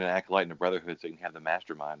overlap between an Acolyte and a Brotherhood so you can have the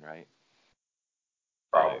Mastermind, right?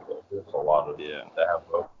 Probably. There's a lot of Yeah. that have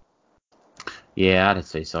both. Yeah, I'd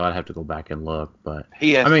say so. I'd have to go back and look, but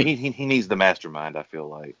He has. I mean, He needs the Mastermind. I feel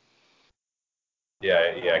like.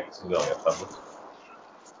 Yeah, because he's only got thumbs.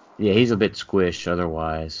 yeah, he's a bit squished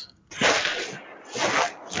otherwise.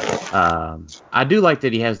 I do like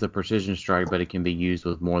that he has the precision strike, but it can be used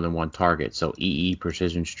with more than one target. So EE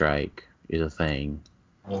precision strike is a thing.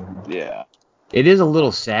 Yeah. It is a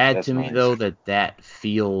little sad That's to me nice. though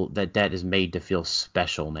that is made to feel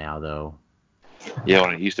special now though. Yeah,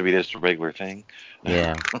 when it used to be just a regular thing.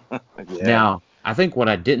 Yeah. Yeah. Now, I think what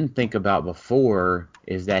I didn't think about before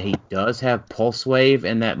is that he does have Pulse Wave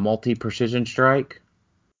and that multi-precision strike.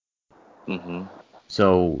 Mhm.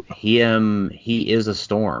 So he is a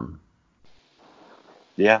storm.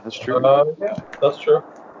 Yeah, that's true. Yeah, that's true.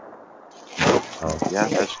 Oh, Yeah,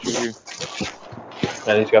 that's true.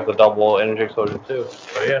 And he's got the double energy explosion too.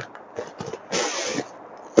 So yeah,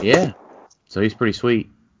 yeah. So he's pretty sweet.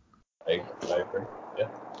 I agree. Yeah.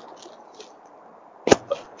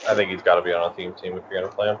 I think he's got to be on a theme team if you're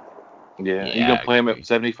gonna play him. Yeah. Yeah, You gonna I play him agree. at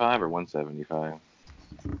 75 or 175?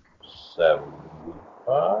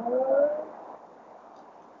 75.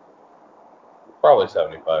 Probably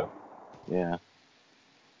 75. Yeah.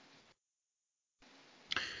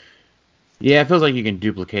 Yeah, it feels like you can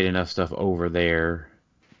duplicate enough stuff over there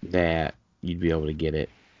that you'd be able to get it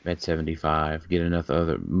at 75. Get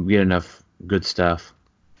enough good stuff.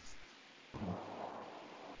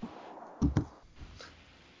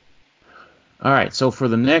 All right, so for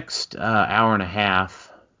the next hour and a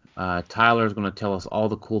half, Tyler's going to tell us all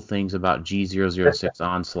the cool things about G006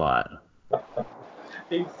 Onslaught.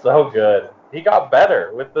 He's so good. He got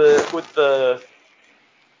better with the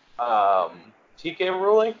TK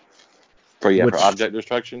ruling. For Which- object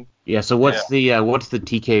destruction. Yeah, so what's the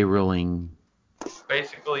TK ruling?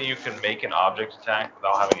 Basically, you can make an object attack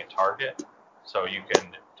without having a target. So you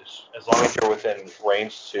can, as long as you're within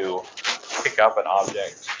range to pick up an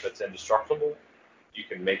object that's indestructible, you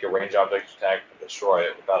can make a range object attack and destroy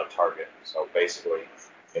it without a target. So basically,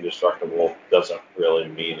 indestructible doesn't really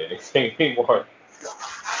mean anything anymore.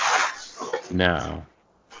 No,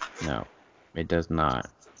 it does not.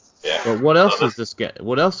 Yeah. But what else does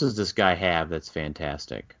this guy have that's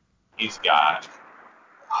fantastic? He's got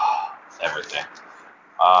everything.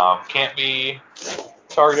 Can't be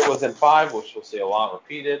targeted within 5, which we'll see a lot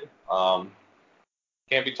repeated.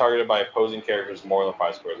 Can't be targeted by opposing characters more than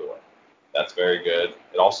 5 squares away. That's very good.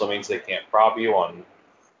 It also means they can't prob you on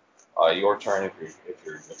your turn if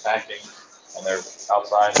you're attacking and they're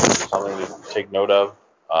outside. Something to take note of.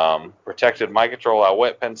 Protected mind control,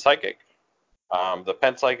 outwit Pen Psychic. The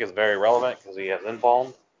Pen Psychic is very relevant because he has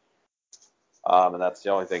Inbalm. And that's the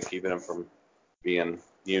only thing keeping him from being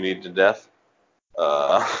unied to death.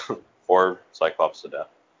 Or Cyclops to death.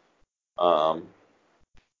 And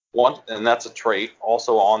that's a trait.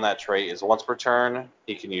 Also on that trait is once per turn,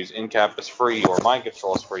 he can use Incap as free, or Mind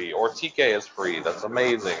Control as free, or TK as free. That's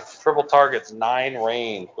amazing. Triple targets, 9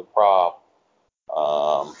 range with prob.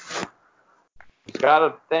 He's got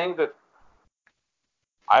a thing that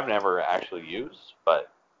I've never actually used,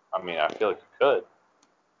 but I mean, I feel like he could.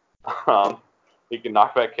 He can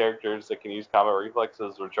knock back characters that can use combat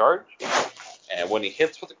reflexes or charge. And when he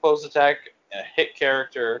hits with a closed attack, a hit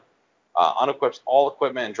character unequips all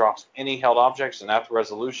equipment and drops any held objects, and after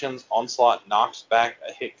resolutions, Onslaught knocks back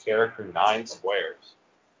a hit character 9 squares.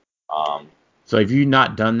 So have you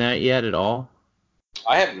not done that yet at all?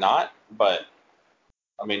 I have not, but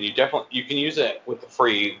I mean, you can use it with the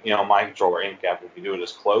free, mind control or Incap if you do it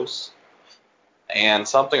as close. And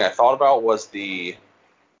something I thought about was the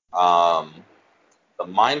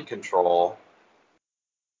mind control.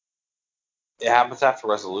 It happens after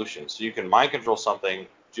resolution, so you can mind control something,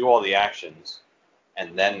 do all the actions,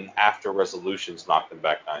 and then after resolutions, knock them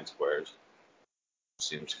back 9 squares.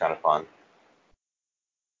 Seems kind of fun.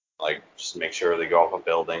 Like, just make sure they go off a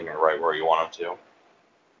building or right where you want them to.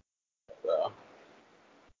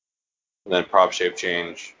 And then prob shape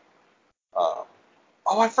change.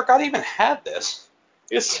 I forgot I even had this.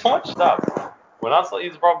 He has so much stuff. When Onslaught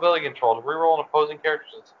uses probability control to reroll an opposing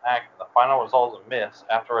character's attack, the final result is a miss.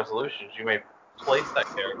 After resolutions, you may place that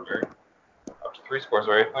character up to 3 scores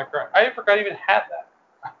away from the current. I forgot I even had that.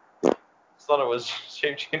 Just thought it was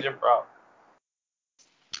shape-changing prop.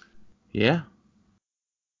 Yeah.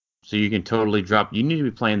 So you can totally drop. You need to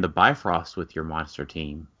be playing the Bifrost with your monster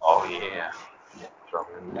team. Oh, yeah.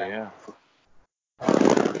 Drop it in there.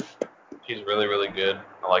 Yeah. He's really, really good.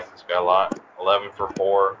 I like this guy a lot. 11 for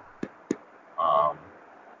 4.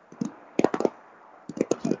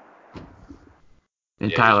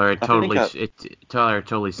 And Yeah, Tyler, Tyler, it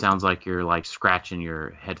totally sounds like you're like scratching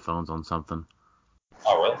your headphones on something.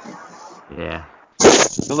 Oh, really? Yeah.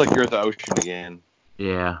 Feels like you're at the ocean again.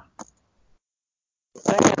 Yeah.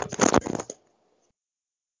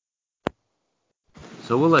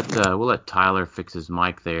 So we'll let Tyler fix his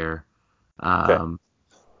mic there. Is that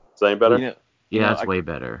any better? It's way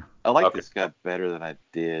better. I like Okay. this guy better than I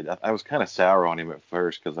did. I was kind of sour on him at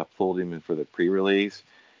first because I pulled him in for the pre-release.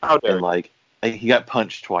 How dare And he got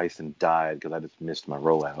punched twice and died because I just missed my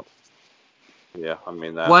rollout. Yeah, I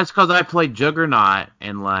mean that. Well, it's because I played Juggernaut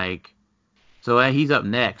and so he's up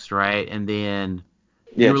next, right? And then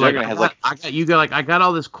Yeah, you were like, Juggernaut has I got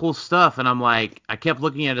all this cool stuff, and I'm like, I kept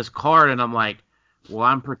looking at his card, and I'm like, well,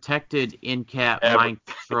 I'm protected, in-cap, mind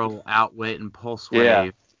control, outwit, and pulse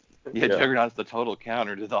wave. Yeah, Juggernaut's the total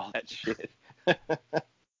counter to all that shit.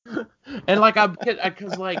 And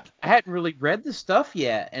because I hadn't really read the stuff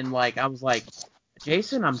yet, and I was like,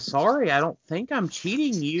 Jason, I'm sorry, I don't think I'm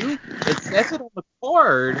cheating you. It says it on the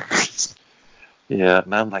card. Yeah,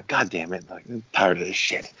 and I'm like, God damn it, I'm tired of this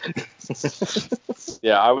shit.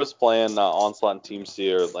 Yeah, I was playing Onslaught and Team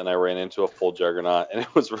Seer, and I ran into a full Juggernaut, and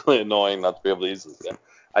it was really annoying not to be able to use this guy.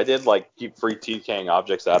 I did keep free TKing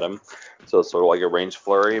objects at him, so it's sort of like a range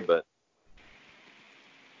flurry, but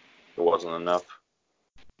it wasn't enough.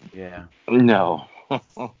 Yeah. No.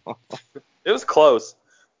 It was close.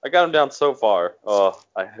 I got him down so far. Oh,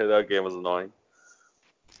 that game was annoying.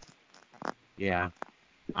 Yeah.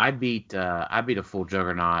 I beat a full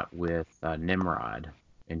Juggernaut with Nimrod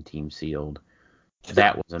in Team Sealed.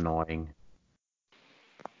 That was annoying.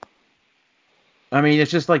 I mean,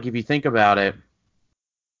 it's just like if you think about it,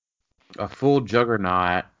 a full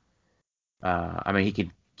Juggernaut. He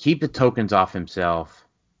could keep the tokens off himself.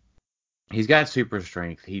 He's got super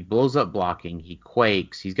strength. He blows up blocking. He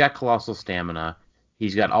quakes. He's got colossal stamina.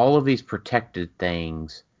 He's got all of these protected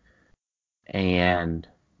things, and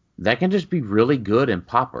that can just be really good in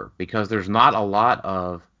Pauper because there's not a lot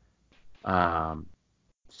of,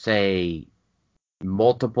 say,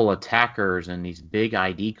 multiple attackers and these big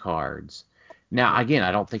ID cards. Now, again,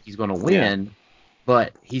 I don't think he's going to win,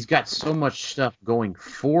 but he's got so much stuff going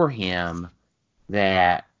for him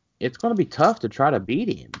that it's going to be tough to try to beat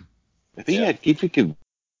him. If he could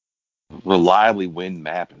reliably win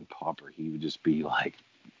map and Pauper, he would just be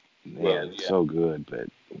so good, but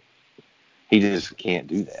he just can't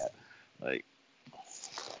do that.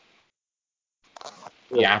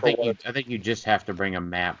 Yeah, I think you just have to bring a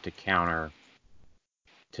map to counter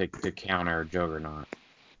Juggernaut.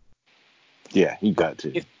 Yeah, you got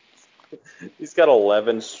to. He's got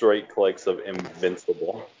 11 straight clicks of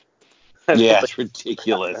Invincible. Yeah, it's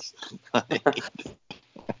ridiculous.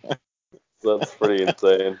 That's pretty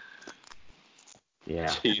insane.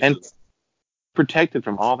 Yeah. Jesus. And protected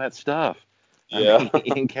from all that stuff. Yeah.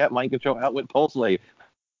 In-cap, mind control, outwit, pulse wave.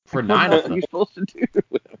 For 9 of What are you them. supposed to do?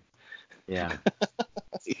 Yeah.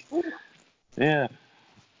 Yeah.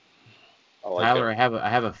 Tyler, I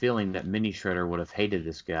have a feeling that Mini Shredder would have hated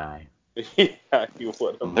this guy. Yeah, he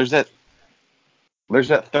would have. There's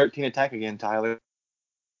that 13 attack again, Tyler.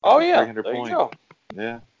 Oh, yeah. 300 There points. you go.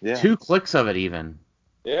 Yeah. 2 clicks of it even.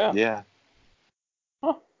 Yeah. Yeah.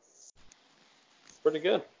 Huh. Pretty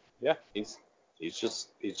good. Yeah. He's just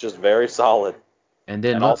very solid. And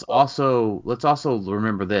then And let's also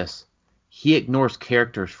remember this. He ignores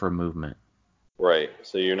characters for movement. Right.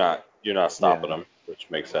 So you're not stopping him, which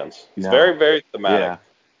makes sense. He's No. very, very thematic.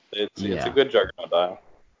 Yeah. It's a good Juggernaut dial.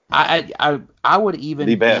 I would even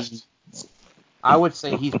The best. I would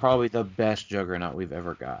say he's probably the best Juggernaut we've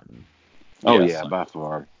ever gotten. Oh, Yes. yeah, by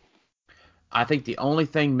far. I think the only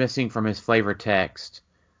thing missing from his flavor text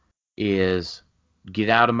is "Get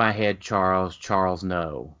out of my head, Charles. Charles,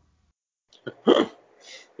 no."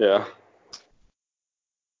 Yeah.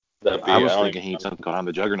 I was thinking he needs something going on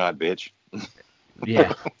the Juggernaut, bitch.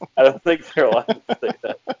 Yeah. I don't think they're allowed to say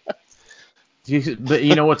that. But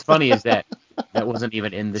you know what's funny is that wasn't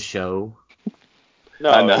even in the show. No.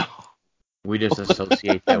 I know. We just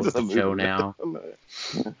associate that with That's the show now.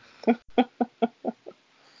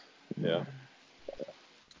 Yeah.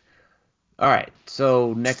 All right.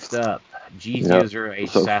 So next up, G's Yep. user a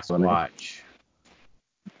So funny. Sasquatch.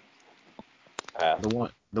 Pass.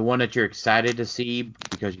 The one that you're excited to see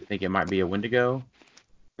because you think it might be a Wendigo.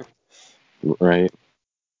 Right.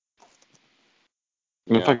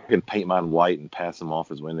 If I Yeah. could paint mine white and pass them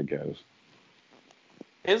off as Wendigos.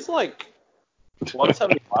 His like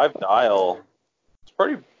 175 dial. It's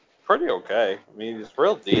pretty okay. I mean, he's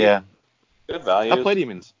real deep. Yeah. Good value. I played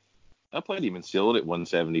him in sealed at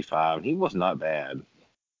 175, and he was not bad.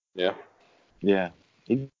 Yeah. Yeah.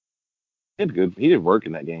 He did good. He did work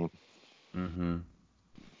in that game. Mm-hmm.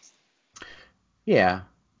 Yeah,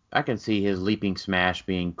 I can see his leaping smash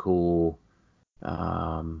being cool.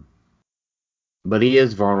 But he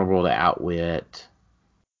is vulnerable to outwit.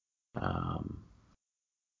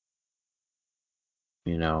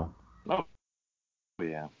 You know. Oh,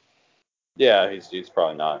 yeah. Yeah, he's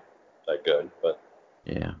probably not that good, but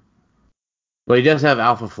Yeah. But he does have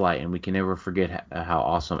Alpha Flight, and we can never forget how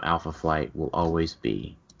awesome Alpha Flight will always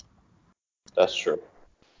be. that's true.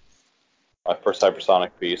 My first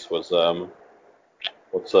hypersonic piece was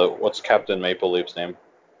what's Captain Maple Leaf's name?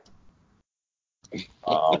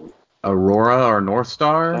 Aurora or North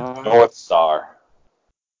Star? North Star.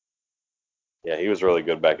 Yeah, he was really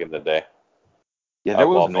good back in the day. Yeah, there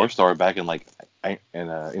was well, a North Star back in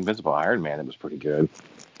Invincible Iron Man. It was pretty good.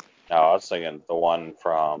 No, I was thinking the one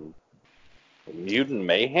from Mutant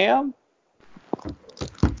Mayhem.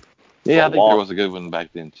 Yeah, I So think there was a good one back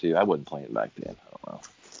then too. I wasn't playing back then. I don't know.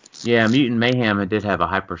 Yeah, Mutant Mayhem, it did have a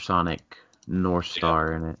hypersonic North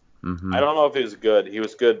Star in it. Mm-hmm. I don't know if he was good. He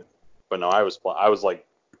was good, but no, I was like,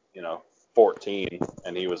 14,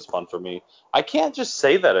 and he was fun for me. I can't just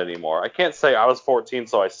say that anymore. I can't say I was 14,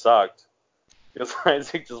 so I sucked, because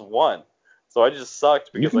Isaac just won. So I just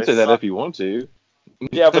sucked because You can I say that sucked. if you want to.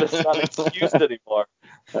 Yeah, but it's not an excuse anymore.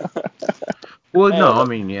 Well, no, Hey, I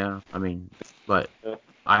mean, yeah. I mean, but Yeah.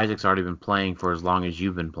 Isaac's already been playing for as long as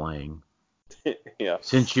you've been playing. Yeah.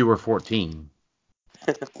 Since you were 14.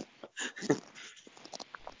 He's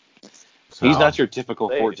So, not your typical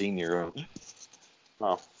Hey. 14-year-old.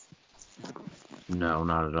 Oh. No,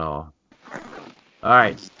 not at all. All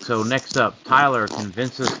right, so next up, Tyler,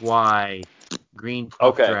 convince us why Green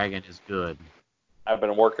Puff Okay. Dragon is good. I've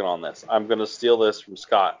been working on this. I'm going to steal this from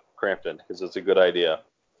Scott Crampton because it's a good idea.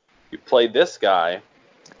 You play this guy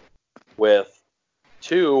with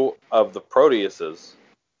 2 of the Proteuses,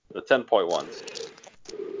 the 10-point ones.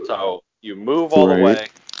 So you move all the Right. way.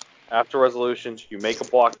 After resolutions, you make a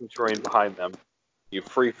blocking terrain behind them. You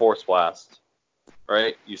free Force Blast.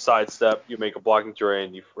 Right? You sidestep, you make a blocking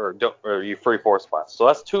terrain, you free Force Blast. So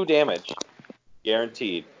that's 2 damage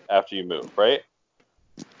guaranteed after you move, right?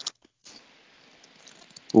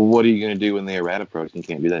 Well, what are you going to do when they errata approach? You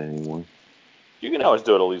can't do that anymore. You can always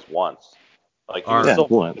do it at least once. Like you Or- can Yeah, still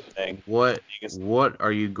once. do the thing. What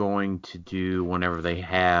are you going to do whenever they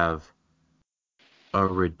have a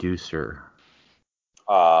reducer?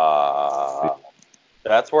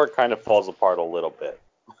 That's where it kind of falls apart a little bit.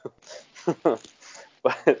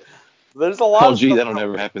 But there's a lot Oh, of gee, stuff that'll without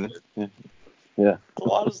never happen. reducers. Yeah. There's a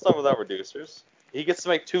lot of stuff without reducers. He gets to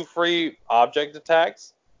make 2 free object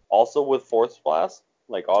attacks, also with Force Blast,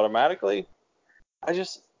 like automatically.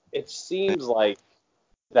 It seems like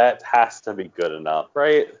that has to be good enough,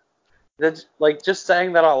 right? That's like just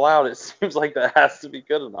saying that out loud. It seems like that has to be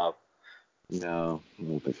good enough. No, I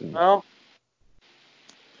don't think so. No.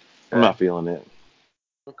 I'm not feeling it.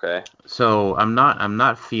 Okay. So I'm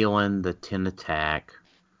not feeling the 10 attack.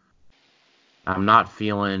 I'm not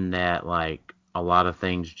feeling that like a lot of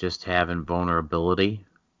things just have invulnerability.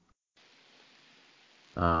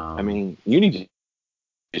 I mean, you need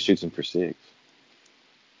to shoot him for 6.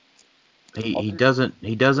 he does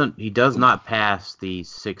not pass the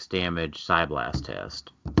 6 damage Psyblast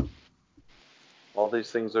test. All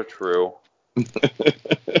these things are true.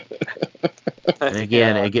 And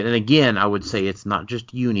again, I would say it's not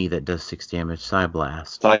just Uni that does 6 damage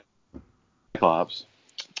Psyblast. Cyclops.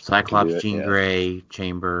 Cyclops, Do it, Jean yeah. Grey,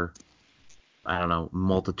 Chamber, I don't know,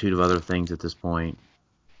 multitude of other things at this point.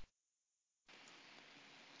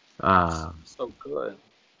 So good.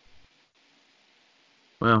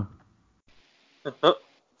 Well,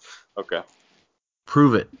 Okay.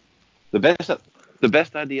 prove it. The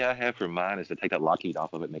best idea I have for mine is to take that Lockheed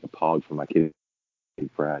off of it and make a Pog for my kid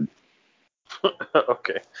Pride.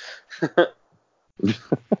 Okay.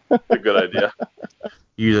 A good idea.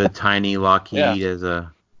 Use a tiny Lockheed Yeah. as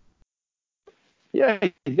a... Yeah,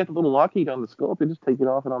 he's got the little Lockheed on the sculpt. You just take it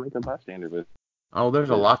off and I'll make a bystander. But Oh, there's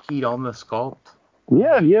a Lockheed on the sculpt?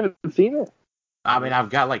 yeah, you haven't seen it. I mean, I've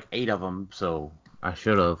got like 8 of them, so I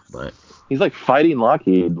should have, but... He's like fighting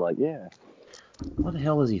Lockheed. Like, yeah. What the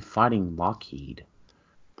hell is he fighting Lockheed?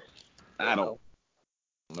 I don't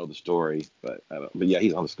know the story, but yeah,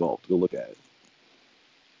 he's on the sculpt. Go look at it.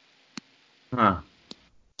 Huh.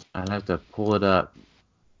 I'd have to pull it up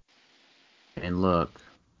and look.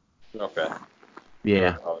 Okay.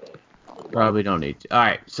 Yeah, probably don't need to. All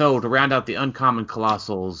right, so to round out the uncommon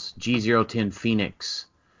colossals, G010 Phoenix.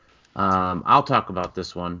 I'll talk about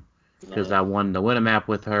this one because I won the win a map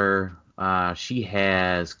with her. She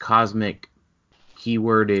has Cosmic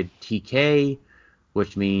keyworded TK,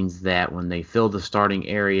 which means that when they fill the starting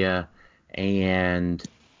area and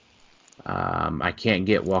I can't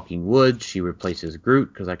get Walking Woods, she replaces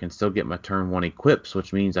Groot because I can still get my turn 1 equips,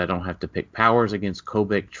 which means I don't have to pick powers against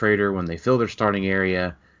Kobik Trader when they fill their starting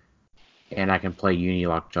area, and I can play Uni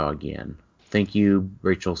Lockjaw again. Thank you,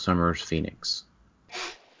 Rachel Summers Phoenix.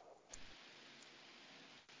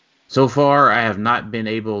 So far, I have not been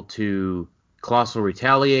able to Colossal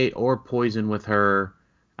Retaliate or Poison with her.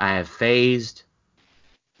 I have phased,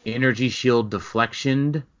 Energy Shield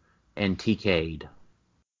Deflectioned, and TK'd.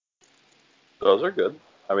 Those are good.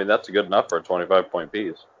 I mean, that's good enough for a 25-point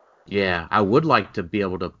piece. Yeah, I would like to be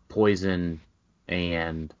able to poison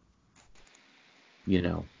and,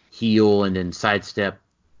 heal and then sidestep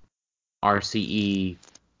RCE,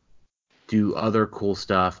 do other cool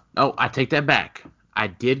stuff. Oh, I take that back. I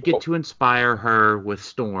did get to inspire her with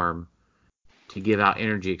Storm to give out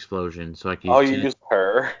Energy Explosion, so I could. Oh, you used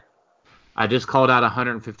her. I just called out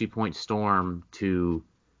 150-point Storm to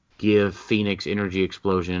give Phoenix Energy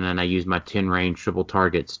Explosion, and I used my 10 range triple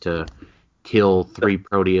targets to kill 3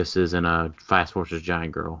 Proteuses and a Fast Forces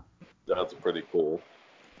Giant Girl. That's pretty cool.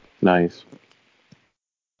 Nice.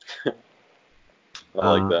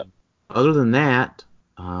 I like that. Other than that,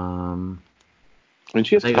 And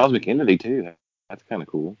she has Cosmic Entity too. That's kind of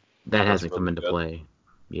cool. That hasn't really come into good. play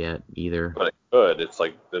yet either. But it could. It's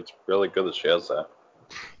really good that she has that.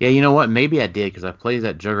 Yeah, you know what? Maybe I did because I played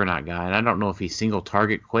that Juggernaut guy, and I don't know if he single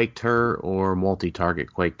target quaked her or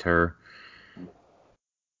multi-target quaked her.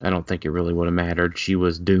 I don't think it really would have mattered. She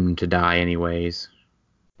was doomed to die anyways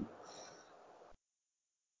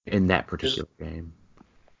in that particular game.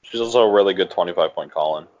 She's also a really good 25-point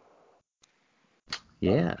call-in.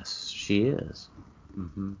 Yes, she is.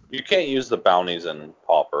 Mm-hmm. You can't use the bounties in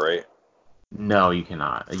Pauper, right? No, you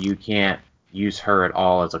cannot. You can't use her at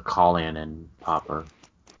all as a call-in in Pauper.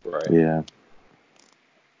 Right. Yeah.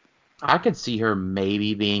 I could see her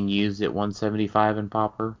maybe being used at 175 in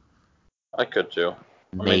Pauper. I could too.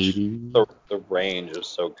 Maybe. I mean, the range is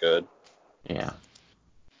so good Yeah.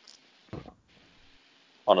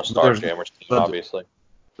 on a Starjammers team, obviously.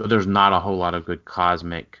 But there's not a whole lot of good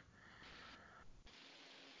Cosmic.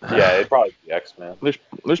 Yeah, it'd probably be X-Men. There's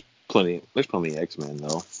plenty of X-Men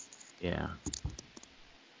though. Yeah.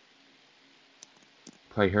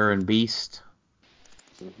 Play her and Beast.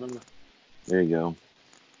 Mm-hmm. There you go.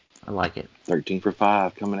 I like it. 13 for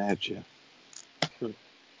 5 coming at you. All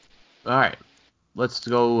right. Let's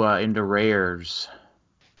go into rares.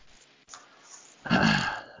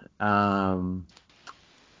 Cerebra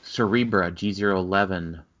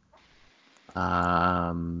G011.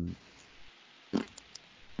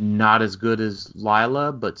 Not as good as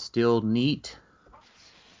Lila, but still neat.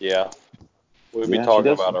 Yeah. We'd be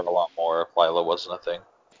talking about her a lot more if Lila wasn't a thing.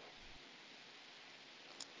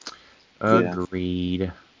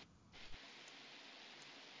 Agreed.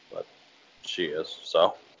 But she is,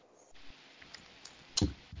 so.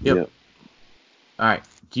 Yep. All right.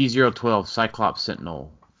 G012 Cyclops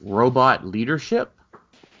Sentinel. Robot Leadership.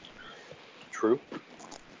 True.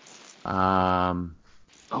 Yeah.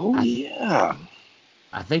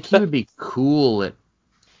 I think he would be cool at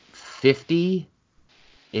 50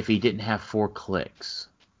 if he didn't have 4 clicks.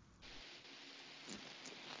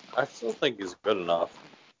 I still think he's good enough.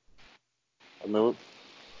 I mean,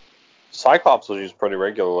 Cyclops was used pretty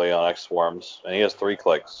regularly on X-Swarms, and he has 3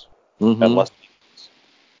 clicks. Mm-hmm. And less.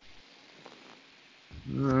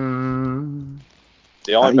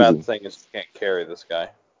 The only bad thing is you can't carry this guy.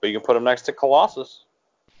 But you can put him next to Colossus.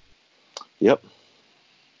 Yep.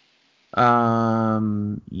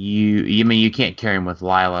 You mean you can't carry him with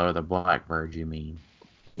Lila or the Blackbird, you mean?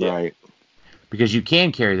 Yeah. Right. Because you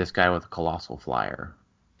can carry this guy with a Colossal Flyer.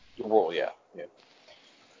 Well, yeah.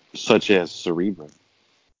 Such as Cerebra.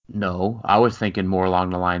 No, I was thinking more along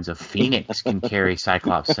the lines of Phoenix can carry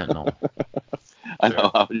Cyclops Sentinel. I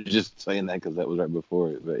know, I was just saying that because that was right before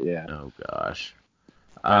it, but yeah. Oh, gosh.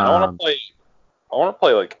 Man, I want to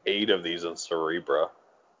play like 8 of these in Cerebra.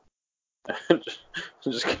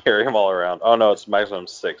 just carry them all around. Oh no, it's maximum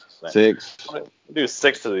 6. 6. Do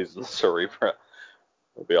 6 of these in Cerebra.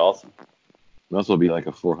 It'd be awesome. Might as well be like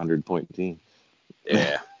a 400-point team.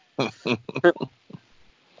 Yeah.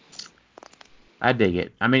 I dig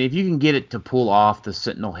it. I mean, if you can get it to pull off the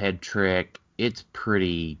Sentinel head trick, it's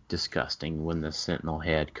pretty disgusting when the Sentinel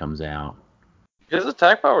head comes out. His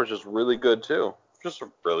attack power is just really good too. Just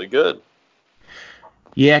really good.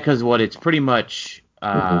 Yeah, because it's pretty much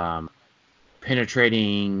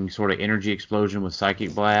penetrating sort of energy explosion with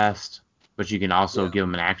Psychic Blast, but you can also give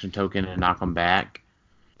them an action token and knock them back.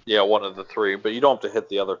 Yeah, one of the three, but you don't have to hit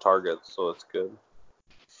the other targets, so it's good.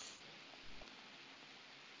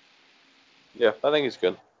 Yeah, I think he's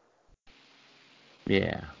good.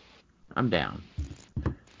 Yeah, I'm down.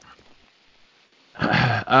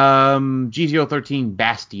 G013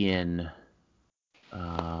 Bastion.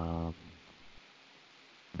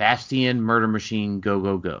 Bastion, Murder Machine, go,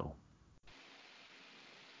 go, go.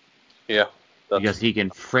 Yeah. Because he can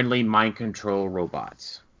friendly mind control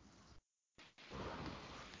robots.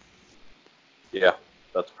 Yeah,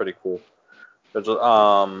 that's pretty cool. There's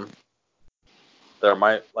there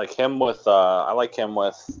might like him with I like him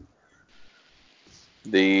with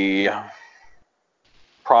the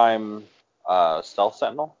Prime Stealth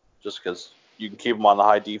Sentinel, just because you can keep him on the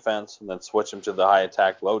high defense and then switch him to the high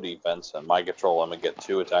attack, low defense, and mind control him and get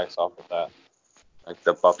 2 attacks off of that. Like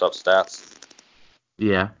the buffed up stats.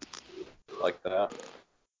 Yeah. Like that.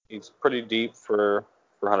 He's pretty deep for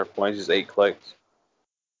 100 points. He's 8 clicks.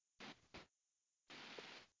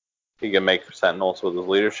 He can make Sentinels with his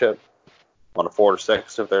leadership. On a 4 to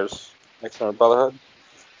 6 if there's extra Brotherhood.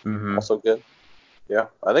 Mm-hmm. Also good. Yeah,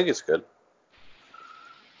 I think he's good.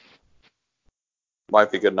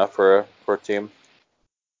 Might be good enough for a team.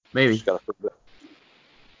 Maybe. Just gotta prove it.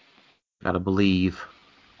 Gotta believe.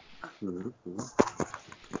 Mm-hmm.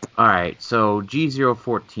 Alright, so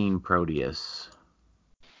G014 Proteus.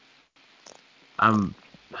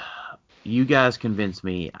 You guys convinced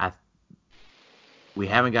me. We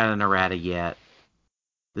haven't got an errata yet.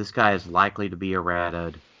 This guy is likely to be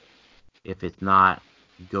errataed. If it's not,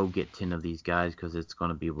 go get 10 of these guys because it's going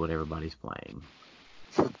to be what everybody's playing.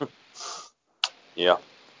 Yeah.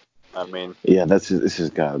 I mean... Yeah, this has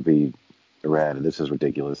got to be errata. This is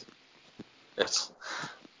ridiculous. It's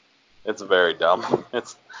very dumb.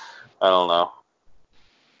 I don't know.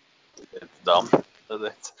 It's dumb.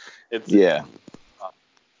 It's Yeah.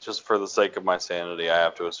 Just for the sake of my sanity, I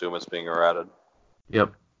have to assume it's being errated.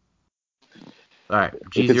 Yep. All right.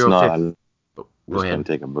 If it's not, I'm just going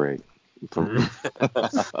to take a break.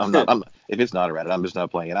 I'm not. If it's not errated, I'm just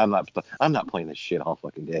not playing it. I'm not playing this shit all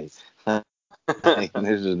fucking day.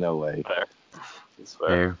 There's just no way. Fair. It's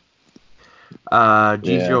fair.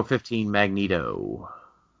 G015 Magneto.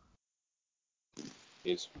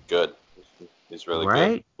 He's good. He's really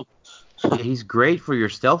good. Yeah, he's great for your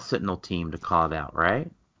Stealth Sentinel team to call it out, right?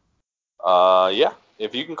 Yeah.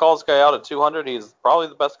 If you can call this guy out at 200, he's probably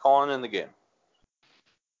the best calling in the game.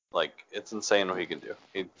 Like, it's insane what he can do.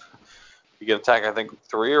 He can attack, I think,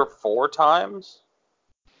 3 or 4 times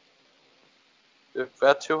if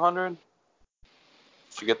at 200.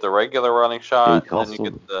 You get the regular running shot, and then you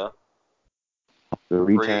get the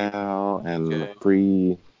retail and the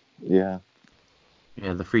free, yeah.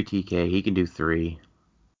 Yeah, the free TK. He can do 3.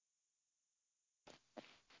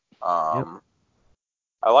 Yep.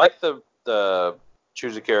 I like the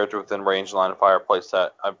choose a character within range line of fire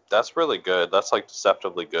playset. That's really good. That's like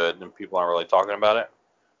deceptively good, and people aren't really talking about it.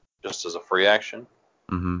 Just as a free action.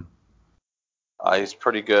 Mm-hmm. He's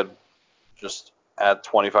pretty good. Just add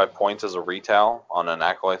 25 points as a retail on an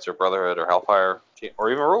Acolytes or Brotherhood or Hellfire team, or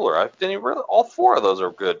even Ruler. I didn't even really. All 4 of those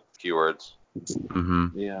are good keywords.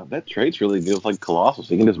 Mm-hmm. Yeah, that trait's really good. It's like Colossus.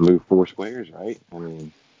 He can just move 4 squares, right? I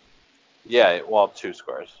mean. Yeah, well, 2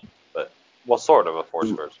 squares, but sort of a 4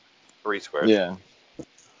 squares, 3 squares. Yeah.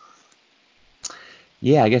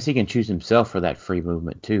 Yeah, I guess he can choose himself for that free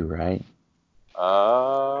movement too, right?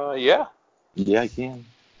 Yeah. Yeah, I can.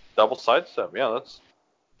 Double sidestep. Yeah, that's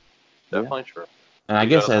definitely true. And I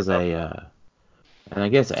guess as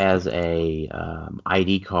a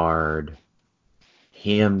ID card,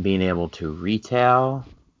 him being able to retail,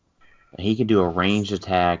 he can do a ranged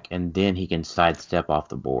attack and then he can sidestep off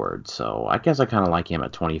the board. So I guess I kind of like him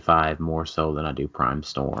at 25 more so than I do Prime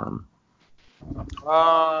Storm.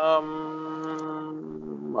 I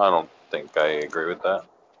don't think I agree with that.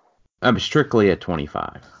 I'm strictly at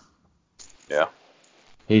 25. Yeah.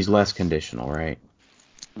 He's less conditional, right?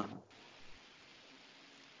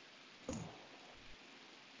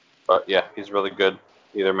 But yeah, he's really good.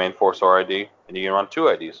 Either main force or ID, and you can run 2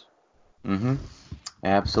 IDs. Mm-hmm.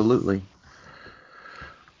 Absolutely.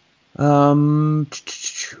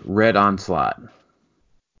 Red Onslaught.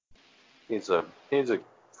 He's a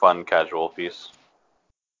fun casual piece.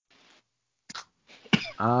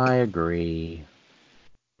 I agree.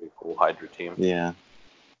 cool Hydra team. Yeah.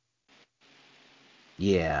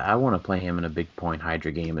 Yeah, I want to play him in a big point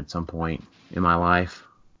Hydra game at some point in my life.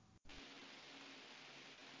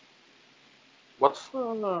 What's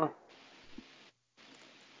oh,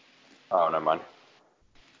 never mind.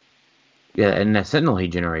 Yeah, and that Sentinel he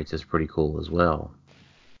generates is pretty cool as well.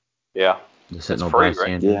 Yeah. The Sentinel free, right?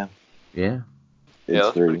 bystander. Yeah. Yeah. It's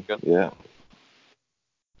that's pretty good. Yeah.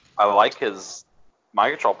 I like his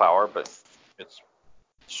mind control power, but it's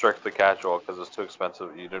strictly casual because it's too expensive.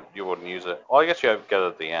 You wouldn't use it. Well, I guess you get it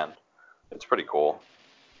at the end. It's pretty cool.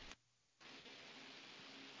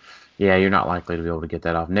 Yeah, you're not likely to be able to get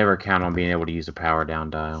that off. Never count on being able to use a power down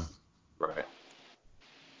dial. Right.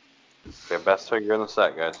 Okay, best figure in the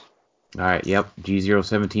set, guys. All right, yep.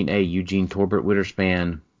 G017A, Eugene Torbert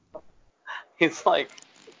Witterspan. He's like,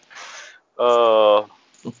 I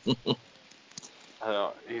don't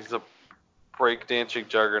know, he's a breakdancing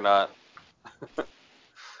juggernaut.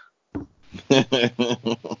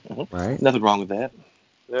 Right. Nothing wrong with that.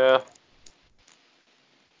 Yeah.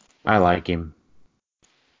 I like him.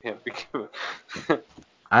 Yeah.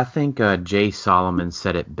 I think Jay Solomon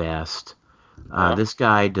said it best. Yeah. This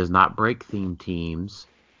guy does not break theme teams,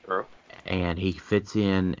 True. and he fits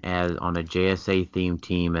in as on a JSA theme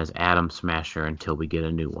team as Atom Smasher until we get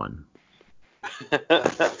a new one.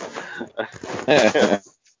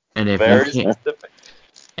 And if Very you can't, specific.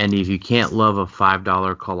 and if you can't love a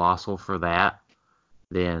 $5 Colossal for that,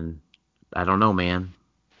 then I don't know, man.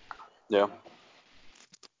 Yeah.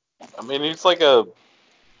 I mean, he's like a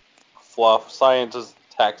fluff scientist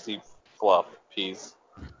taxi fluff piece.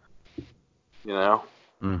 You know,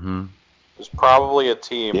 Mm-hmm. there's probably a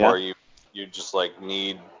team Yeah. where you just like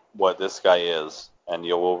need what this guy is, and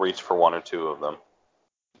you will reach for one or two of them.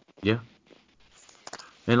 Yeah.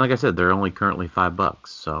 And like I said, they're only currently $5,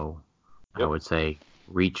 so I Yep. would say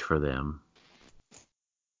reach for them.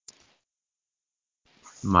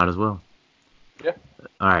 Might as well. Yeah.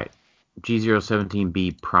 All right.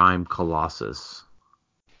 G017B Prime Colossus.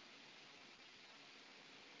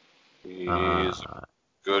 He's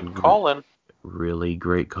good call-in. Really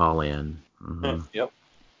great call in. Mm-hmm. Yep.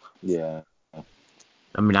 Yeah.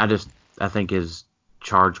 I mean, I think his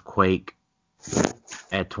Charge Quake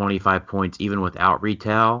at 25 points, even without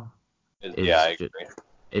retail, Yeah, I agree.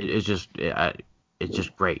 it's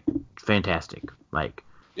just great, fantastic. Like,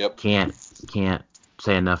 Yep. can't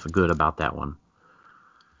say enough good about that one.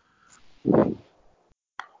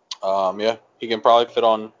 Yeah, he can probably fit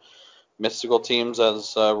on mystical teams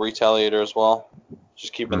as Retaliator as well.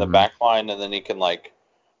 Just keep him in the Mhm. back line, and then he can like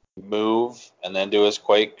move and then do his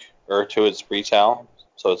Quake or to his Retal,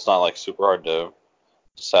 so it's not like super hard to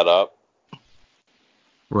set up.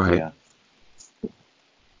 Right. Yeah.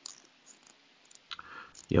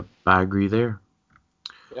 Yep, I agree there.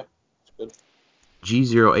 Yeah, it's good.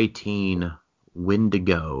 G018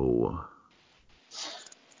 Wendigo.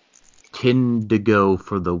 Tindigo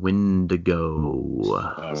for the Wendigo.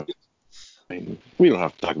 I mean, we don't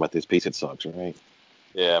have to talk about this piece. It sucks, right?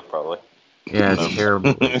 Yeah, probably. Yeah, it's No.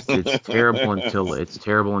 terrible. It's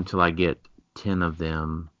terrible until I get 10 of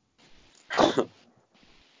them.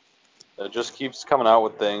 It just keeps coming out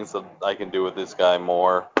with things that I can do with this guy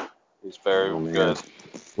more. He's very Oh, man. good.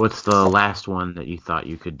 What's the last one that you thought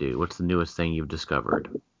you could do? What's the newest thing you've discovered?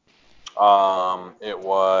 It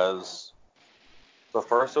was the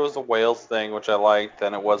first. It was the Wales thing, which I liked.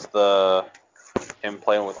 Then it was him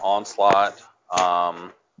playing with Onslaught.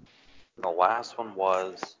 The last one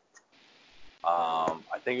was,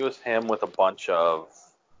 I think it was him with a bunch of,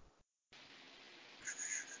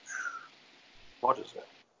 what is it?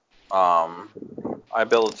 I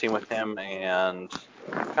built a team with him and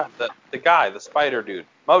God, the guy, the spider dude,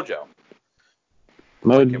 Mojo.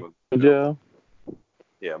 Mojo.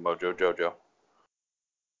 Yeah, Mojo Jojo.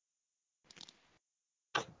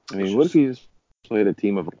 I mean, what if he just played a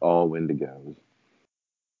team of all Wendigos?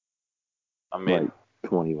 I mean, Like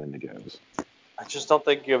 20 Wendigos. I just don't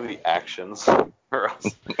think you have the actions for us.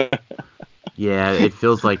 Yeah, it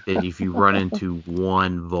feels like that if you run into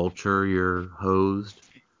one vulture, you're hosed.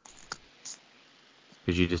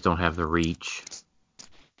 Because you just don't have the reach.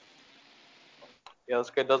 Yeah, this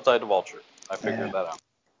guy does die to Vulture. I figured that out.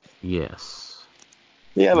 Yes.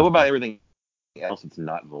 Yeah, but what about everything else that's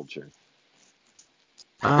not Vulture?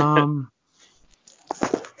 I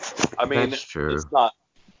mean, That's true. it's not.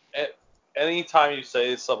 Anytime you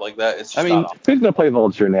say something like that, it's just I mean, not. who's going to play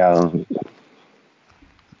Vulture now?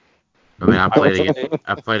 I mean, I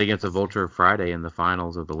I played against a Vulture Friday in the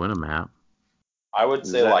finals of the Winner map. I would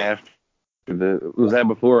Was say that like was that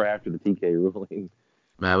before or after the TK ruling?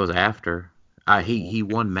 That was after. He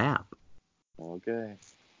won map. Okay.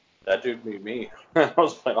 That dude beat me. I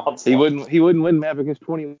was playing Onslaught. He wouldn't win map against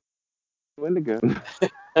 20 Wendigo.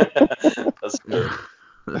 That's true.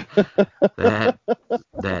 That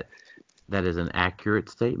is an accurate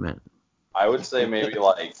statement. I would say maybe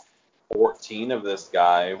like 14 of this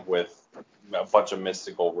guy with a bunch of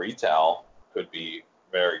mystical retail could be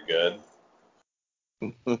very good.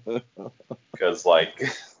 Because, like,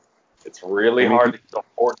 it's really hard to kill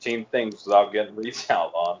 14 things without getting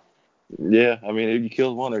retailed on. Yeah, I mean, if you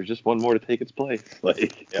kill one, there's just one more to take its place.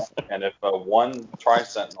 Like, Yeah, and if one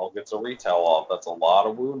Tri-Sentinel gets a retail off, that's a lot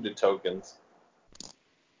of wounded tokens.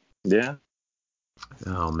 yeah,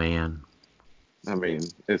 Oh man. I mean,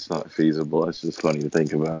 it's not feasible. It's just funny to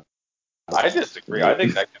think about. I disagree. I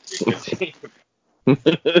think that could be a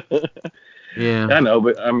good team. Yeah. I know,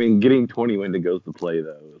 but I mean, getting 20 Wendigos to play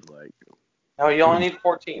though is like. No, you only need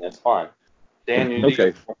 14. It's fine. Dan, you need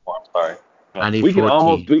Okay. 4 more. I'm sorry. I need We can 14.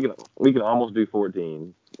 almost do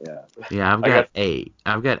 14. Yeah. Yeah, I've I got got- 8.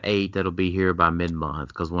 I've got 8 that'll be here by mid-month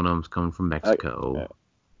because one of them's coming from Mexico.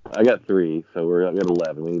 I got 3, so we're at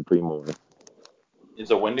 11. We need 3 more.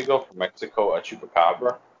 Is a Wendigo from Mexico a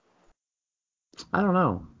Chupacabra? I don't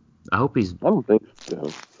know. I hope he's. I don't think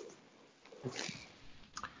so.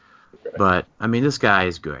 But I mean, this guy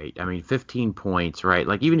is great. I mean, 15 points, right?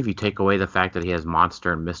 Like even if you take away the fact that he has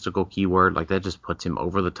monster and mystical keyword, like that just puts him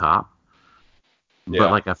over the top. Yeah.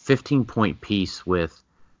 But like a 15-point piece with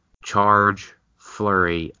charge,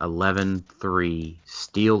 flurry, 11-3,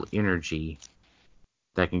 steal energy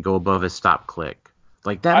that can go above his stop click.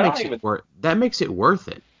 Like that makes it worth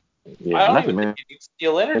it. Yeah, I don't not even to think you need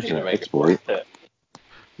steel energy to make it exploit. worth it.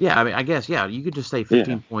 Yeah, I mean, I guess you could just say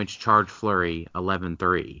 15 points, charge, flurry,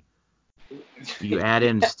 11-3. You add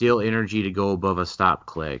in steal energy to go above a stop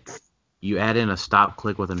click. You add in a stop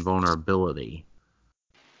click with invulnerability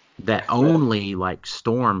that only like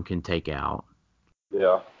Storm can take out.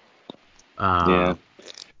 Yeah. Yeah.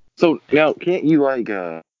 So now, can't you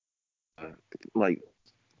like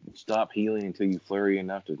stop healing until you flurry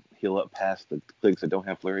enough to heal up past the clicks that don't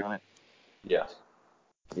have flurry on it? Yes.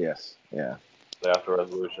 Yes. Yeah. So after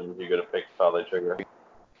resolution, you get to pick how they trigger.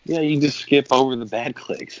 Yeah, you can just skip over the bad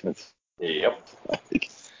clicks. It's Yep.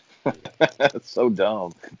 that's so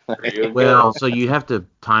dumb. Well, so you have to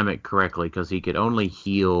time it correctly because he could only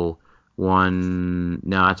heal one.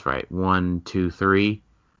 No, that's right. 1, 2, 3.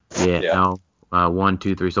 Yeah. No. 1,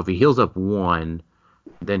 2, 3. So if he heals up 1,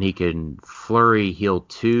 then he can flurry heal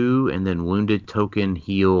 2, and then wounded token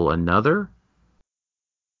heal another.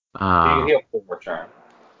 You can heal 4 more turn.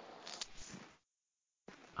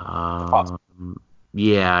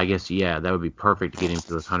 Yeah, I guess, that would be perfect to get him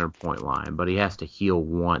to his 100-point line, but he has to heal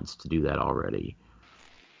once to do that already.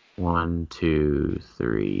 1, 2,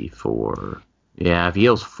 3, 4. Yeah, if he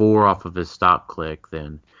heals 4 off of his stop click,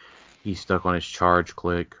 then he's stuck on his charge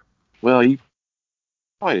click. Well, you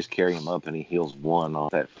probably just carry him up and he heals 1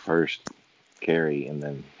 off that first carry, and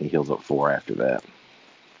then he heals up 4 after that.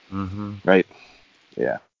 Mm-hmm. Right?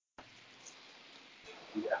 Yeah.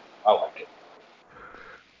 Yeah, I like it.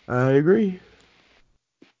 I agree.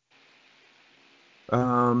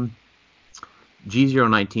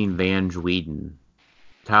 G019 Van Dweden.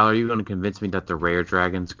 Tyler, are you going to convince me that the rare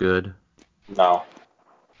dragon's good? No.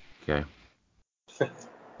 Okay.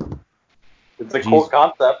 It's a cool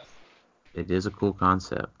concept. It is a cool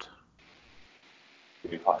concept.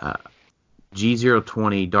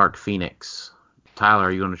 G020 Dark Phoenix. Tyler,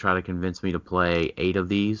 are you going to try to convince me to play 8 of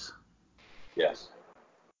these? Yes.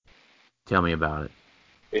 Tell me about it.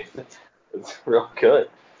 It's real good.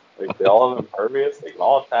 Like, they all have impervious. They can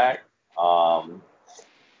all attack.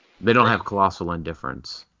 They don't have Colossal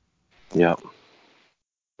Indifference. Yep.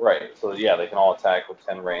 Right. So, yeah, they can all attack with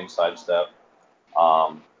 10 range sidestep.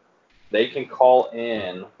 They can call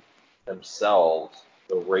in themselves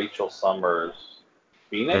the Rachel Summers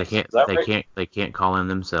Phoenix. They can't call in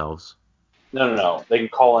themselves. No. They can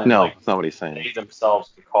call in. No, like, somebody's saying. They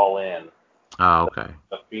themselves can call in. Oh, okay.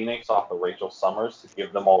 The Phoenix off of Rachel Summers to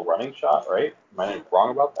give them all running shot, right? Am I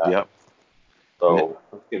wrong about that? Yep. So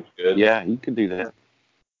that seems good. Yeah, you could do that.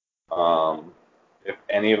 If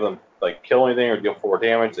any of them like kill anything or deal 4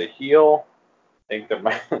 damage, they heal. I think there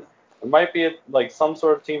might be like some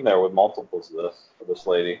sort of team there with multiples of this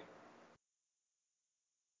lady.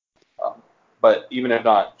 But even if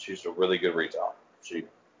not, she's a really good retail.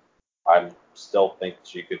 I still think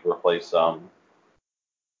she could replace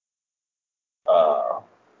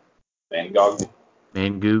Mangog.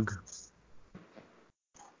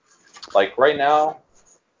 Like right now,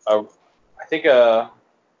 I think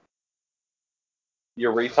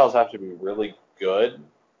your retails have to be really good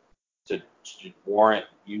to warrant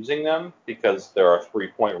using them because there are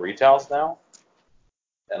 3-point retails now.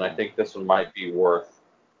 and I think this one might be worth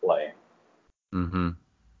playing. Mm-hmm.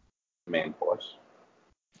 Main force.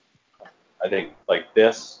 I think like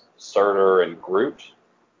this, Surtur and Groot,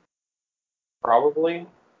 probably.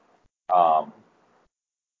 And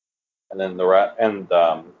then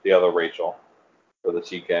the other Rachel for the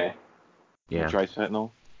TK. Yeah.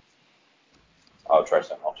 Tri-Sentinel. Oh, try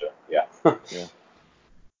Sentinel too. Yeah. Yeah.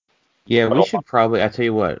 Yeah, we should probably. I tell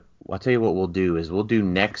you what we'll do is we'll do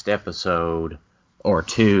next episode or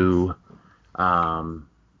two.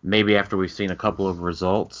 Maybe after we've seen a couple of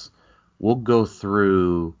results, we'll go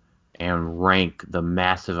through and rank the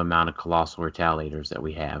massive amount of Colossal Retaliators that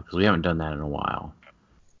we have, because we haven't done that in a while.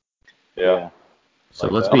 Yeah. So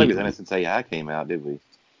Like let's that. I don't think be. it's anything since AI came out, did we?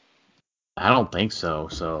 I don't think so.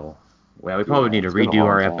 So, well, we probably need to it's been a redo long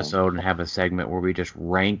our time. episode and have a segment where we just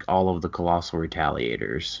rank all of the Colossal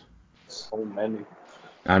Retaliators. So many.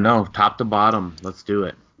 I know, top to bottom. Let's do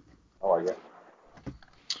it. I like it.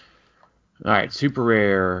 All right, super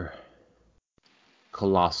rare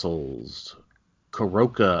Colossals.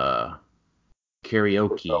 Kuroka.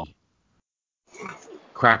 Karaoke.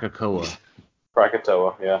 Krakatoa.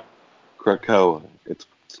 Krakatoa, yeah. Krakoa. It's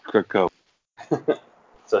Krakoa.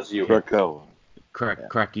 Says you. Krakoa.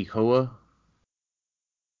 Krakikoa.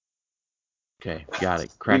 Okay, got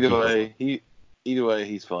it. Either way,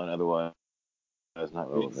 he's fun. Otherwise, that's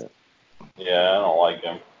not relevant. Yeah, I don't like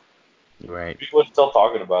him. Right. People are still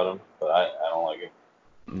talking about him, but I don't like him.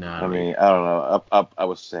 Nah, I mean, I don't know. I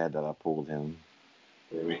was sad that I pulled him.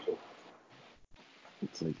 Yeah, me too.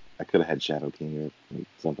 It's like I could have had Shadow King or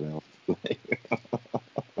something else.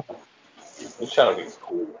 This Shadow King's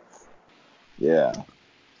cool. Yeah.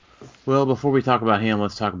 Well, before we talk about him,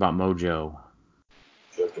 let's talk about Mojo.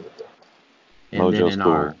 And then Mojo's in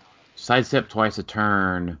cool. our sidestep twice a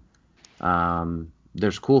turn,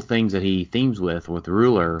 there's cool things that he themes with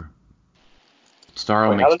Ruler.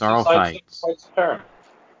 Starro makes Starro fights. Turn?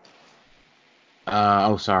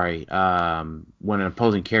 Sorry. When an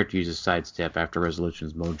opposing character uses sidestep after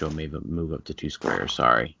resolutions, Mojo may move up to 2 squares.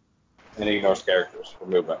 Sorry. And he ignores characters for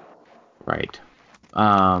movement. Right.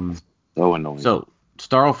 So annoying. So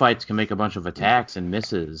Starro fights can make a bunch of attacks and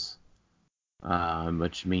misses,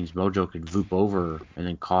 which means Mojo could voop over and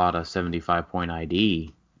then call out a 75-point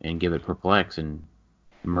ID and give it perplex and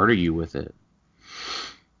murder you with it.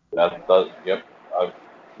 That does. Yep. I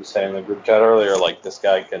was saying in the group chat earlier, like this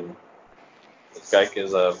guy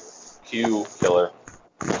is a Q killer,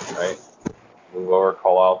 right? Move over,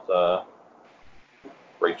 call out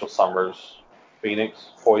Rachel Summers, Phoenix,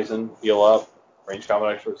 poison, heal up, range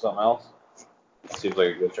combat extra or something else. Seems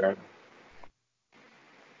like a good turn.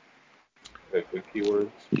 Good keywords.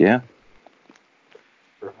 Yeah.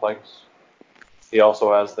 Reflex. He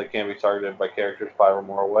also has that can be targeted by characters 5 or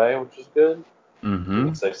more away, which is good. Mm-hmm. He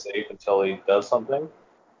can stay safe until he does something.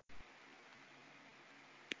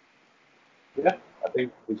 Yeah, I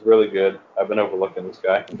think he's really good. I've been overlooking this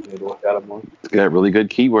guy. I need to look at him more. It's got really good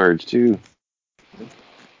keywords too.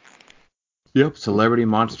 Yep. Celebrity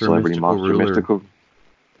monster, mystical ruler. mystical.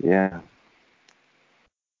 Yeah.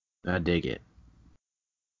 I dig it.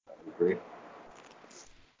 I agree.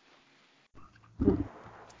 All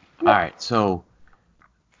right, so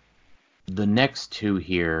the next two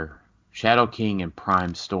here, Shadow King and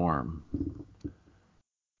Prime Storm.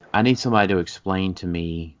 I need somebody to explain to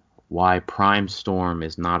me why Prime Storm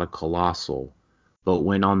is not a colossal, but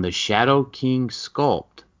when on the Shadow King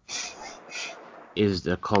sculpt is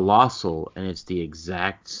the colossal and it's the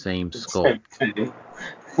exact same sculpt.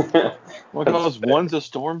 Well, because one's a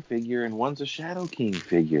Storm figure and one's a Shadow King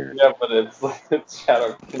figure. Yeah, but it's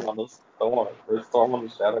Shadow King on the Storm. There's Storm on the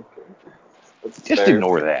Shadow King. Just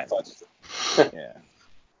ignore that. Yeah.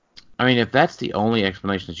 I mean, if that's the only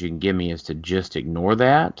explanation that you can give me is to just ignore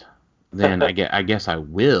that, then I guess I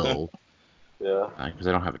will. Yeah. Because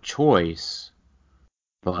I don't have a choice.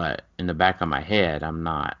 But in the back of my head, I'm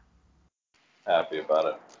not Happy about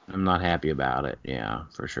it. I'm not happy about it. Yeah,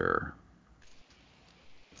 for sure.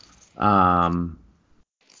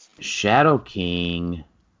 Shadow King,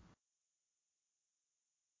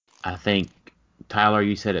 I think, Tyler,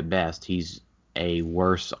 you said it best. He's a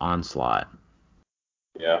worse Onslaught.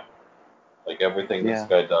 Yeah. Like everything Yeah. this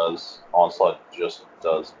guy does, Onslaught just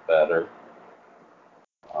does better.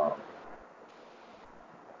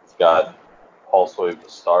 He's got Pulse Wave to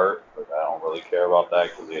start, but I don't really care about that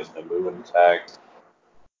because he has no move and attack.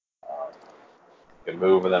 He can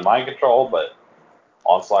move and then mind control, but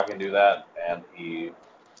Onslaught can do that, and he,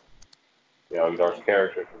 ignores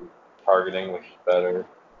characters from targeting, which is better.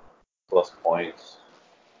 Plus points.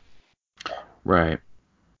 Right.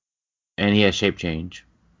 And he has shape change.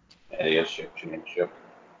 And he has shape change. Yep.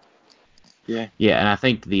 Yeah. Yeah, and I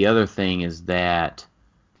think the other thing is that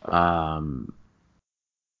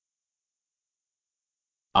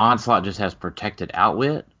Onslaught just has protected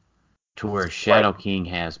outwit, to where Shadow King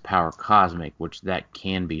has power cosmic, which that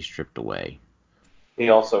can be stripped away. He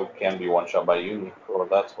also can be one shot by Uni, for what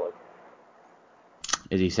that's worth.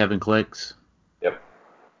 Is he 7 clicks? Yep.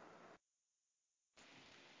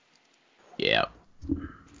 Yeah.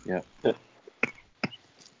 Yeah.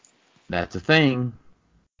 That's a thing.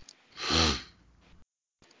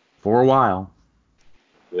 For a while.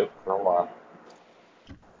 Yep, for a while.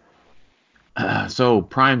 So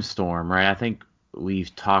Prime Storm, right? I think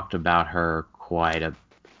we've talked about her quite a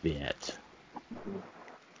bit.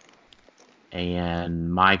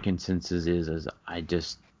 And my consensus is I'm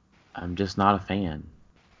just not a fan.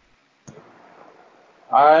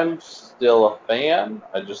 I'm still a fan.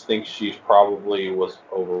 I just think she probably was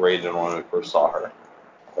overrated when we first saw her.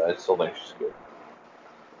 But I still think she's good.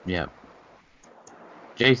 Yep.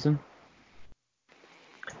 Jason?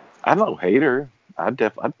 I don't hate her. I'd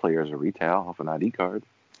play her as a retail off an ID card.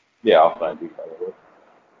 Yeah, I'll find you probably.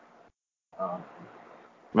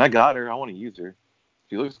 I got her. I want to use her.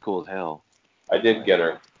 She looks cool as hell. I did get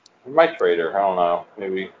her. I might trade her. I don't know.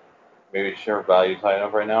 Maybe share value high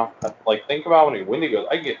enough right now. Like, think about how many Wendigos.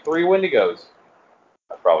 I can get 3 Wendigos.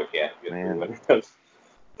 I probably can't get 3 Wendigos.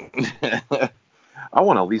 I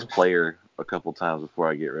want to at least play her a couple times before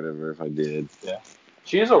I get rid of her if I did. Yeah.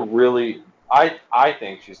 She's a really... I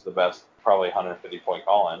think she's the best, probably 150 point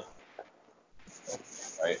call-in.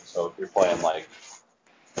 Right? So if you're playing, like...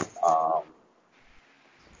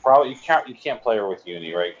 probably you can't play her with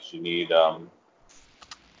Uni, right? Because you need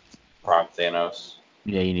Prime Thanos.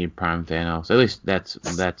 Yeah, you need Prime Thanos. At least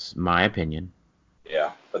that's my opinion.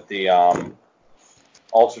 Yeah, but the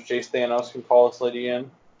Ultra Chase Thanos can call this lady in.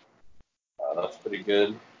 That's pretty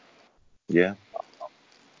good. Yeah.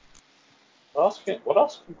 What else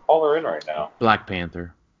can call her in right now? Black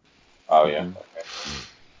Panther. Oh yeah. Okay.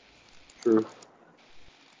 True.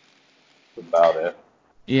 That's about it.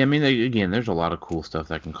 Yeah, I mean, again, there's a lot of cool stuff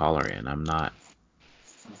that can call her in. I'm not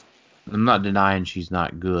denying she's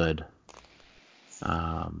not good.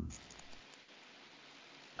 I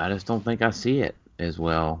just don't think I see it as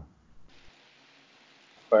well.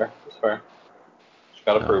 Fair. It's fair. She's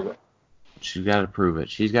got to prove it. She's got to prove it.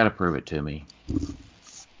 She's got to prove it to me.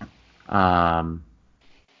 G024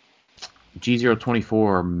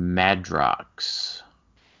 Madrox.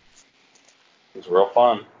 It's real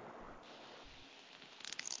fun.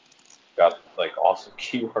 Got like awesome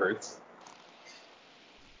keywords.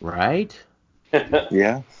 Right?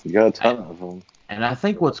 Yeah, you got a ton of them. And I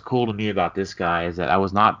think what's cool to me about this guy is that I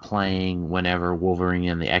was not playing whenever Wolverine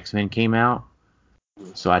and the X-Men came out.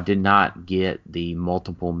 So I did not get the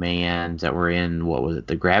multiple mans that were in, what was it,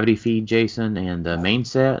 the Gravity Feed, Jason, and the main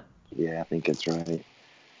set? Yeah, I think that's right.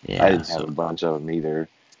 Yeah, I didn't have a bunch of them either.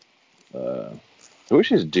 I wish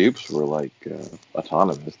his dupes were like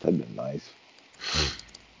autonomous. That'd been nice.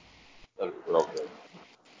 That'd be real good.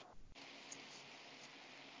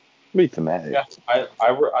 Be thematic. Yeah,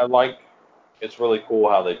 I like. It's really cool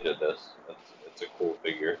how they did this. It's a cool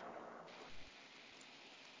figure.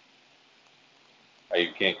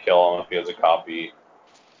 You can't kill him if he has a copy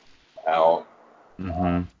out.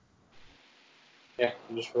 Mm-hmm. Yeah,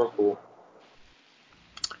 just real cool.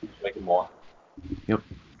 Just making more. Yep.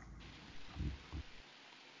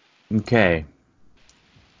 Okay.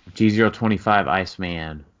 G025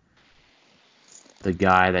 Iceman. The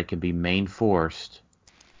guy that can be main forced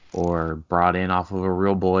or brought in off of a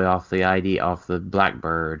real boy off the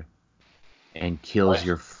Blackbird and kills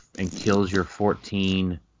your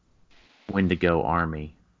 14 Wendigo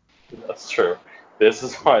army. That's true. This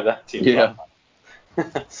is why that team. Yeah.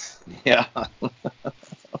 Yeah.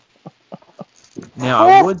 Now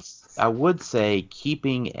I would say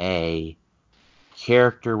keeping a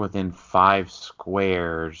character within 5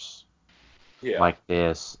 squares like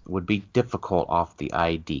this would be difficult off the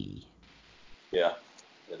ID. Yeah,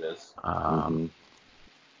 it is.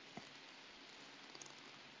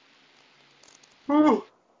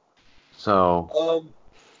 So,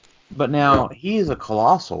 but now he is a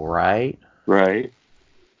colossal, right? Right.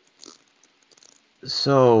 Oh,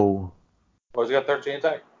 So, he's got 13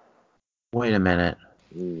 attack. wait a minute.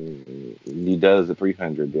 He does the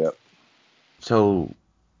 300. Yep. So,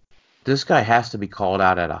 this guy has to be called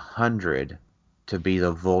out at 100 to be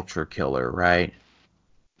the Vulture Killer, right?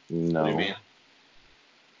 No. What do you mean?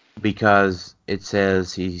 Because it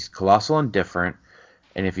says he's colossal and different,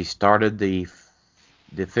 and if he started the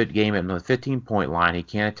fit game at the 15-point line, he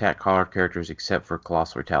can't attack collar characters except for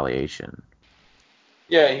Colossal Retaliation.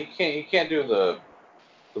 Yeah, he can't do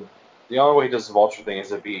The only way he does the vulture thing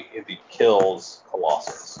is if he kills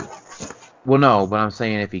Colossus. Well, no, but I'm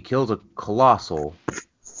saying if he kills a colossal,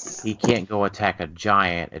 he can't go attack a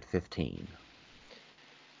giant at 15.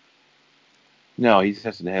 No, he just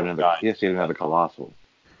has to have another. He has to have another colossal.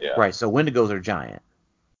 Yeah. Right, so Wendigos are giant.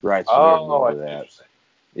 Right. So we have Oh, I to do see what that. you're saying.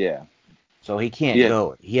 Yeah. So he can't Yeah.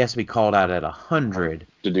 go. He has to be called out at 100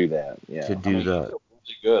 To do that. Yeah. to I do mean, the.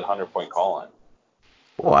 he's a really good 100-point call-in.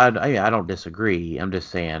 Well, I don't disagree. I'm just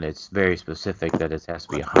saying it's very specific that it has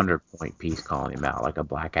to be a 100-point piece calling him out, like a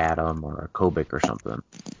Black Adam or a Kobik or something.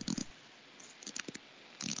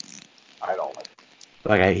 I don't like it.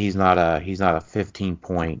 Like he's not a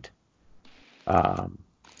 15-point.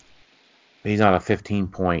 He's not a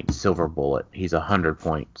 15-point silver bullet. He's a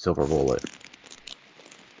 100-point silver bullet.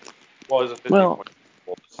 Well, he's a 15 Well-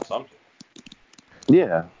 point something.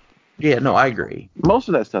 Yeah. Yeah, no, I agree. Most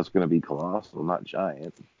of that stuff's going to be colossal, not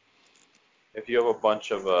giant. If you have a bunch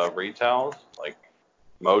of retails, like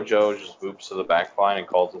Mojo just boops to the back line and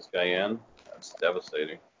calls this guy in, that's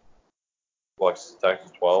devastating. Flex attack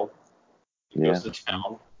to 12. He Yeah. goes to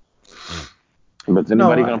town. But is No,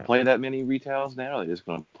 anybody I- going to play that many retails now? Or are they just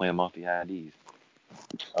going to play them off the IDs?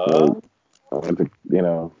 You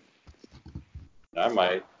know. I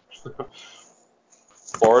might.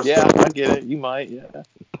 Flora's Yeah, still, I get it. You might. Yeah.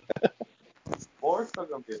 Flora's still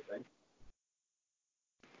gonna be a thing.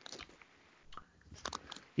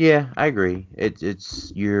 Yeah, I agree.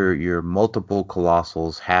 It's your multiple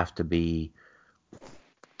colossals have to be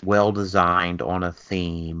well designed on a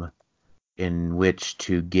theme in which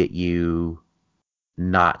to get you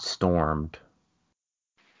not stormed.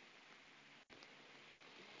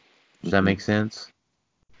 Does that make sense?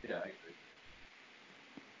 Yeah, I agree.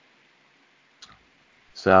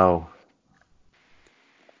 So,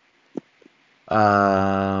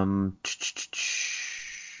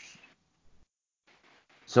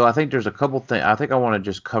 so I think there's a couple things. I think I want to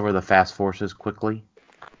just cover the fast forces quickly.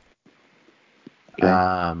 Okay.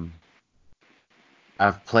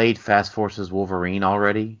 I've played Fast Forces Wolverine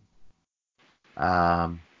already.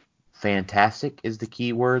 Fantastic is the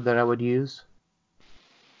key word that I would use.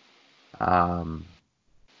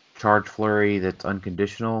 Charge Flurry that's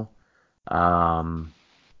unconditional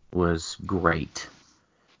was great.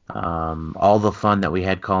 All the fun that we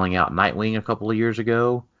had calling out Nightwing a couple of years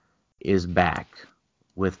ago is back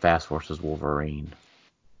with Fast Forces Wolverine.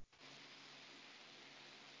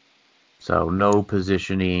 So no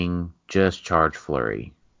positioning, just Charge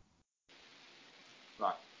Flurry.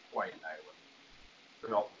 Not quite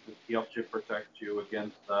Nightwing. He helps you protect you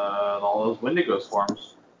against all those Wendigo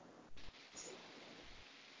swarms.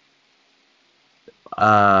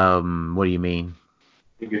 What do you mean?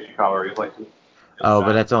 He gives you power reflexes. Oh,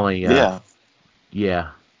 but that's only Yeah.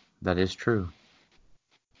 yeah, that is true.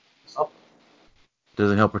 Something.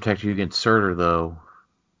 Doesn't help protect you against Surtur though.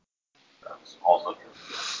 That's also true.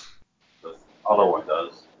 The other one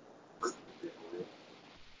does.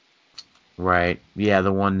 Right. Yeah,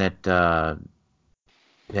 the one that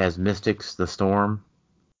has Mystics, the Storm.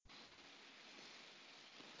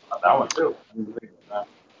 That one too. I didn't think about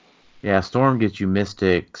Yeah, Storm gets you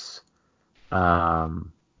Mystics.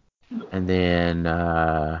 And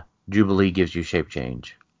then Jubilee gives you Shape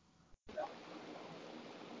Change. that.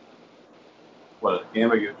 What,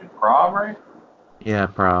 Gambit gives you prob, right? Yeah,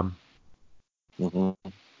 prob. Mhm.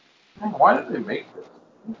 Why did they make this?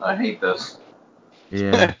 I hate this.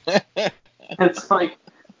 Yeah. It's like,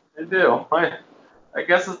 they do. I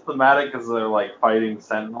guess it's thematic because they're like fighting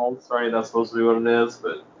sentinels, right? That's supposed to be what it is,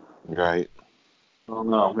 but Right. I don't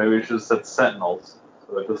know. Maybe we should have said sentinels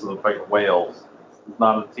so that this is a fight of whales. It's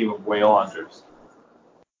not a team of whale hunters.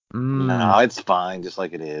 No, it's fine, just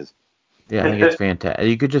like it is. Yeah, I think it's fantastic.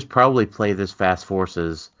 You could just probably play this Fast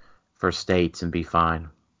Forces for states and be fine.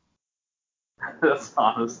 That's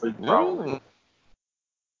honestly probably.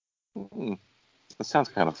 That sounds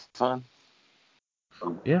kind of fun.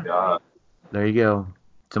 Yeah. God. There you go.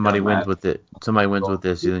 Somebody Yeah, wins Matt. with it. Somebody wins with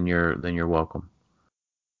this, then you're welcome.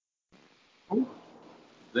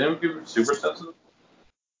 They don't give you super senses.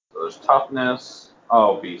 So there's toughness.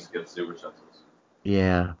 Oh, Beast gets super senses.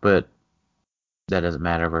 Yeah, but that doesn't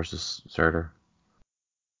matter versus Surtur.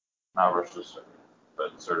 Not versus Surtur.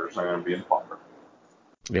 But Surtur's not going to be in Pauper.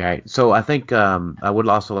 Right. So I think I would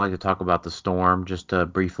also like to talk about the Storm just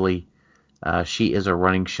briefly. She is a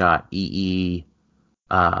running shot EE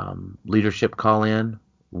leadership call in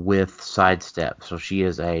with sidestep, so she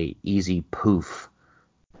is a easy poof,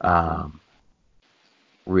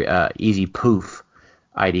 easy poof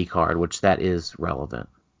ID card, which that is relevant.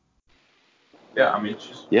 Yeah, I mean,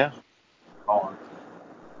 she's Yeah. calling.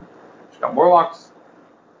 She's got Warlocks.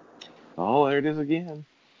 Oh, there it is again.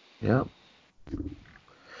 Yep.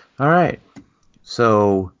 All right.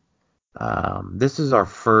 So this is our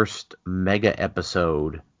first mega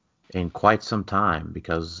episode in quite some time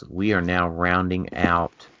because we are now rounding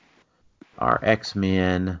out our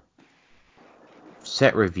X-Men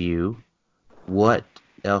set review. What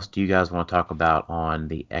else do you guys want to talk about on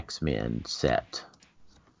the X-Men set?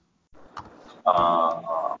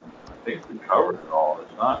 I think we covered it all.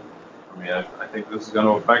 It's not. I mean, I think this is going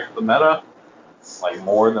to affect the meta like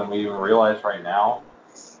more than we even realize right now.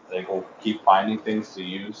 I think we'll keep finding things to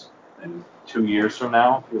use, and 2 years from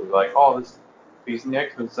now, we'll be like, oh, this piece in the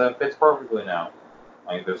X-Men set fits perfectly now.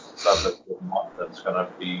 I think there's stuff that's going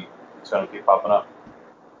to keep popping up.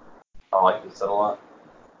 I like this set a lot.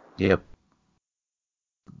 Yep.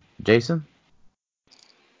 Jason?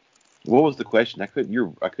 What was the question? I couldn't hear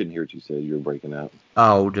what you said. You were breaking out.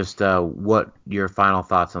 Oh, just what your final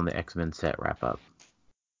thoughts on the X-Men set wrap up?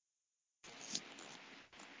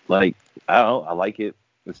 Like, I don't know. I like it.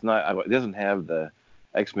 It's not. It doesn't have the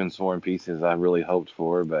X-Men swarm pieces I really hoped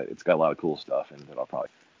for, but it's got a lot of cool stuff in it. I'll probably.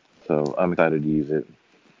 So I'm excited to use it.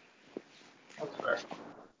 That's fair.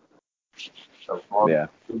 That's more Yeah.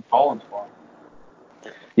 good call-ins for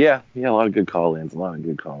him. Yeah, a lot of good call-ins.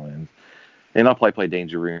 And I'll play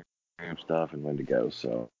Danger Room stuff and Wendigo.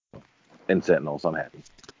 So, and Sentinel. So I'm happy.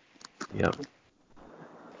 Yep.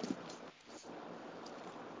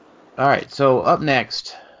 All right, so up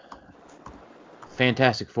next,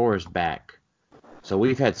 Fantastic Four is back. So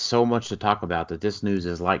we've had so much to talk about that this news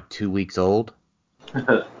is like 2 weeks old.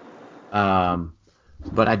 But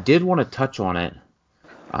I did want to touch on it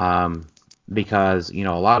because, a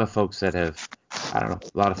lot of folks that have,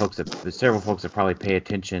 several folks that probably pay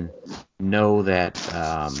attention know that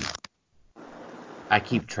I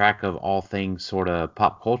keep track of all things sort of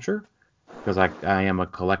pop culture because I am a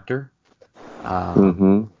collector.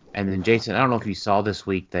 Mm-hmm. And then Jason, I don't know if you saw this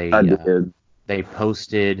week they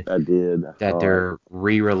posted that they're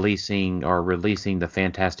re-releasing or releasing the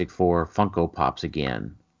Fantastic Four Funko Pops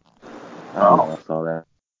again. I saw that.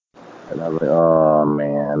 And I was like, oh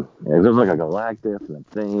man. Yeah, there's like a Galactus and a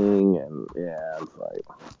thing, and yeah, it's like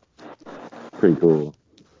pretty cool.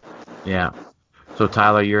 Yeah. So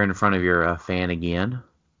Tyler, you're in front of your fan again.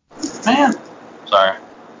 Man. Sorry.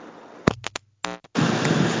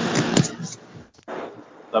 Is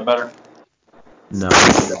that better? No.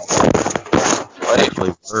 Wait.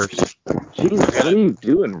 Actually worse. Jesus, what are you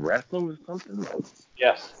doing? Wrestling with something?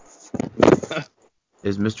 Yes.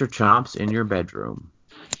 Is Mr. Chomps in your bedroom?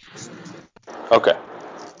 Okay.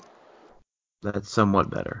 That's somewhat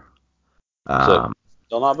better. So,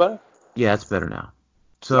 still not better? Yeah, it's better now.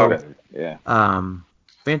 So, Okay. Yeah.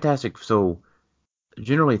 Fantastic. So,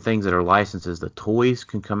 generally things that are licenses, the toys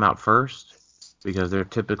can come out first because they're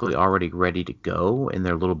typically already ready to go and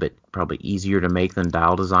they're a little bit probably easier to make than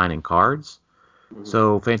dial design and cards. Mm-hmm.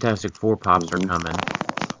 So, Fantastic Four Pops are coming.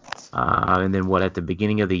 And then at the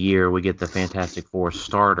beginning of the year, we get the Fantastic Four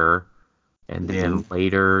starter. And then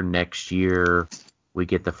later next year, we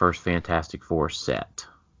get the first Fantastic Four set.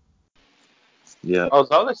 Yeah. Oh, is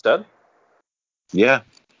that what they said? Yeah.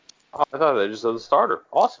 Oh, I thought they just said the starter.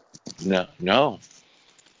 Awesome. No.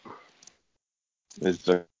 It's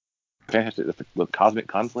a fantastic with Cosmic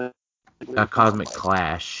Conflict. Cosmic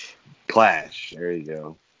Clash. Clash. There you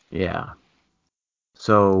go. Yeah.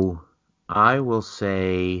 So I will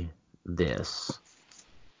say this.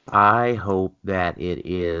 I hope that it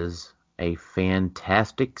is a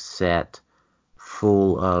fantastic set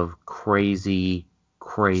full of crazy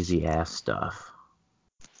ass stuff.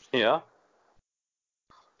 Yeah.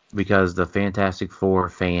 Because the Fantastic Four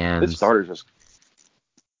fans... This starter's just...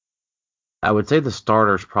 I would say the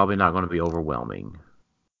starter's probably not going to be overwhelming.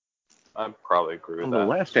 I probably agree with that. The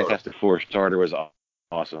last Fantastic Four starter was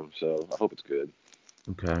awesome, so I hope it's good.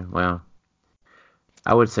 Okay, well,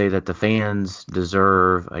 I would say that the fans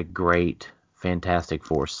deserve a great Fantastic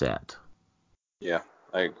Four set. Yeah,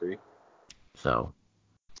 I agree. So,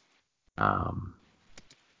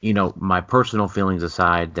 my personal feelings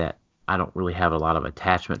aside, that I don't really have a lot of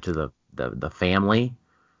attachment to the family.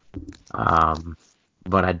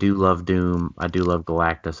 But I do love Doom. I do love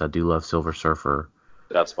Galactus. I do love Silver Surfer.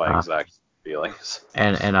 That's my exact feelings.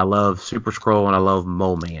 And I love Super Skrull and I love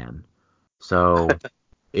Mole Man. So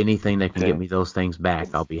anything that can get me those things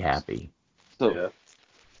back, I'll be happy. So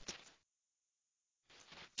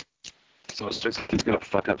it's just he's gonna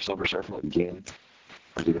fuck up Silver Surfer again.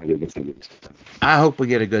 Or is he gonna get a good I hope we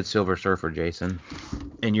get a good Silver Surfer, Jason.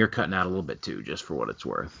 And you're cutting out a little bit too, just for what it's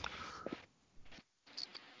worth.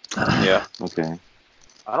 Yeah. Okay.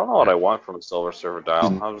 I don't know what I want from a Silver Surfer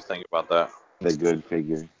dial. I was thinking about that. A good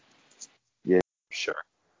figure. Yeah. Sure.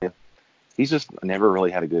 Yeah. He's just never really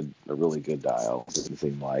had a really good dial. It didn't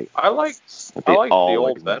seem like. I like But the they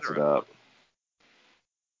old mess it veteran, up.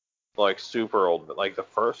 like super old, like the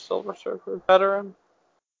first Silver Surfer veteran.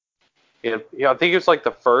 Yeah, I think he was like the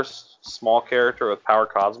first small character with power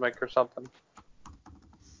cosmic or something.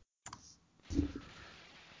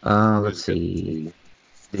 Let's see.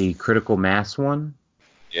 The critical mass one,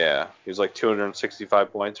 Yeah, he was like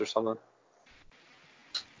 265 points or something.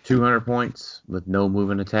 200 points with no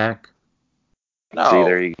moving attack. No, See,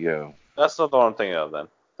 there you go. that's not the one I'm thinking of then.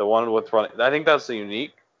 The one with running. I think that's the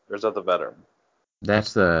unique. Or is that the veteran?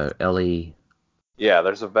 That's the LE. Yeah,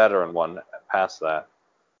 there's a veteran one past that.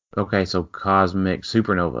 Okay, so cosmic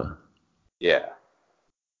supernova. Yeah.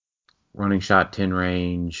 Running shot, 10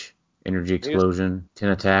 range, energy explosion, 10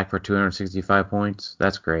 attack for 265 points.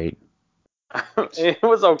 That's great. It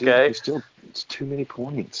was okay. Dude, it's too many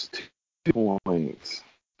points. 2 points.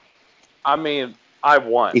 I mean, I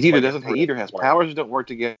want. He like, either has powers that don't work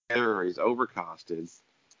together or he's overcosted.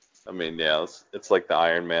 I mean, yeah, it's like the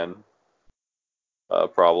Iron Man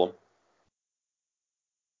problem.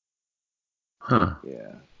 Huh.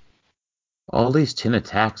 Yeah. All these 10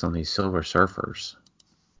 attacks on these Silver Surfers.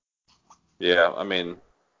 Yeah, I mean,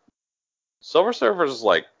 Silver Surfer is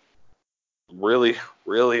like really,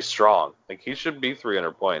 really strong. Like he should be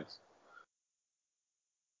 300 points.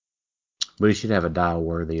 But he should have a dial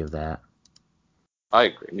worthy of that. I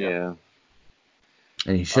agree. Yeah.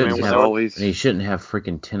 And he shouldn't when have they were- and he shouldn't have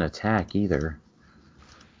freaking 10 attack either.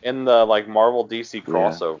 In the like Marvel DC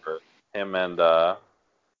crossover, him and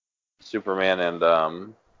Superman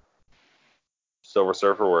and Silver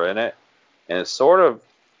Surfer were in it, and it sort of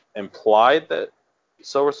implied that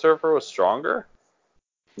Silver Surfer was stronger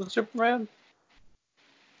than Superman.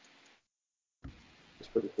 It's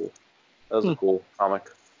pretty cool. That was a cool comic.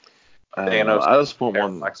 I don't know. I just want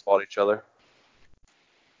one. Black spot each other.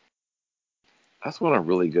 I just want a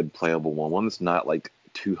really good playable one that's not like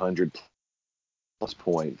 200 plus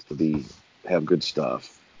points to have good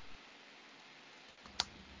stuff.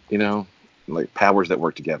 You know, like powers that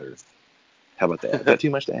work together. How about that? Is that too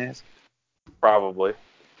much to ask? Probably.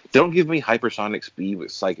 Don't give me hypersonic speed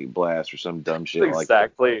with psychic blast or some dumb shit like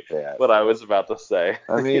Exactly that. what I was about to say.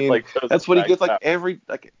 I mean, like that's what he gets like every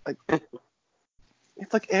it's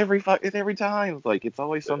like every time. Like it's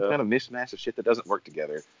always some kind of mismatch of shit that doesn't work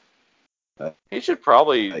together. He should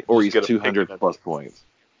probably or he's get 200 plus points.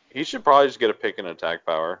 He should probably just get a pick and attack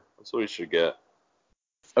power. That's what he should get.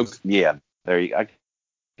 Oh yeah, there you. I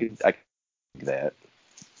do that.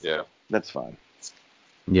 Yeah, that's fine.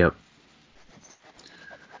 Yep.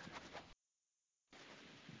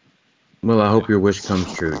 Well, I hope your wish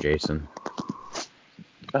comes true, Jason.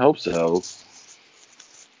 I hope so.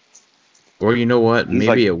 Or you know what? He's Maybe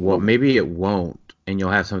like, it won't. Maybe it won't, and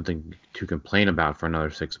you'll have something to complain about for another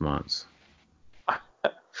 6 months.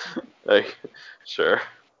 Like, sure.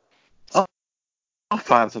 I'll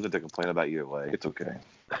find something to complain about either way. It's okay.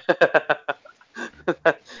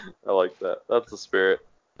 I like that. That's the spirit.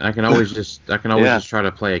 I can always just try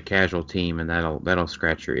to play a casual team, and that'll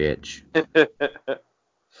scratch your itch.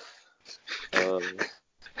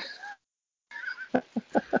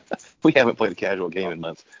 We haven't played a casual game in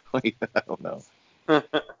months. I don't know.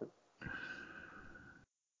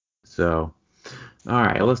 So, all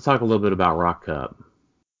right, let's talk a little bit about Rock Cup.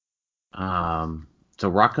 So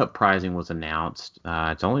Rock Cup pricing was announced.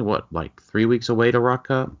 It's only like 3 weeks away to Rock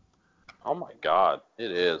Cup. Oh my God,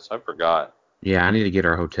 it is. I forgot. Yeah, I need to get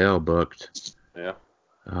our hotel booked. Yeah.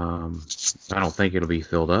 I don't think it'll be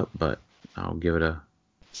filled up, but I need to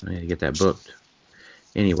get that booked.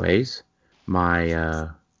 Anyways, my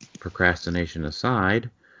procrastination aside,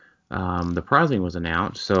 the pricing was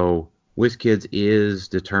announced. So WizKids is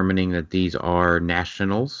determining that these are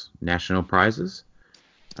national prizes.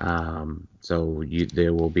 So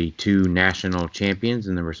there will be 2 national champions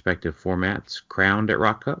in the respective formats crowned at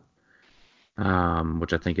Rock Cup,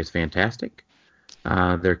 which I think is fantastic.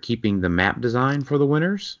 They're keeping the map design for the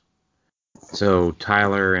winners. So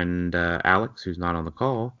Tyler and Alex, who's not on the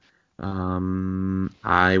call,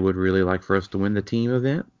 I would really like for us to win the team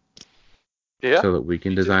event. Yeah. So that we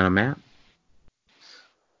can design a map.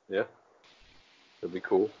 Yeah. That'd be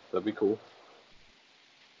cool.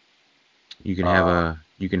 You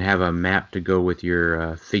can have a map to go with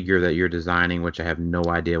your figure that you're designing, which I have no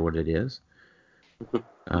idea what it is.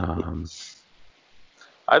 I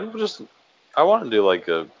want to do like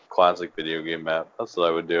a classic video game map. That's what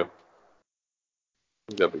I would do. I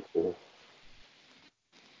think that'd be cool.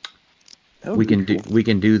 We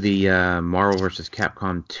can do the Marvel vs.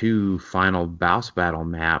 Capcom 2 final boss battle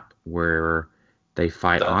map where they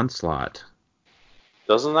fight Onslaught.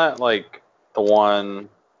 Doesn't that like the one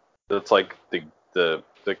That's like the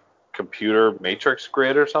computer matrix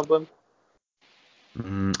grid or something.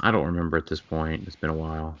 I don't remember at this point. It's been a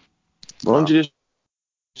while. Why don't you just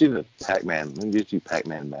do the Pac-Man? Why don't you just do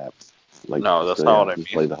Pac-Man map? Like, No, that's so, not yeah, what I just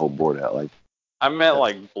mean. play the whole board out. Like, I meant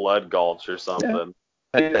like Blood Gulch or something.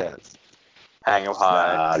 yeah. Hang 'em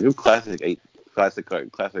High. Good classic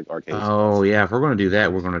arcade. Oh yeah, if we're gonna do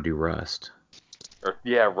that, we're gonna do Rust. Or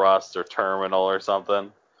Rust or Terminal or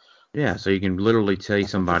something. Yeah, so you can literally tell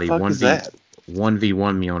somebody What the fuck is that?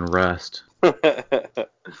 1v1 me on Rust. What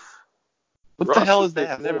Rust the hell is is that?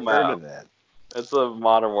 a I've never cool heard map. of that. It's a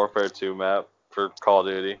Modern Warfare 2 map for Call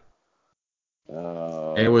of Duty.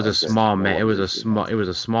 It was a Okay. small No map. It wonder was a it's small. It was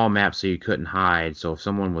a small map, so you couldn't hide. So if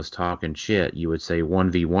someone was talking shit, you would say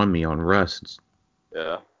 1v1 me on Rust.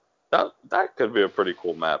 Yeah. That could be a pretty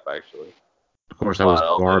cool map, actually. Of course,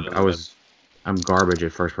 I'm garbage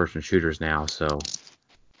at first-person shooters now. So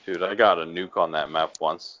Dude, I got a nuke on that map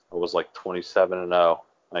once. I was like 27-0.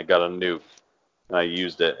 I got a nuke, and I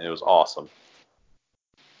used it, and it was awesome.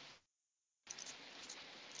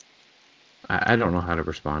 I don't know how to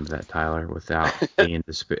respond to that, Tyler, without being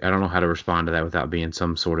I don't know how to respond to that without being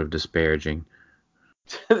some sort of disparaging.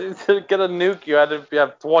 To get a nuke, you had to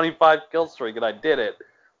have 25 kill streak, and I did it.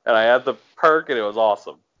 And I had the perk, and it was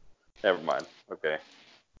awesome. Never mind. Okay.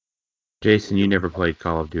 Jason, you never played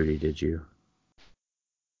Call of Duty, did you?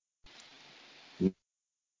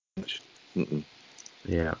 Mm-mm.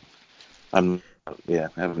 Yeah. I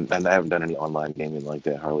haven't done any online gaming like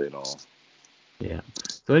that hardly at all. Yeah.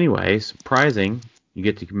 So anyway, surprising, you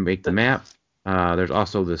get to make the map. There's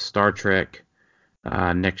also the Star Trek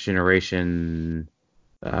Next Generation.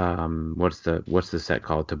 What's the set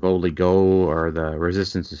called? To Boldly Go, or the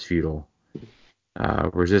Resistance is Futile.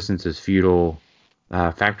 Resistance is Futile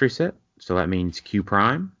factory set. So that means Q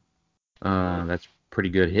Prime. That's pretty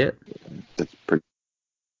good hit. That's pretty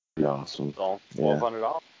awesome. It's all Yeah.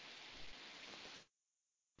 $1,200.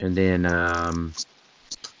 And then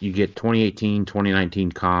you get 2018,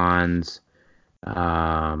 2019 cons,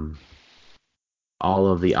 all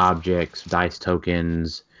of the objects, dice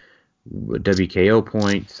tokens, WKO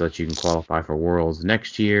points so that you can qualify for Worlds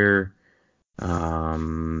next year.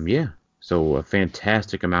 Yeah, so a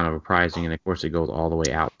fantastic amount of pricing, and of course it goes all the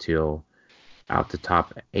way out the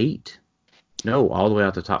top 8. No, all the way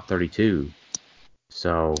out the top 32.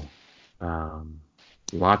 So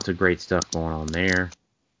lots of great stuff going on there.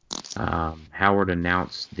 Howard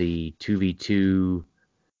announced the 2v2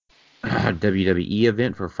 WWE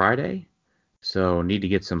event for Friday. So need to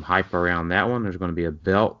get some hype around that one. There's going to be a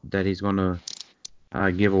belt that he's going to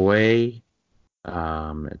give away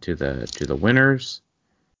to the winners.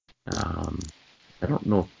 I don't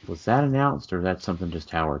know if was that announced or that's something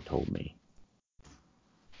just Howard told me.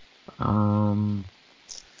 I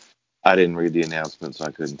didn't read the announcement, so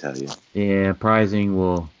I couldn't tell you. Yeah, prizing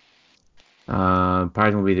will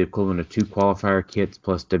be the equivalent of 2 qualifier kits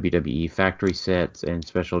plus WWE factory sets and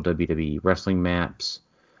special WWE wrestling maps.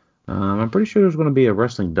 I'm pretty sure there's going to be a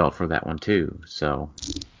wrestling belt for that one too. So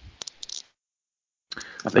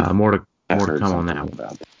I think more to heard come on that something one.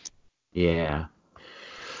 about that. Yeah.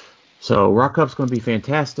 So Rock Cup's going to be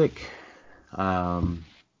fantastic. I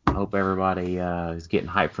hope everybody is getting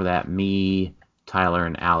hyped for that. Me, Tyler,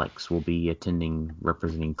 and Alex will be attending,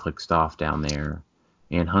 representing Clickstuff down there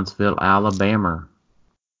in Huntsville, Alabama.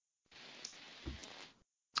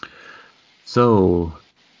 So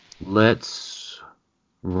let's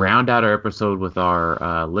round out our episode with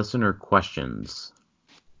our listener questions.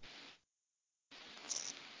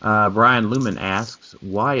 Brian Lumen asks,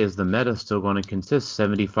 why is the meta still going to consist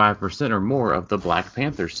 75% or more of the Black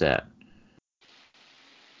Panther set?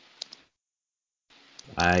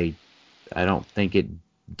 I don't think it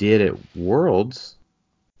did at Worlds,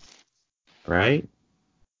 right?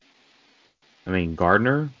 I mean,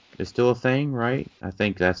 Gardner is still a thing, right? I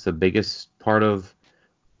think that's the biggest part of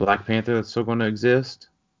Black Panther that's still going to exist.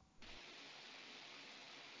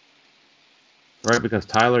 Right, because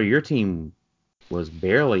Tyler, your team was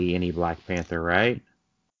barely any Black Panther, right?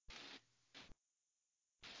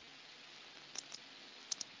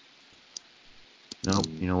 Nope.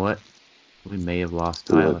 You know what? We may have lost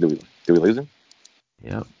Tyler. Did we lose him?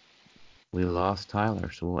 Yep. We lost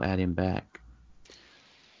Tyler, so we'll add him back.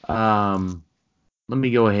 Let me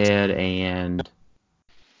go ahead and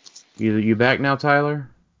you back now, Tyler?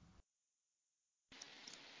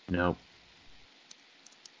 Nope.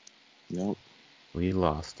 We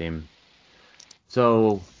lost him.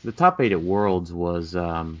 So the top 8 at Worlds was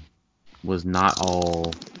not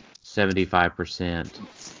all 75%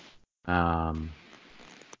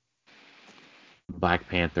 Black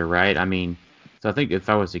Panther, right? I mean, So I think if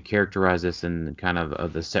I was to characterize this in kind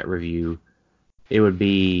of the set review, it would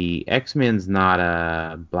be X-Men's not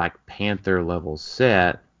a Black Panther level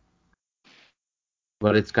set,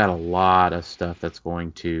 but it's got a lot of stuff that's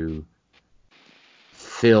going to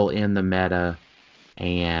fill in the meta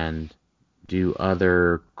and do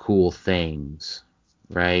other cool things,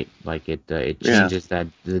 right? Like it changes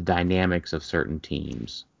the dynamics of certain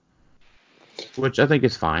teams, which I think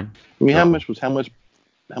is fine. I mean, So,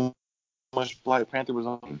 how much Black Panther was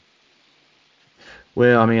on?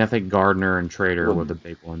 well, I mean, I think Gardner and Trader were the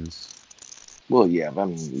big ones. Well, yeah, but I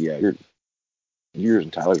mean, yeah, yours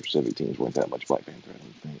and Tyler's Pacific teams weren't that much Black Panther, I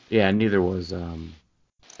don't think. Yeah, neither was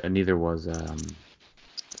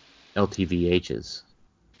LTVH's.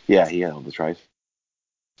 Yeah, he had all the Tri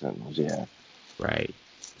Sentinels, yeah. Right.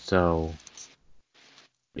 So,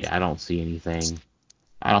 yeah, I don't see anything.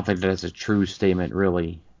 I don't think that's a true statement,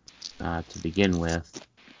 really, to begin with.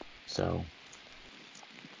 So,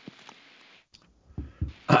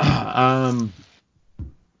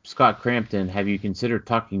 Scott Crampton, have you considered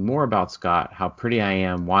talking more about Scott? How pretty I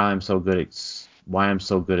am? Why I'm so good at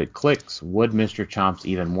clicks? Would Mr. Chomps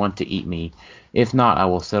even want to eat me? If not, I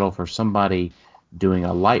will settle for somebody doing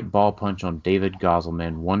a light ball punch on David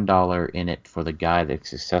Gosselman, $1 in it for the guy that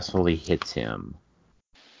successfully hits him.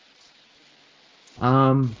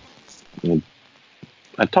 I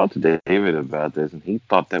talked to David about this, and he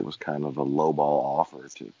thought that was kind of a low ball offer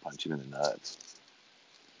to punch him in the nuts.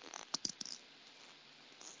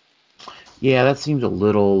 Yeah, that seems a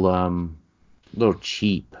little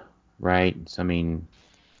cheap, right? So, I mean,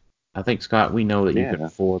 I think Scott, we know that you can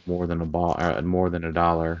afford more than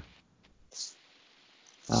 $1.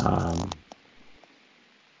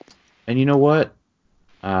 And you know what?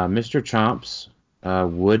 Mr. Chomps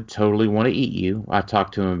would totally want to eat you. I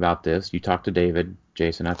talked to him about this. You talked to David,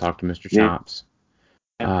 Jason. I talked to Mr. Chomps.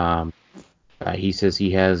 He says he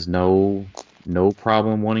has no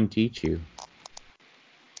problem wanting to eat you.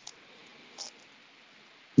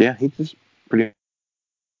 Yeah, he just pretty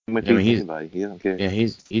much eats anybody. He doesn't care. Yeah,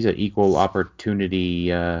 he's an equal opportunity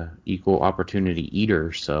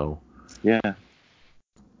eater. So yeah.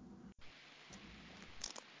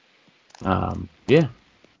 Yeah.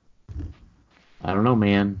 I don't know,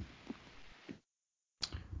 man.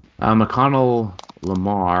 McConnell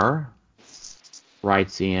Lamar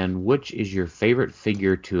writes in, which is your favorite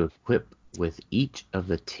figure to equip with each of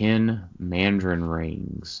the 10 Mandarin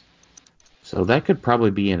rings? So that could probably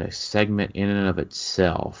be in a segment in and of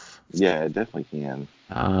itself. Yeah, it definitely can.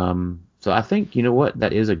 So I think, you know what,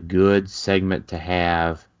 that is a good segment to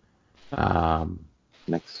have.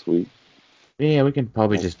 Next week. Yeah, we can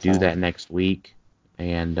probably just do that next week,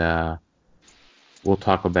 and we'll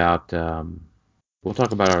talk about our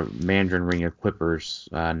Mandarin ring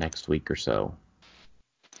equippers next week or so.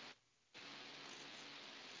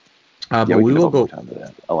 But we will go. Time to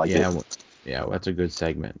that. I like it. Yeah, that's a good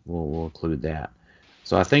segment. We'll include that.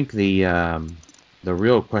 So I think the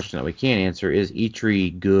real question that we can't answer is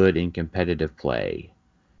Eitri good in competitive play?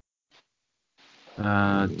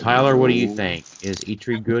 Tyler, what do you think? Is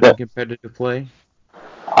Eitri good in competitive play?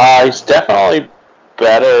 He's definitely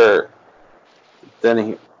better than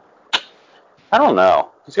he. I don't know.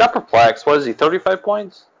 He's got perplexed. What is he? 35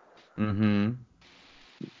 points? Mm-hmm.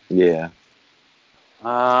 Yeah.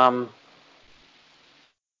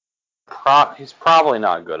 He's probably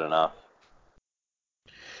not good enough.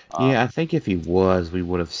 Yeah, I think if he was, we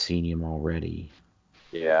would have seen him already.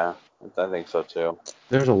 Yeah, I think so too.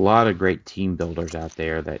 There's a lot of great team builders out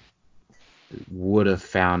there that would have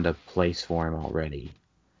found a place for him already.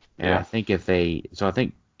 And I think if they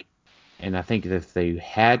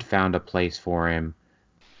had found a place for him,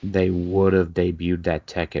 they would have debuted that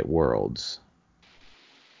tech at Worlds.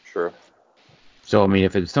 True. So I mean,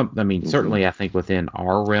 if it's something, I mean, certainly I think within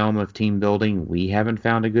our realm of team building, we haven't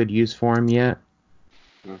found a good use for him yet.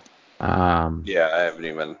 Yeah, I haven't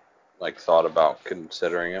even thought about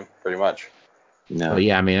considering him pretty much. No. But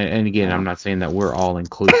yeah, I mean, and again, I'm not saying that we're all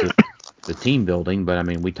inclusive the team building, but I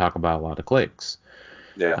mean, we talk about a lot of clicks.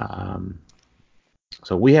 Yeah.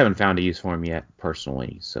 So we haven't found a use for him yet,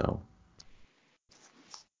 personally. So,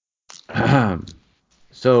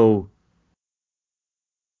 so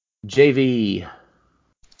JV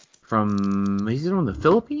he's from the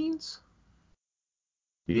Philippines?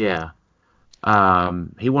 Yeah.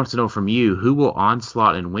 He wants to know from you, who will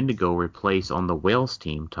Onslaught and Wendigo replace on the Wales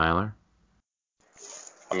team, Tyler?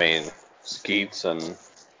 I mean, Skeets and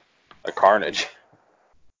a Carnage.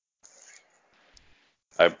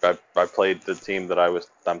 I played the team that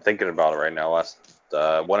I'm thinking about right now last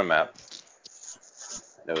one map,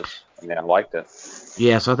 I liked it.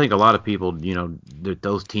 Yeah, so I think a lot of people,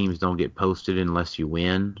 those teams don't get posted unless you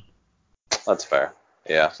win. That's fair.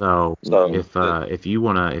 Yeah. So So if you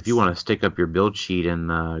wanna stick up your build sheet in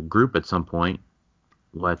the group at some point,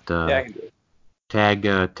 let yeah, I can do it. tag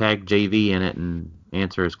JV in it and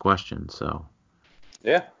answer his questions. So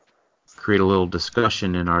Yeah. create a little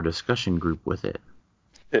discussion in our discussion group with it.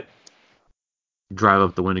 Yeah. Drive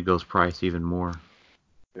up the Wendigos price even more.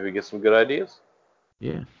 Maybe get some good ideas.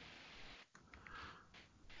 Yeah.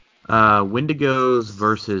 Wendigos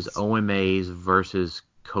versus OMAs versus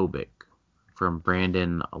Kobik from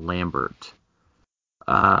Brandon Lambert.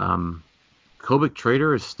 Kobik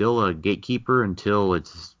Trader is still a gatekeeper until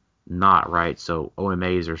it's not, right? So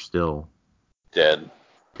OMAs are still Dead.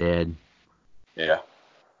 Yeah.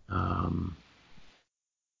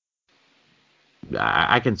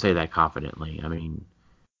 I can say that confidently. I mean,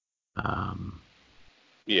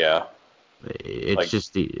 Yeah. it's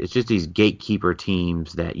just these gatekeeper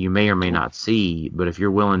teams that you may or may not see, but if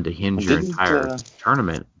you're willing to hinge your entire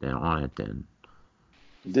tournament on it, then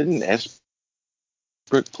Didn't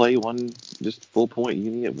Esbrook play one just full point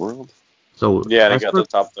uni at World? so Yeah, they got the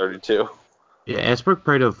top 32. Yeah, Esbrook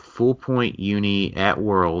played a full point uni at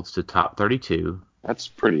Worlds to top 32. That's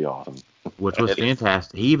pretty awesome. Which was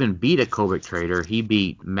fantastic. He even beat a Kobik Trader. He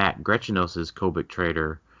beat Matt Gretchenos' Kobik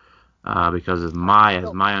Trader because as my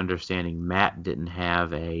understanding, Matt didn't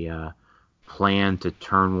have a plan to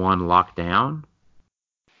turn one lock down.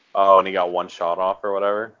 Oh, and he got one shot off or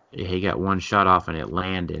whatever? He got one shot off and it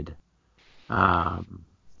landed.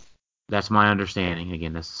 That's my understanding.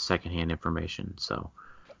 Again, that's secondhand information. So,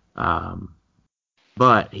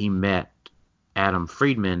 but he met Adam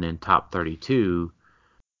Friedman in top 32,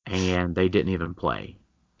 and they didn't even play.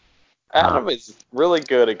 Adam is really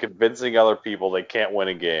good at convincing other people they can't win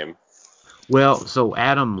a game. Well, so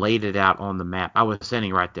Adam laid it out on the map. I was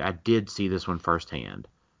standing right there. I did see this one firsthand.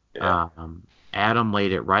 Yeah. Adam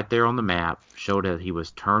laid it right there on the map, showed that he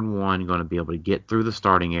was turn one going to be able to get through the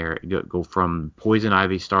starting area, go from Poison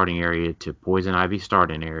Ivy starting area to Poison Ivy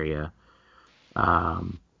starting area,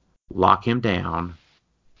 lock him down,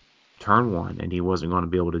 turn one, and he wasn't going to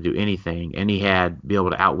be able to do anything, and he had be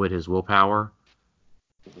able to outwit his willpower,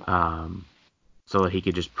 so that he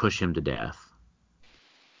could just push him to death.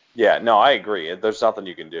 Yeah, no, I agree. There's nothing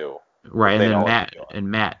you can do. Right, and then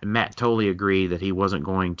Matt totally agreed that he wasn't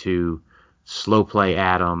going to slow play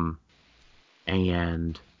Adam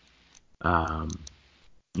and stall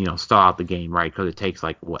out the game, right? Because it takes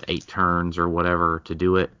 8 turns or whatever to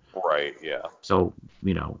do it. Right, yeah. So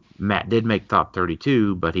Matt did make top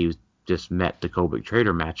 32, but he just met the Kobik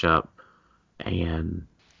Trader matchup, and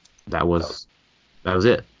that was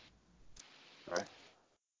it. Right.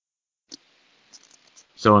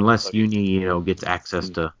 So unless Uni gets access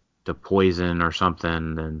to poison or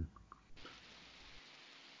something, then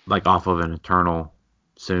off of an Eternal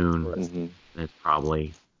soon, it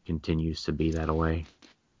probably continues to be that way.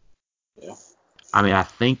 Yeah. I mean, I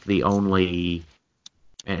think the only,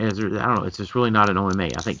 and I don't know, it's just really not an OMA.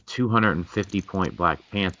 I think 250 point Black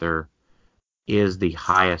Panther is the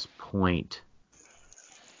highest point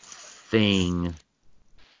thing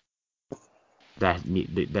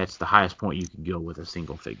that's the highest point you can go with a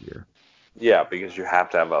single figure. Yeah, because you have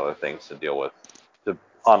to have other things to deal with to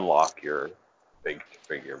unlock your big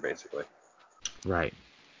figure, basically. Right.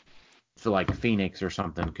 So Phoenix or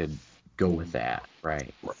something could go with that,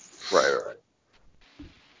 right? Right.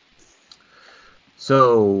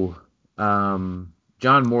 So,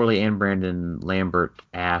 John Morley and Brandon Lambert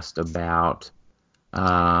asked about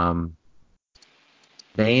ban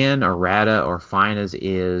errata or fine as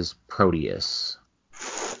is Proteus.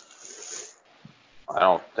 I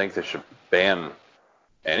don't think they should ban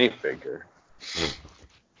any figure.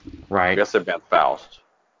 Right. I guess they banned Faust,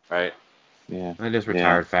 right? Yeah. They just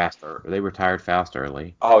retired faster. They retired fast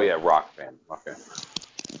early. Oh yeah, Rock banned. Okay.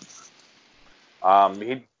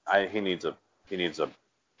 He needs a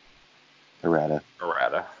errata.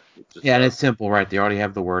 Yeah, and it's simple, right? They already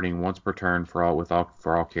have the wording once per turn for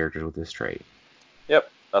all characters with this trait. Yep,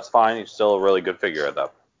 that's fine. He's still a really good figure at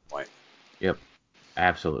that point. Yep,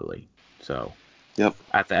 absolutely. So. Yep.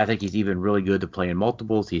 I think he's even really good to play in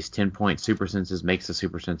multiples. He's 10 point super senses, makes the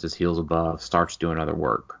super senses, heals above, starts doing other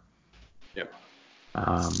work. Yep.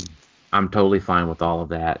 I'm totally fine with all of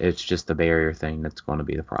that. It's just the barrier thing that's going to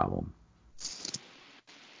be the problem.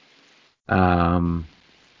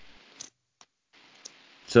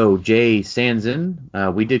 So Jay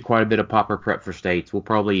Sanzen, we did quite a bit of Pauper prep for states. We'll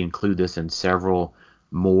probably include this in several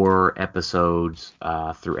more episodes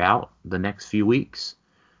throughout the next few weeks.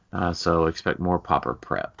 So expect more Pauper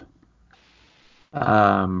prep.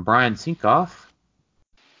 Brian Sinkoff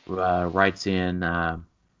writes in.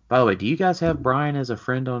 By the way, do you guys have Brian as a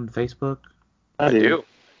friend on Facebook? I I do.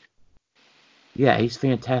 Yeah, he's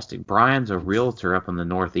fantastic. Brian's a realtor up in the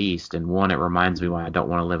Northeast, and one, it reminds me why I don't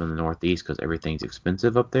want to live in the Northeast because everything's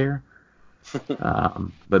expensive up there.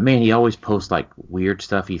 But man, he always posts like weird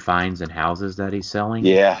stuff he finds in houses that he's selling.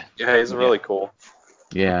 Yeah. Yeah, he's really cool.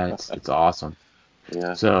 Yeah, it's awesome.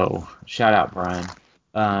 Yeah. So shout out Brian.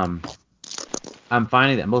 I'm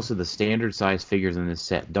finding that most of the standard size figures in this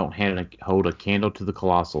set don't hold a candle to the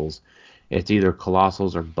Colossals. It's either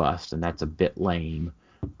Colossals or bust, and that's a bit lame.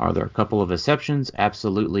 Are there a couple of exceptions?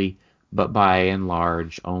 Absolutely, but by and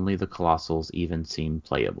large, only the Colossals even seem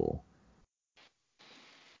playable.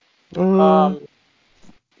 They're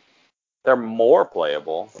more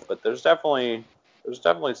playable, but there's definitely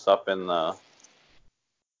stuff in the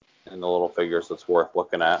little figures that's worth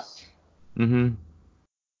looking at. Mm-hmm.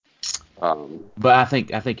 But I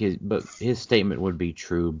think his statement would be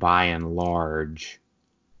true. By and large,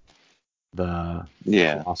 the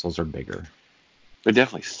Colossals are bigger. They're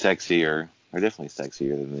definitely sexier. They're definitely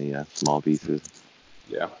sexier than the small pieces.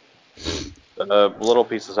 Yeah. The little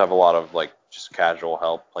pieces have a lot of like just casual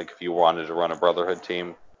help. Like if you wanted to run a Brotherhood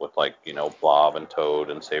team with like, Blob and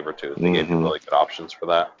Toad and Sabretooth, they gave you really good options for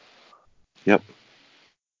that. Yep.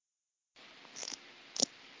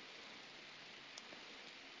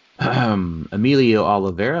 Emilio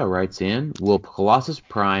Oliveira writes in, will Colossus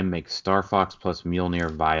Prime make Star Fox plus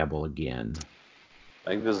Mjolnir viable again?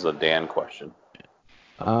 I think this is a Dan question.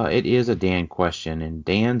 It is a Dan question, and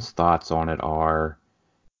Dan's thoughts on it are,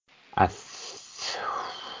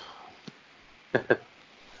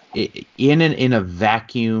 in a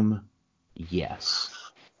vacuum, yes.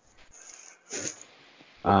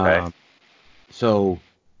 Okay. So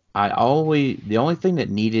the only thing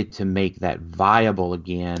that needed to make that viable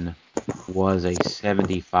again was a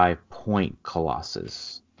 75-point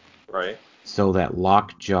Colossus. Right. So that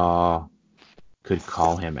Lockjaw could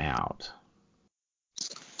call him out.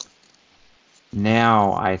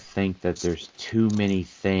 Now I think that there's too many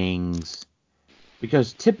things,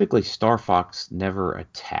 because typically Star Fox never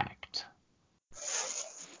attacked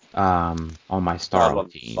on my Starro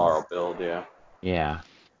team. Starro build, yeah. Yeah.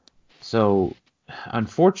 So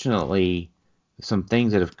unfortunately, some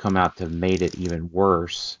things that have come out to have made it even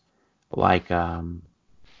worse, like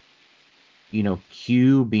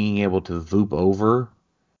Q being able to voop over,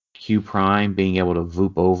 Q Prime being able to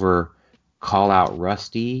voop over, call out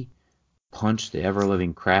Rusty, punch the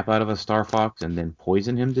ever-living crap out of a Star Fox, and then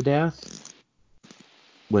poison him to death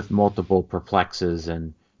with multiple perplexes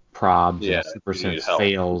and probs and Super Sense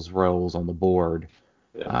fails rolls on the board.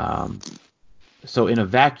 Yeah. So in a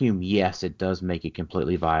vacuum, yes, it does make it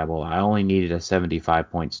completely viable. I only needed a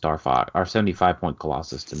 75-point Star Fox or 75-point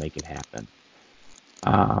Colossus to make it happen.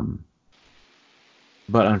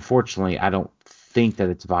 But unfortunately, I don't think that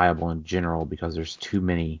it's viable in general because there's too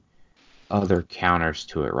many other counters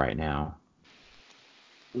to it right now.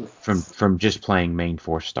 From just playing main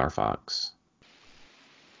force Star Fox.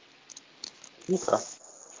 Okay.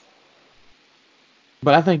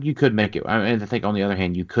 But I think you could make it. I think on the other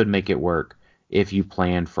hand, you could make it work if you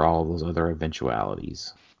planned for all those other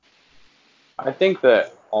eventualities. I think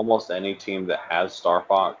that almost any team that has Star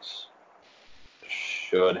Fox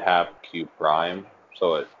should have Q Prime,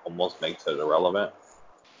 so it almost makes it irrelevant,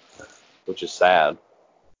 which is sad.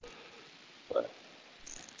 But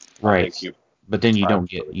right. But then you don't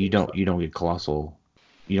get Colossal,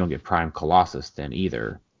 you don't get Prime Colossus then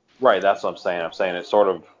either. Right, that's what I'm saying. I'm saying it's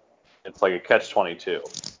like a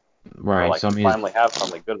catch-22. Right. Like, we finally have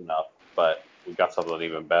something good enough, but we got something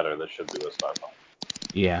even better that should be with Star Fox.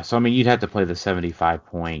 Yeah, so you'd have to play the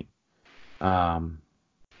 75-point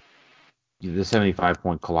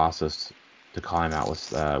Colossus to call him out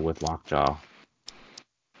with Lockjaw.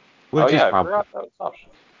 I forgot that was an option.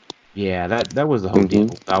 Yeah, that was the whole deal.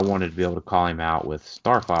 I wanted to be able to call him out with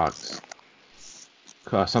Star Fox.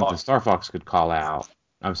 Something Star Fox could call out.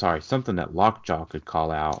 I'm sorry, something that Lockjaw could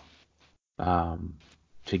call out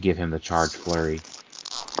to give him the charge flurry.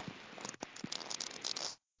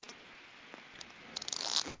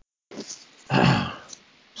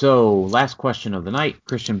 So, last question of the night.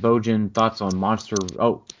 Christian Bojan, thoughts on Monster...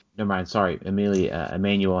 Oh, never mind. Sorry.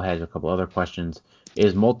 Emmanuel has a couple other questions.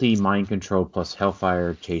 Is multi-mind control plus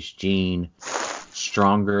Hellfire Chase Gene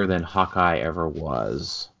stronger than Hawkeye ever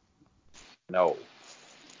was? No.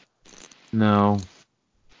 No.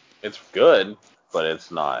 It's good, but it's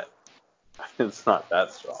not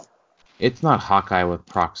that strong. It's not Hawkeye with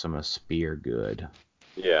Proxima Spear good.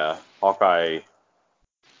 Yeah, Hawkeye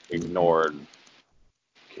ignored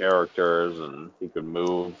characters and he could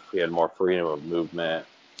move. He had more freedom of movement.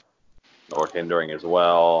 or hindering as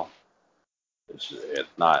well. It's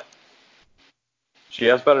not. She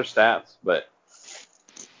has better stats, but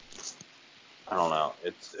I don't know.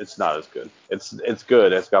 It's not as good. It's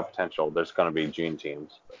good. It's got potential. There's going to be Gene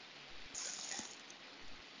teams.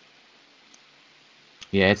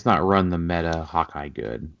 Yeah, it's not run the meta Hawkeye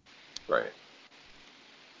good. Right.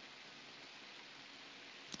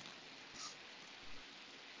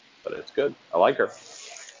 But it's good. I like her.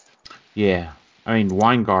 Yeah, I mean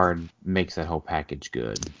Weingard makes that whole package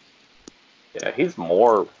good. Yeah, he's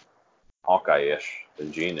more Hawkeye-ish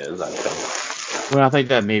than Gene is, I think. Well, I think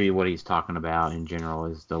that may be what he's talking about in general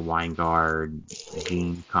is the Weingard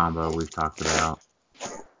Gene combo we've talked about.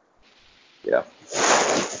 Yeah.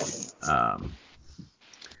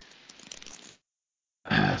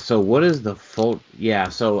 So what is the Yeah.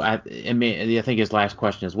 So I mean, I think his last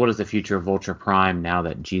question is, what is the future of Vulture Prime now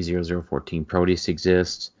that G0014 Proteus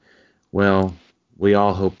exists? Well, we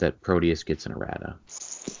all hope that Proteus gets an errata.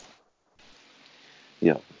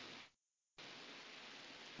 Yeah.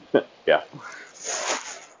 Yeah.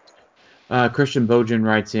 Christian Bojan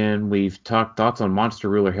writes in, we've talked thoughts on Monster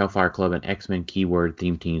Ruler, Hellfire Club, and X-Men keyword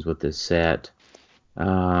theme teams with this set.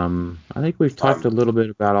 I think we've talked a little bit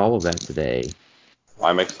about all of that today.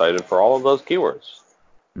 I'm excited for all of those keywords.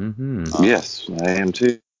 Mm-hmm. Yes, I am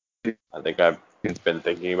too. I think I've been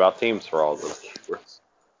thinking about teams for all of those keywords.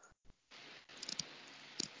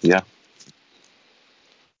 Yeah.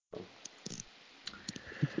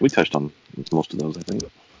 We touched on most of those, I think.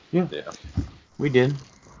 Yeah, Yeah. we did.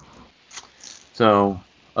 So,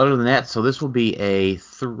 other than that, so this will be a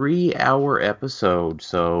 3-hour episode.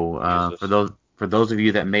 So, for those of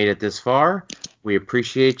you that made it this far, we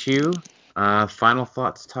appreciate you. Final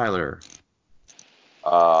thoughts, Tyler.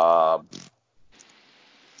 Onslaught,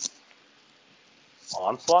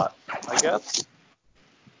 I guess.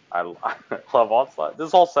 I love Onslaught.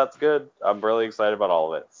 This whole set's good. I'm really excited about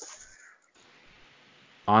all of it.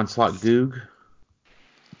 Onslaught Goog.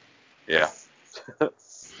 Yeah.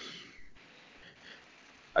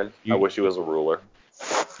 I wish he was a ruler.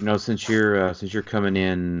 You know, since you're coming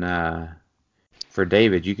in for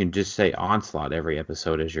David, you can just say Onslaught every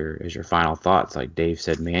episode as your final thoughts, like Dave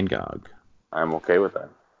said Mangog. I'm okay with that.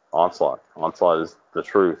 Onslaught. Onslaught is the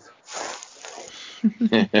truth.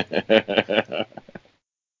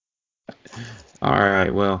 All right.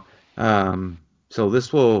 Well, so we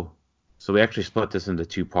actually split this into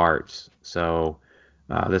 2 parts. So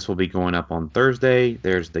this will be going up on Thursday.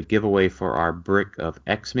 There's the giveaway for our brick of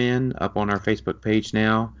X-Men up on our Facebook page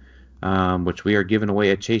now, which we are giving away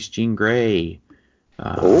a Chase Jean Grey.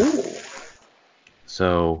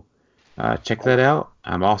 So check that out.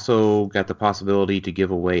 I'm also got the possibility to give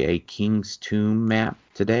away a King's Tomb map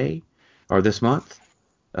today, or this month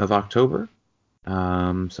of October.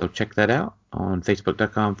 So check that out on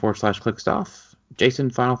facebook.com/clickstuff. Jason,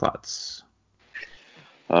 final thoughts.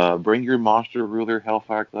 Bring your Monster Ruler,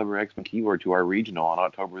 Hellfire Club, or X-Men keyword to our regional on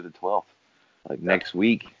October the 12th. Next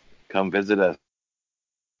week, come visit us.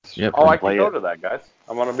 Yep. Oh, I can go to that, guys.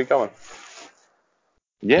 I'm going to be coming.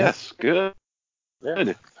 Yes, good. Yeah.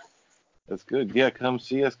 Good. That's good. Yeah, come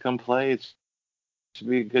see us. Come play. It should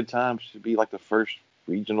be a good time. Should be like the first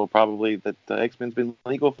regional probably that the X-Men's been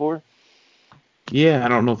legal for. Yeah, I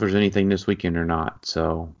don't know if there's anything this weekend or not,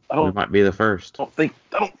 so we might be the first. I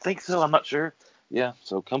don't think so. I'm not sure. Yeah,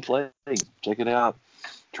 so come play. Check it out.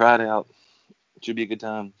 Try it out. It should be a good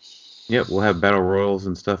time. Yep, we'll have battle royals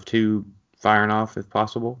and stuff too, firing off if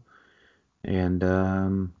possible. And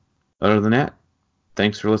other than that,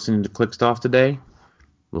 thanks for listening to Clickstuff today.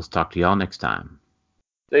 We'll talk to y'all next time.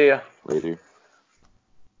 See ya. Later.